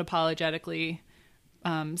like unapologetically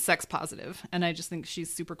sex positive, and I just think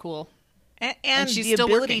she's super cool. And she's the still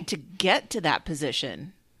ability working. to get to that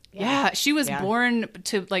position. Yeah, she was born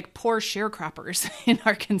to like poor sharecroppers in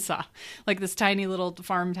Arkansas, like this tiny little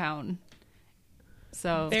farm town.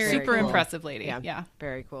 So Very super cool. impressive lady. Yeah.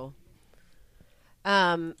 Very cool.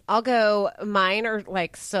 I'll go. Mine are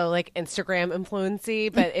like Instagram influency,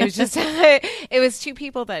 but it was just it was two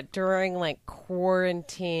people that during like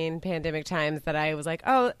quarantine pandemic times that I was like,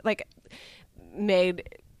 oh, like made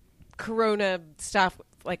Corona stuff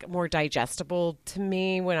like more digestible to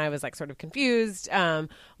me when I was like sort of confused.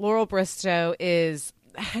 Laurel Bristow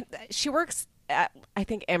she works at, I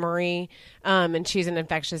think, Emory, and she's an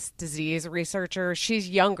infectious disease researcher. She's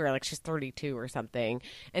younger, like she's 32 or something,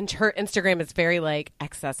 and her Instagram is very like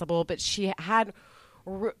accessible, but she had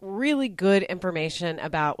really good information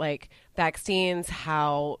about like vaccines,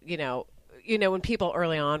 how, when people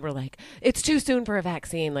early on were like, it's too soon for a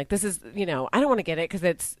vaccine. Like, this is, I don't want to get it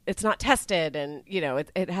because it's not tested. And,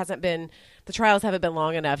 it hasn't been, the trials haven't been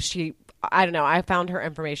long enough. I don't know. I found her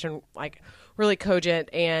information like really cogent,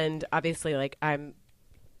 and obviously like I'm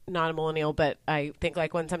not a millennial, but I think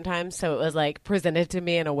like one sometimes. So it was like presented to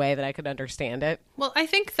me in a way that I could understand it. Well, I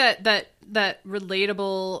think that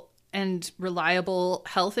relatable and reliable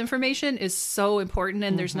health information is so important,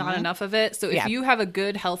 and there's not enough of it. So if you have a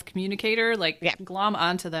good health communicator, glom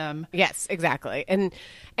onto them. Yes, exactly. And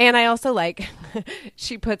I also like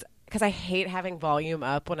she puts, because I hate having volume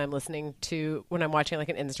up when I'm when I'm watching like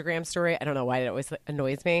an Instagram story. I don't know why it always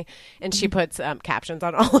annoys me. And she puts captions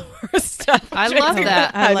on all of her stuff. I love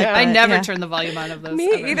that. I never yeah. turn the volume on of those. Me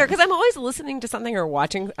ever. either, because I'm always listening to something or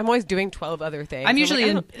watching. I'm always doing 12 other things. I'm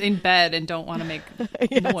usually like, in bed and don't want to make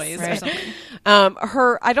noise or something.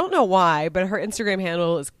 I don't know why, but her Instagram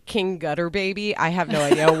handle is King Gutter Baby. I have no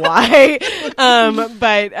idea why.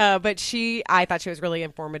 But I thought she was really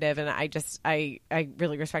informative, and I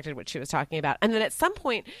really respected what she was talking about. And then at some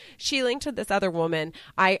point she linked to this other woman.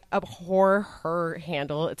 I abhor her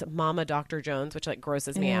handle. It's Mama Dr. Jones, which like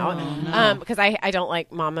grosses me out. Because I don't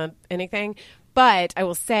like Mama anything. But I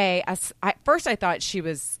will say, at first I thought she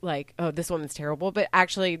was like, oh, this woman's terrible. But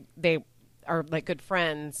actually, they are like good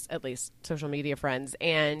friends, at least social media friends.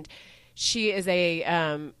 And she is a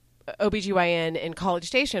OBGYN in College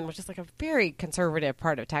Station, which is like a very conservative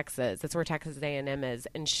part of Texas. That's where Texas A&M is.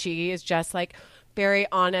 And she is just like very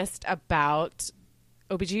honest about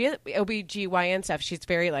OBGYN stuff. She's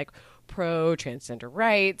very like pro transgender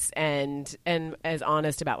rights and as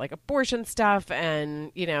honest about like abortion stuff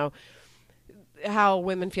and, you know, how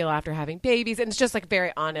women feel after having babies. And it's just like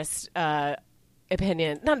very honest not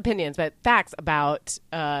opinions, but facts about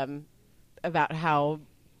how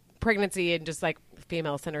pregnancy and just like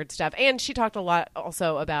female-centered stuff. And she talked a lot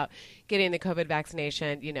also about getting the COVID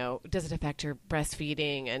vaccination. You know, does it affect your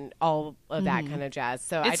breastfeeding and all of that kind of jazz?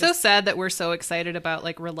 So It's so sad that we're so excited about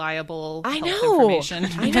like reliable health information.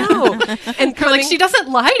 I know. And We're like, she doesn't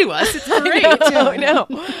lie to us. It's great.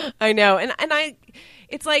 I know. And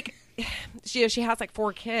it's like, she has like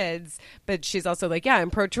 4 kids, but she's also like, yeah, I'm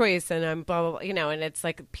pro-choice and I'm blah, blah, blah, you know, and it's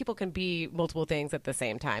like people can be multiple things at the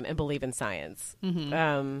same time and believe in science.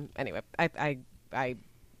 Anyway,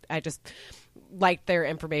 I just like their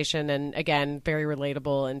information, and again, very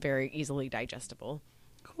relatable and very easily digestible.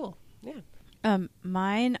 Cool. Yeah.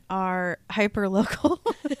 Mine are hyper local.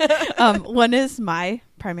 One is my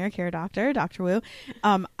primary care doctor, Dr. Wu.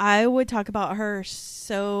 I would talk about her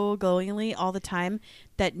so glowingly all the time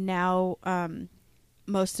that now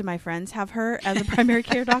most of my friends have her as a primary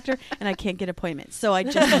care doctor, and I can't get appointments. So I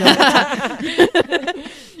just know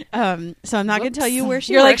so I'm not going to tell you where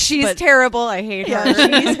she You're works, like, she's but- terrible. I hate her.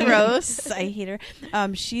 Yeah, she's gross. I hate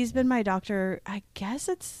her. She's been my doctor, I guess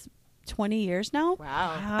it's 20 years now.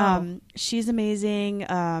 Wow. She's amazing.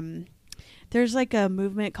 There's like a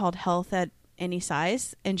movement called Health at Any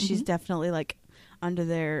Size, and she's definitely like under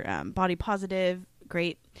their body positive.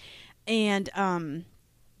 Great. And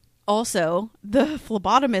also the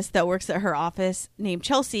phlebotomist that works at her office named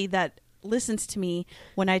Chelsea that listens to me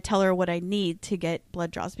when I tell her what I need to get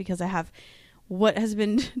blood draws, because I have what has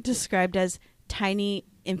been described as tiny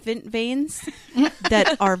infant veins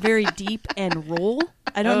that are very deep and roll.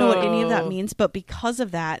 I don't know what any of that means, but because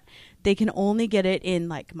of that, they can only get it in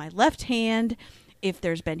like my left hand if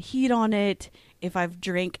there's been heat on it, if I've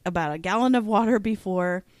drank about a gallon of water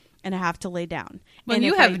before and I have to lay down. Well, and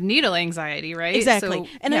you if have needle anxiety, right? Exactly. So,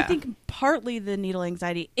 and yeah. I think partly the needle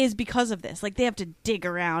anxiety is because of this. Like they have to dig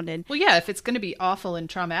around and Well, yeah, if it's going to be awful and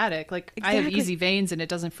traumatic, like I have Exactly. easy veins and it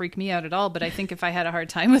doesn't freak me out at all. But I think if I had a hard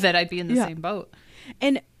time with it, I'd be in the Yeah. same boat.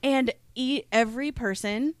 And every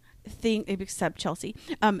person except Chelsea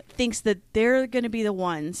thinks that they're going to be the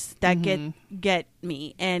ones that get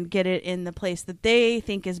me and get it in the place that they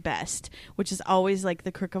think is best, which is always like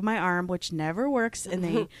the crook of my arm, which never works, and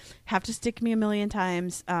they have to stick me a million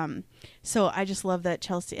times. So I just love that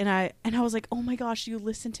Chelsea and I was like, oh my gosh, you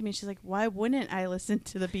listen to me. She's like, why wouldn't I listen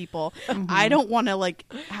to the people? I don't want to like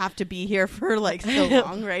have to be here for like so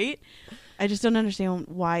long, right? I just don't understand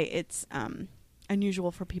why it's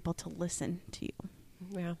unusual for people to listen to you.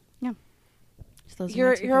 Yeah. Yeah. So those are my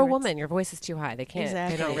You're two a favorites. woman. Your voice is too high. They can't.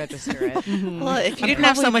 Exactly. They don't register it. Well, if you I'm didn't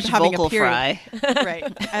have so probably much having a vocal period. fry,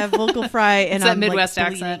 Right. I have vocal fry and It's that I'm Midwest like,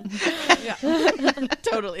 accent. Yeah.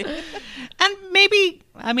 Totally. and maybe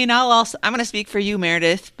I'm going to speak for you,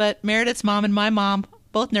 Meredith, but Meredith's mom and my mom,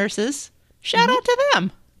 both nurses. Shout out to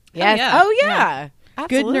them. Yes. yeah. Oh yeah. Good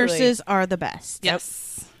Absolutely. nurses are the best.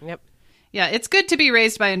 Yes. Yep. Yeah, it's good to be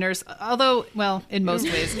raised by a nurse, although, well, in most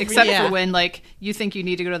ways, except Yeah. for when, like, you think you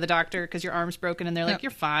need to go to the doctor because your arm's broken, and they're like, No,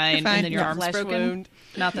 you're fine, you're fine. and then your Yeah. arm's Flesh broken. wound.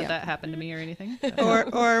 Not that that happened to me or anything.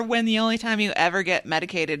 but- Or when the only time you ever get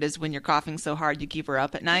medicated is when you're coughing so hard you keep her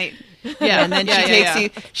up at night. Yeah, And then yeah.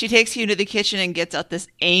 she takes you to the kitchen and gets out this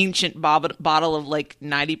ancient bottle of like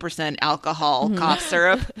 90% alcohol cough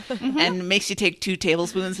syrup and makes you take 2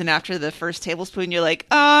 tablespoons. And after the first tablespoon, you're like,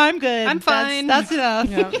 oh, I'm good. I'm fine." That's enough.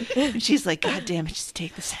 And she's like, God damn it, just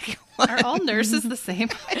take the second one. Are all nurses the same?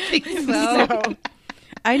 I think so.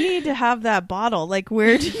 I need to have that bottle. Like,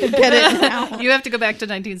 where do you get it now? You have to go back to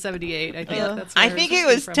 1978. I think that's. I where think hers it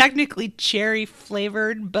was from. technically cherry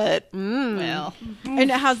flavored, but Well,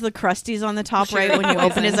 And it has the crusties on the top right when you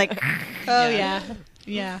open it. It's like, oh yeah.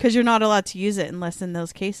 Yeah. because you're not allowed to use it unless in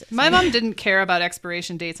those cases. my mom didn't care about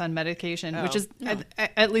expiration dates on medication, which is No.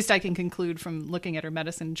 at least I can conclude from looking at her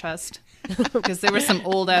medicine chest, because there was some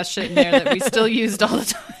old ass shit in there that we still used all the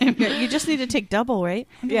time. Yeah, you just need to take double, right?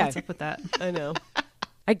 Yeah. What's up with that? I know.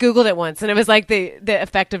 I googled it once, and it was like the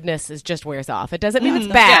effectiveness just wears off. It doesn't mean it's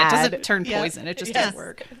bad. Yeah, it doesn't turn poison. It just doesn't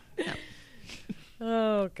work.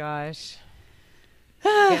 Oh gosh.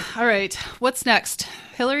 All right. What's next?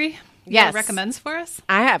 Hillary? You Yes. got recommends for us?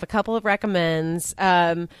 I have a couple of recommends.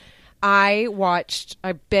 I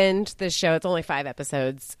binged this show. It's only 5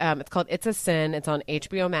 episodes. It's called It's a Sin. It's on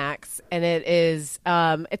HBO Max, and it is.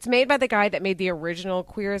 It's made by the guy that made the original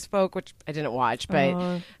Queer as Folk, which I didn't watch,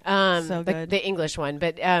 but so good. the English one.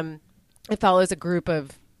 But it follows a group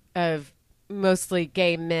of mostly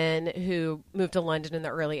gay men who moved to London in the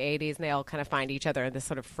early 80s, and they all kind of find each other in this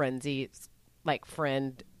sort of frenzy, like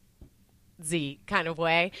friend Z kind of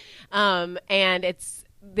way. And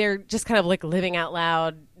they're just kind of like living out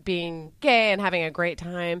loud, being gay and having a great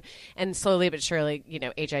time, and slowly but surely,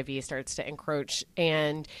 HIV starts to encroach,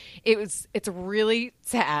 and it's really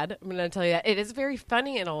sad. I'm going to tell you that. It is very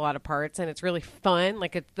funny in a lot of parts, and it's really fun.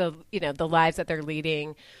 Like it's the lives that they're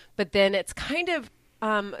leading, but then it's kind of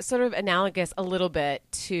sort of analogous a little bit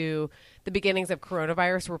to the beginnings of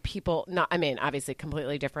coronavirus, where people obviously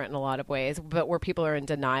completely different in a lot of ways, but where people are in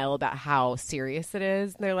denial about how serious it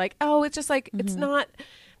is. And they're like, oh, it's just like, it's not,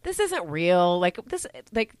 this isn't real. Like this,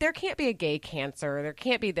 like there can't be a gay cancer. There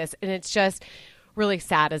can't be this. And it's just really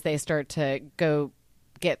sad as they start to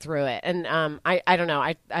get through it. And I don't know.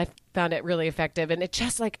 I found it really effective. And it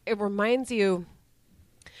just like, it reminds you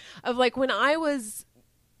of like when I was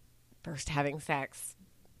first having sex.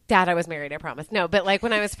 Dad, I was married, I promise. No, but like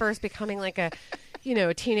when I was first becoming like a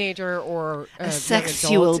teenager or a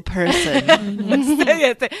sexual person.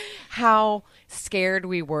 How scared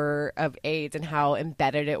we were of AIDS and how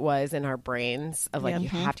embedded it was in our brains of like, you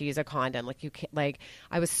have to use a condom. Like you can't, like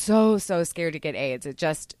I was so scared to get AIDS. It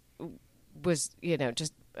just was,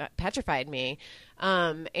 just petrified me.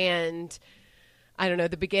 And I don't know,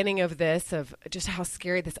 the beginning of this, of just how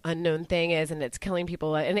scary this unknown thing is, and it's killing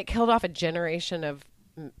people, and it killed off a generation of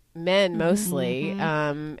men mostly.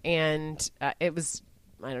 And it was,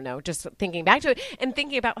 I don't know, just thinking back to it and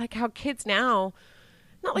thinking about like how kids now,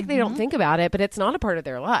 not like they don't think about it, but it's not a part of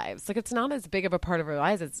their lives. Like it's not as big of a part of our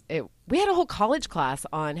lives. We had a whole college class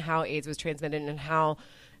on how AIDS was transmitted and how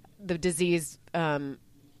the disease,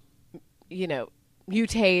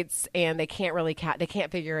 mutates, and they can't really they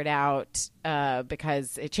can't figure it out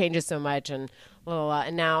because it changes so much, and blah, blah, blah.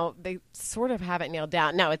 And now they sort of have it nailed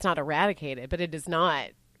down. Now it's not eradicated, but it is not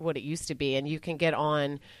what it used to be. And you can get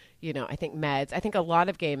on, I think meds. I think a lot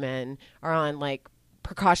of gay men are on like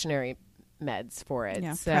precautionary meds for it.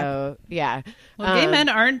 Yeah, so yeah. Well, gay men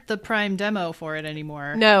aren't the prime demo for it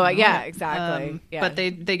anymore. No, yeah, exactly. But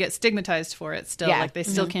they get stigmatized for it still. Yeah. Like they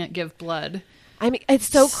still can't give blood. I mean, it's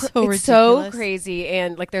so ridiculous. crazy.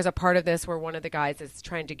 And like, there's a part of this where one of the guys is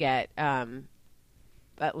trying to get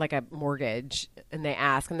like a mortgage, and they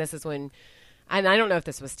ask, and this is when, and I don't know if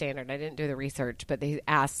this was standard, I didn't do the research, but they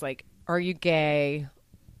asked like, are you gay?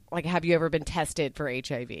 Like, have you ever been tested for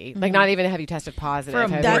HIV? Like, not even have you tested positive. For a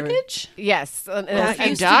Have you ever- mortgage? Yes. If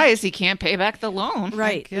he dies, he can't pay back the loan.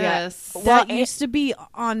 Right. Yes. That used to be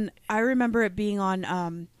on, I remember it being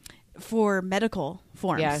on for medical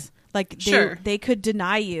forms. Yeah. Like they could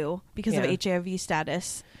deny you because of HIV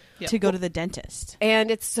status to go to the dentist. And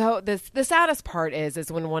it's so, the saddest part is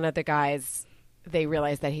when one of the guys, they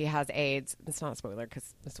realize that he has AIDS. It's not a spoiler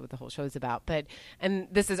because that's what the whole show's about. And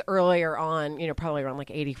this is earlier on, probably around like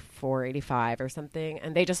 84, 85 or something.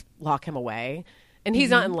 And they just lock him away. And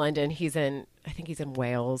he's not in London. I think he's in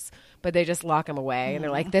Wales. But they just lock him away. And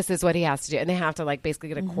they're like, this is what he has to do. And they have to like basically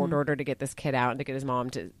get a court order to get this kid out and to get his mom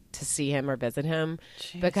to see him or visit him.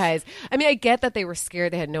 Jeez. Because, I mean, I get that they were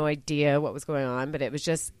scared. They had no idea what was going on. But it was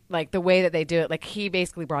just like the way that they do it. Like he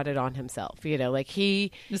basically brought it on himself. Like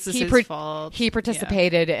this is his fault. He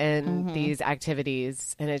participated in these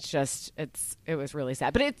activities. And it's just, it was really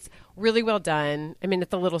sad. But it's really well done. I mean,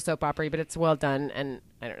 it's a little soap opera, but it's well done. And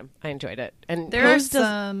I don't know. I enjoyed it. And there's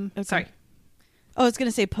some... Sorry. Oh, I was going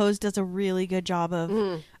to say Pose does a really good job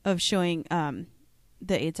of showing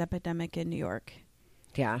the AIDS epidemic in New York.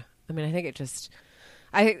 Yeah. I mean, I think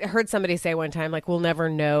I heard somebody say one time, like, we'll never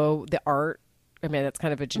know the art. I mean, that's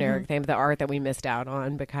kind of a generic thing, but the art that we missed out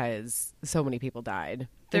on because so many people died.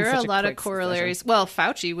 There are a lot of corollaries. Succession. Well,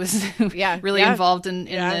 Fauci was really involved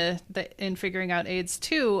in figuring out AIDS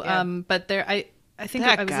too. Yeah. But I think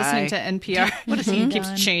I was listening to NPR. What does he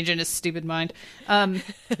keeps changing his stupid mind?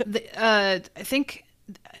 I think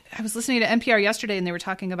I was listening to NPR yesterday, and they were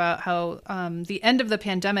talking about how the end of the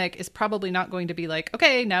pandemic is probably not going to be like,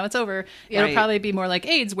 okay, now it's over. Yeah, It'll probably be more like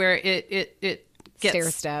AIDS, where it gets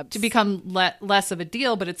stair-steps to become less of a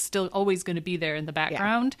deal, but it's still always going to be there in the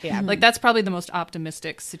background. Yeah. Like that's probably the most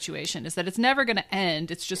optimistic situation, is that it's never going to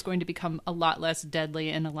end. It's just going to become a lot less deadly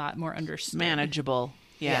and a lot more understood. Manageable.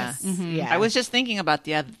 Yeah. Yes. Yeah. I was just thinking about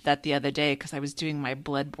that the other day because I was doing my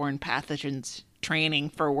bloodborne pathogens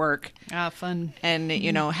training for work. Ah, fun. And,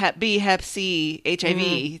 Hep B, Hep C,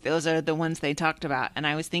 HIV, those are the ones they talked about. And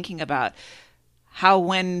I was thinking about how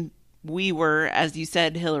when we were, as you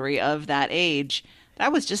said, Hillary, of that age,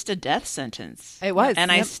 that was just a death sentence. It was.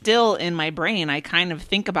 And I still, in my brain, I kind of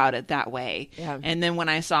think about it that way. Yeah. And then when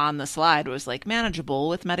I saw on the slide, it was like manageable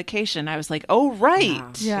with medication. I was like, oh, right.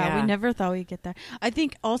 Yeah, Yeah. we never thought we'd get there. I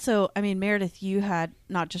think also, I mean, Meredith, you had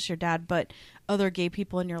not just your dad, but other gay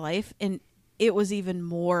people in your life, and it was even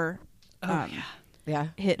more Yeah.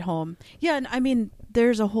 hit home. Yeah, and I mean,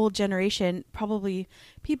 there's a whole generation, probably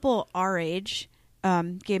people our age,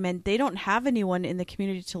 gay men, they don't have anyone in the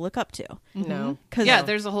community to look up to. No. 'Cause Yeah,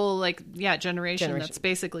 there's a whole generation that's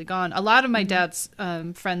basically gone. A lot of my dad's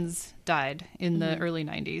friends died in the early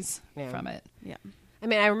 90s from it. yeah. I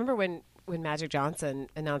mean, I remember when Magic Johnson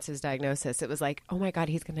announced his diagnosis, it was like, oh my God,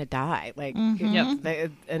 he's going to die. Like,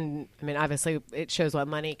 and I mean, obviously it shows what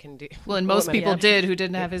money can do. Well, and what most money- people did who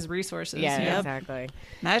didn't have his resources. Yeah, exactly.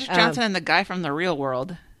 Magic Johnson and the guy from The Real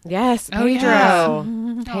World. Yes, Oh, Pedro.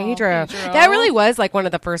 yeah. Pedro. Pedro. That really was like one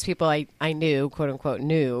of the first people I knew, quote unquote,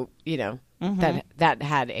 that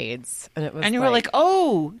had AIDS. And it was And you were like,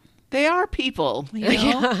 oh, they are people. You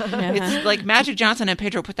know? It's like Magic Johnson and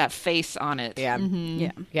Pedro put that face on it. yeah.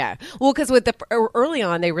 Yeah. Yeah. Well, because with early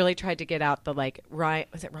on, they really tried to get out the Ryan,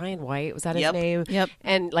 was it Ryan White? Was that his Yep. name? Yep.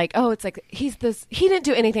 And it's like, he didn't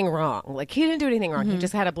do anything wrong. Like, he didn't do anything wrong. He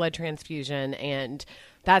just had a blood transfusion and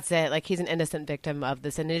that's it. Like, he's an innocent victim of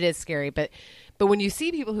this. And it is scary. But when you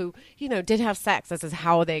see people who, did have sex, this is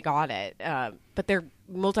how they got it. But they're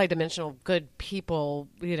multidimensional, good people,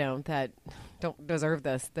 that don't deserve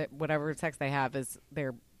this, that whatever sex they have is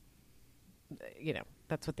their,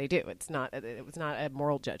 that's what they do. It was not a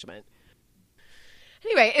moral judgment.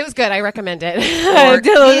 Anyway, it was good. I recommend it. Or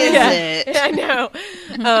is it? I know.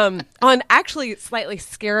 On actually slightly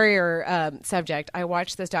scarier subject, I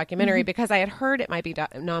watched this documentary because I had heard it might be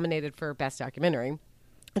nominated for Best Documentary.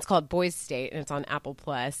 It's called Boys State, and it's on Apple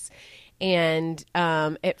Plus. And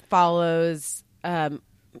it follows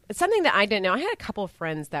something that I didn't know. I had a couple of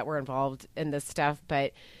friends that were involved in this stuff,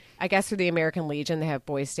 but I guess through the American Legion, they have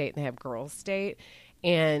Boys State and they have Girls State.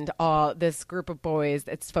 And this group of boys,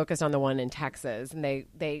 it's focused on the one in Texas. And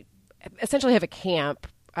they essentially have a camp,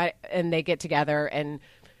 and they get together and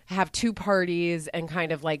have two parties and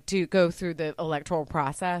kind of like go through the electoral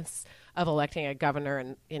process of electing a governor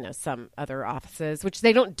and, some other offices, which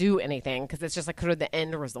they don't do anything because it's just like kind of the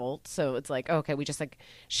end result. So it's like, okay, we just like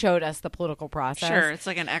showed us the political process. Sure, it's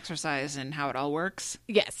like an exercise in how it all works.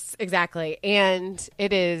 Yes, exactly. And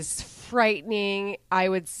it is frightening. I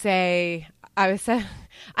would say I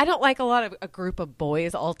don't like a group of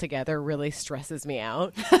boys all together really stresses me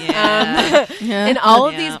out. Yeah. And all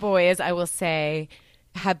of Yeah. these boys, I will say,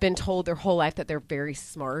 have been told their whole life that they're very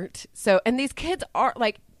smart. So, and these kids are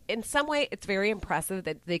like, in some way, it's very impressive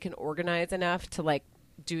that they can organize enough to like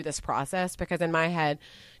do this process, because in my head,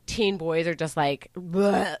 teen boys are just like,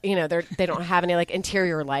 bleh, they don't have any like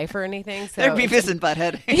interior life or anything. So They're Beavis and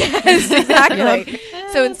Butthead. yes, exactly.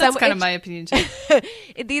 So in some That's kind of my opinion too.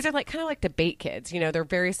 these are like kind of like debate kids. They're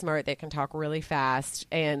very smart. They can talk really fast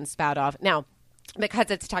and spout off. Now,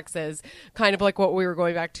 because it's Texas, kind of like what we were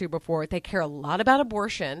going back to before, they care a lot about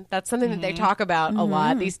abortion. That's something that they talk about a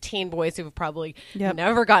lot. These teen boys who have probably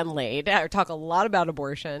never gotten laid talk a lot about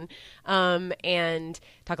abortion, and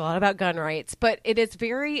talk a lot about gun rights. But it is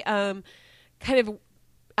very kind of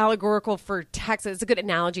allegorical for Texas. It's a good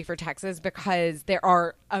analogy for Texas because there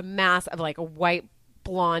are a mass of like white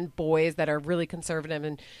blonde boys that are really conservative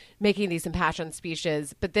and making these impassioned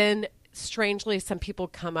speeches. But then strangely, some people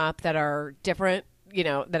come up that are different,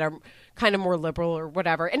 that are kind of more liberal or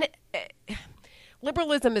whatever. And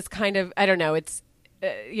liberalism is kind of, I don't know, it's,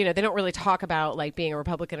 they don't really talk about like being a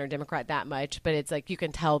Republican or Democrat that much, but it's like you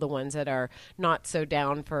can tell the ones that are not so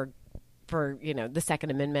down for the Second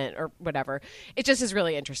Amendment or whatever. It just is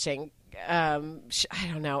really interesting. I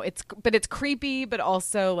don't know. It's creepy, but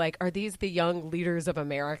also like, are these the young leaders of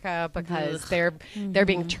America? Because they're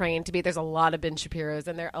being trained to be. There's a lot of Ben Shapiro's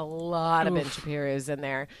in there.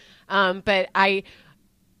 But I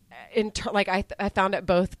found it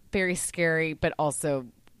both very scary, but also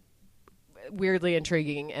weirdly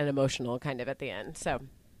intriguing and emotional, kind of at the end. So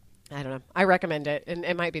I don't know. I recommend it, and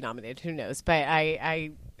it might be nominated. Who knows? But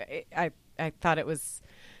I thought it was.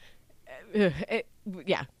 It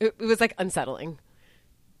was like unsettling.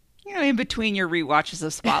 In between your rewatches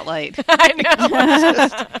of Spotlight.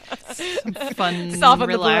 I know. Fun, Soften the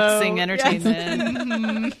relaxing blow.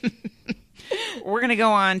 entertainment. We're going to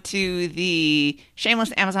go on to the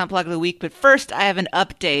shameless Amazon plug of the week. But first, I have an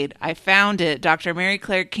update. I found it. Dr. Mary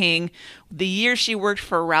Claire King, the year she worked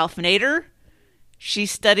for Ralph Nader, she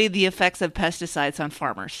studied the effects of pesticides on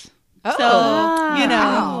farmers. Oh. So,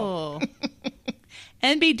 Oh.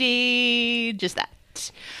 NBD, just that.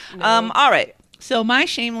 not. All right. So my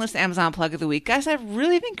shameless Amazon plug of the week, guys, I've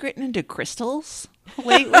really been getting into crystals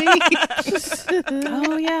lately.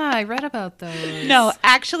 Oh, yeah, I read about those. No,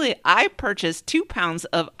 actually, I purchased 2 pounds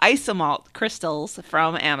of isomalt crystals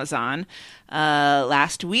from Amazon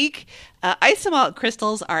last week. Isomalt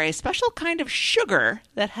crystals are a special kind of sugar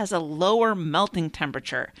that has a lower melting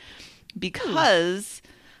temperature because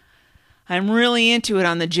I'm really into it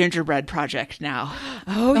on the gingerbread project now.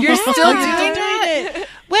 Oh, you're still doing it?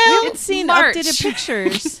 We haven't seen March. updated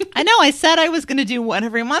pictures. I know. I said I was going to do one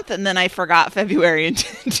every month, and then I forgot February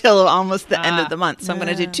until almost the end of the month. So I'm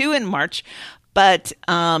going to do 2 in March. But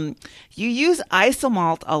you use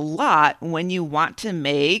isomalt a lot when you want to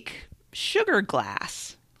make sugar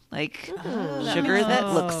glass, like sugar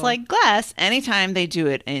that looks like glass. Anytime they do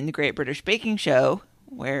it in the Great British Baking Show,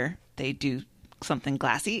 where they do something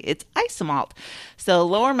glassy, it's isomalt. So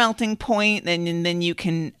lower melting point, and then you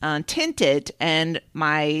can tint it. And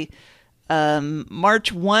my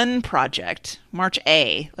March 1 project, March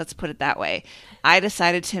A, let's put it that way, I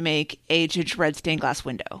decided to make a gingerbread stained glass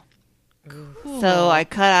window. Cool. So I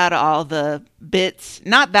cut out all the bits,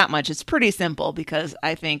 not that much. It's pretty simple because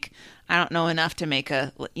I don't know enough to make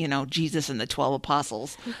a, Jesus and the 12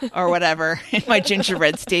 apostles or whatever in my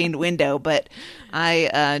gingerbread stained window. But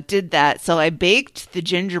I did that. So I baked the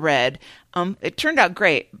gingerbread. It turned out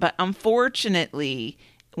great, but unfortunately,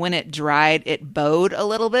 when it dried, it bowed a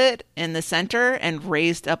little bit in the center and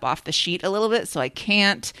raised up off the sheet a little bit. So I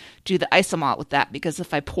can't do the isomalt with that because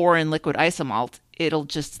if I pour in liquid isomalt, it'll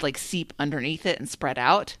just like seep underneath it and spread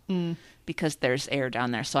out because there's air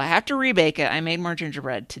down there. So I have to rebake it. I made more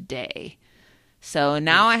gingerbread today. So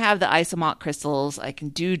now I have the isomalt crystals. I can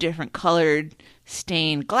do different colored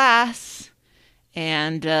stained glass.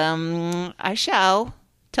 And I shall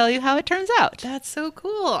tell you how it turns out. That's so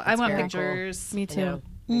cool. I want very pictures. Me too.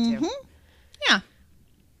 Me too. Yeah.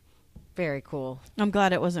 Very cool. I'm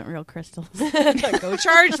glad it wasn't real crystals. Go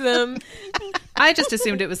charge them. I just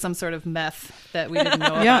assumed it was some sort of meth that we didn't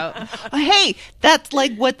know about. Hey, that's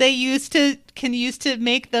like what they can use to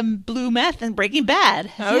make the blue meth in Breaking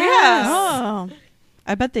Bad. Oh, yes. Oh,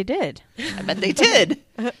 I bet they did. I bet they did.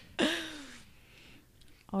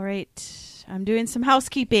 All right. I'm doing some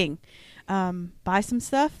housekeeping. Buy some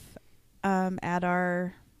stuff at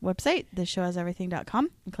our website, theshowhaseverything.com,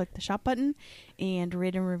 and click the shop button and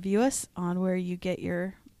rate and review us on where you get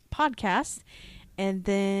your podcasts. And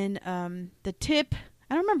then the tip,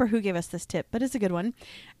 I don't remember who gave us this tip, but it's a good one.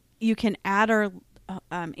 You can add our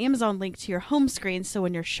Amazon link to your home screen, so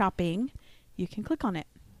when you're shopping, you can click on it.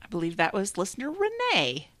 I believe that was listener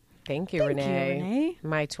Renee. Thank you, Thank you, Renee. Renee.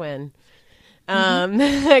 My twin.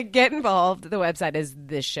 Get involved. The website is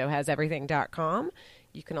thisshowhaseverything.com.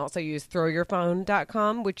 You can also use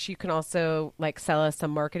throwyourphone.com, which you can also sell us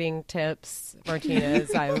some marketing tips.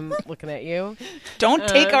 Martinez, I'm looking at you. Don't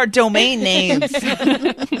take our domain names.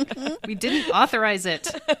 We didn't authorize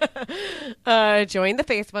it. Join the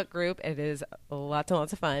Facebook group. It is lots and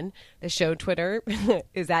lots of fun. The show Twitter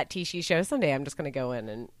is at TShe Show. Someday I'm just going to go in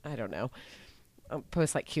and, I don't know, I'll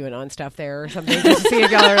post QAnon stuff there or something just to see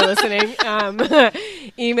if y'all are listening.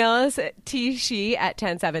 Email us at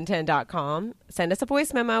tshe@10710.com. Send us a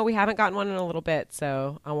voice memo. We haven't gotten one in a little bit,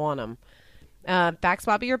 so I want them. Fax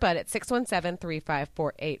Bobby your butt at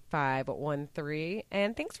 617-354-8513.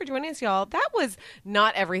 And thanks for joining us, y'all. That was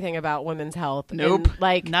not everything about women's health. Nope.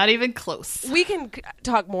 And, Not even close. we can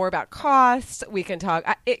talk more about costs. We can talk...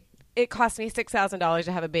 It cost me $6,000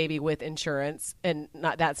 to have a baby with insurance, and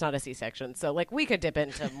that's not a C-section. So, we could dip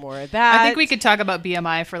into more of that. I think we could talk about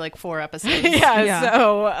BMI for 4 episodes. Yeah.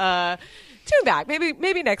 So, tune back.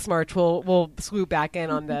 Maybe next March we'll swoop back in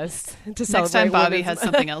on this to celebrate. Next time Bobby women's- has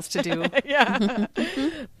something else to do. Yeah.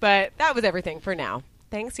 But that was everything for now.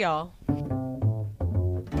 Thanks, y'all.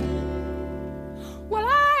 Well,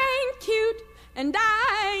 I ain't cute and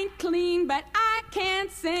I ain't clean, but I can't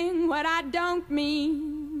sing what I don't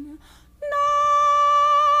mean. No,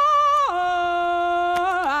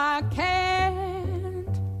 I can't.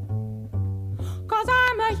 'Cause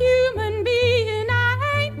I'm a human being, I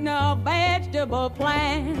ain't no vegetable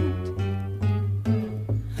plant.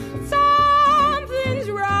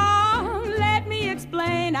 Something's wrong, let me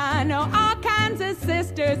explain. I know all kinds of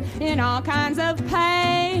sisters in all kinds of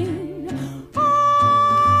pain.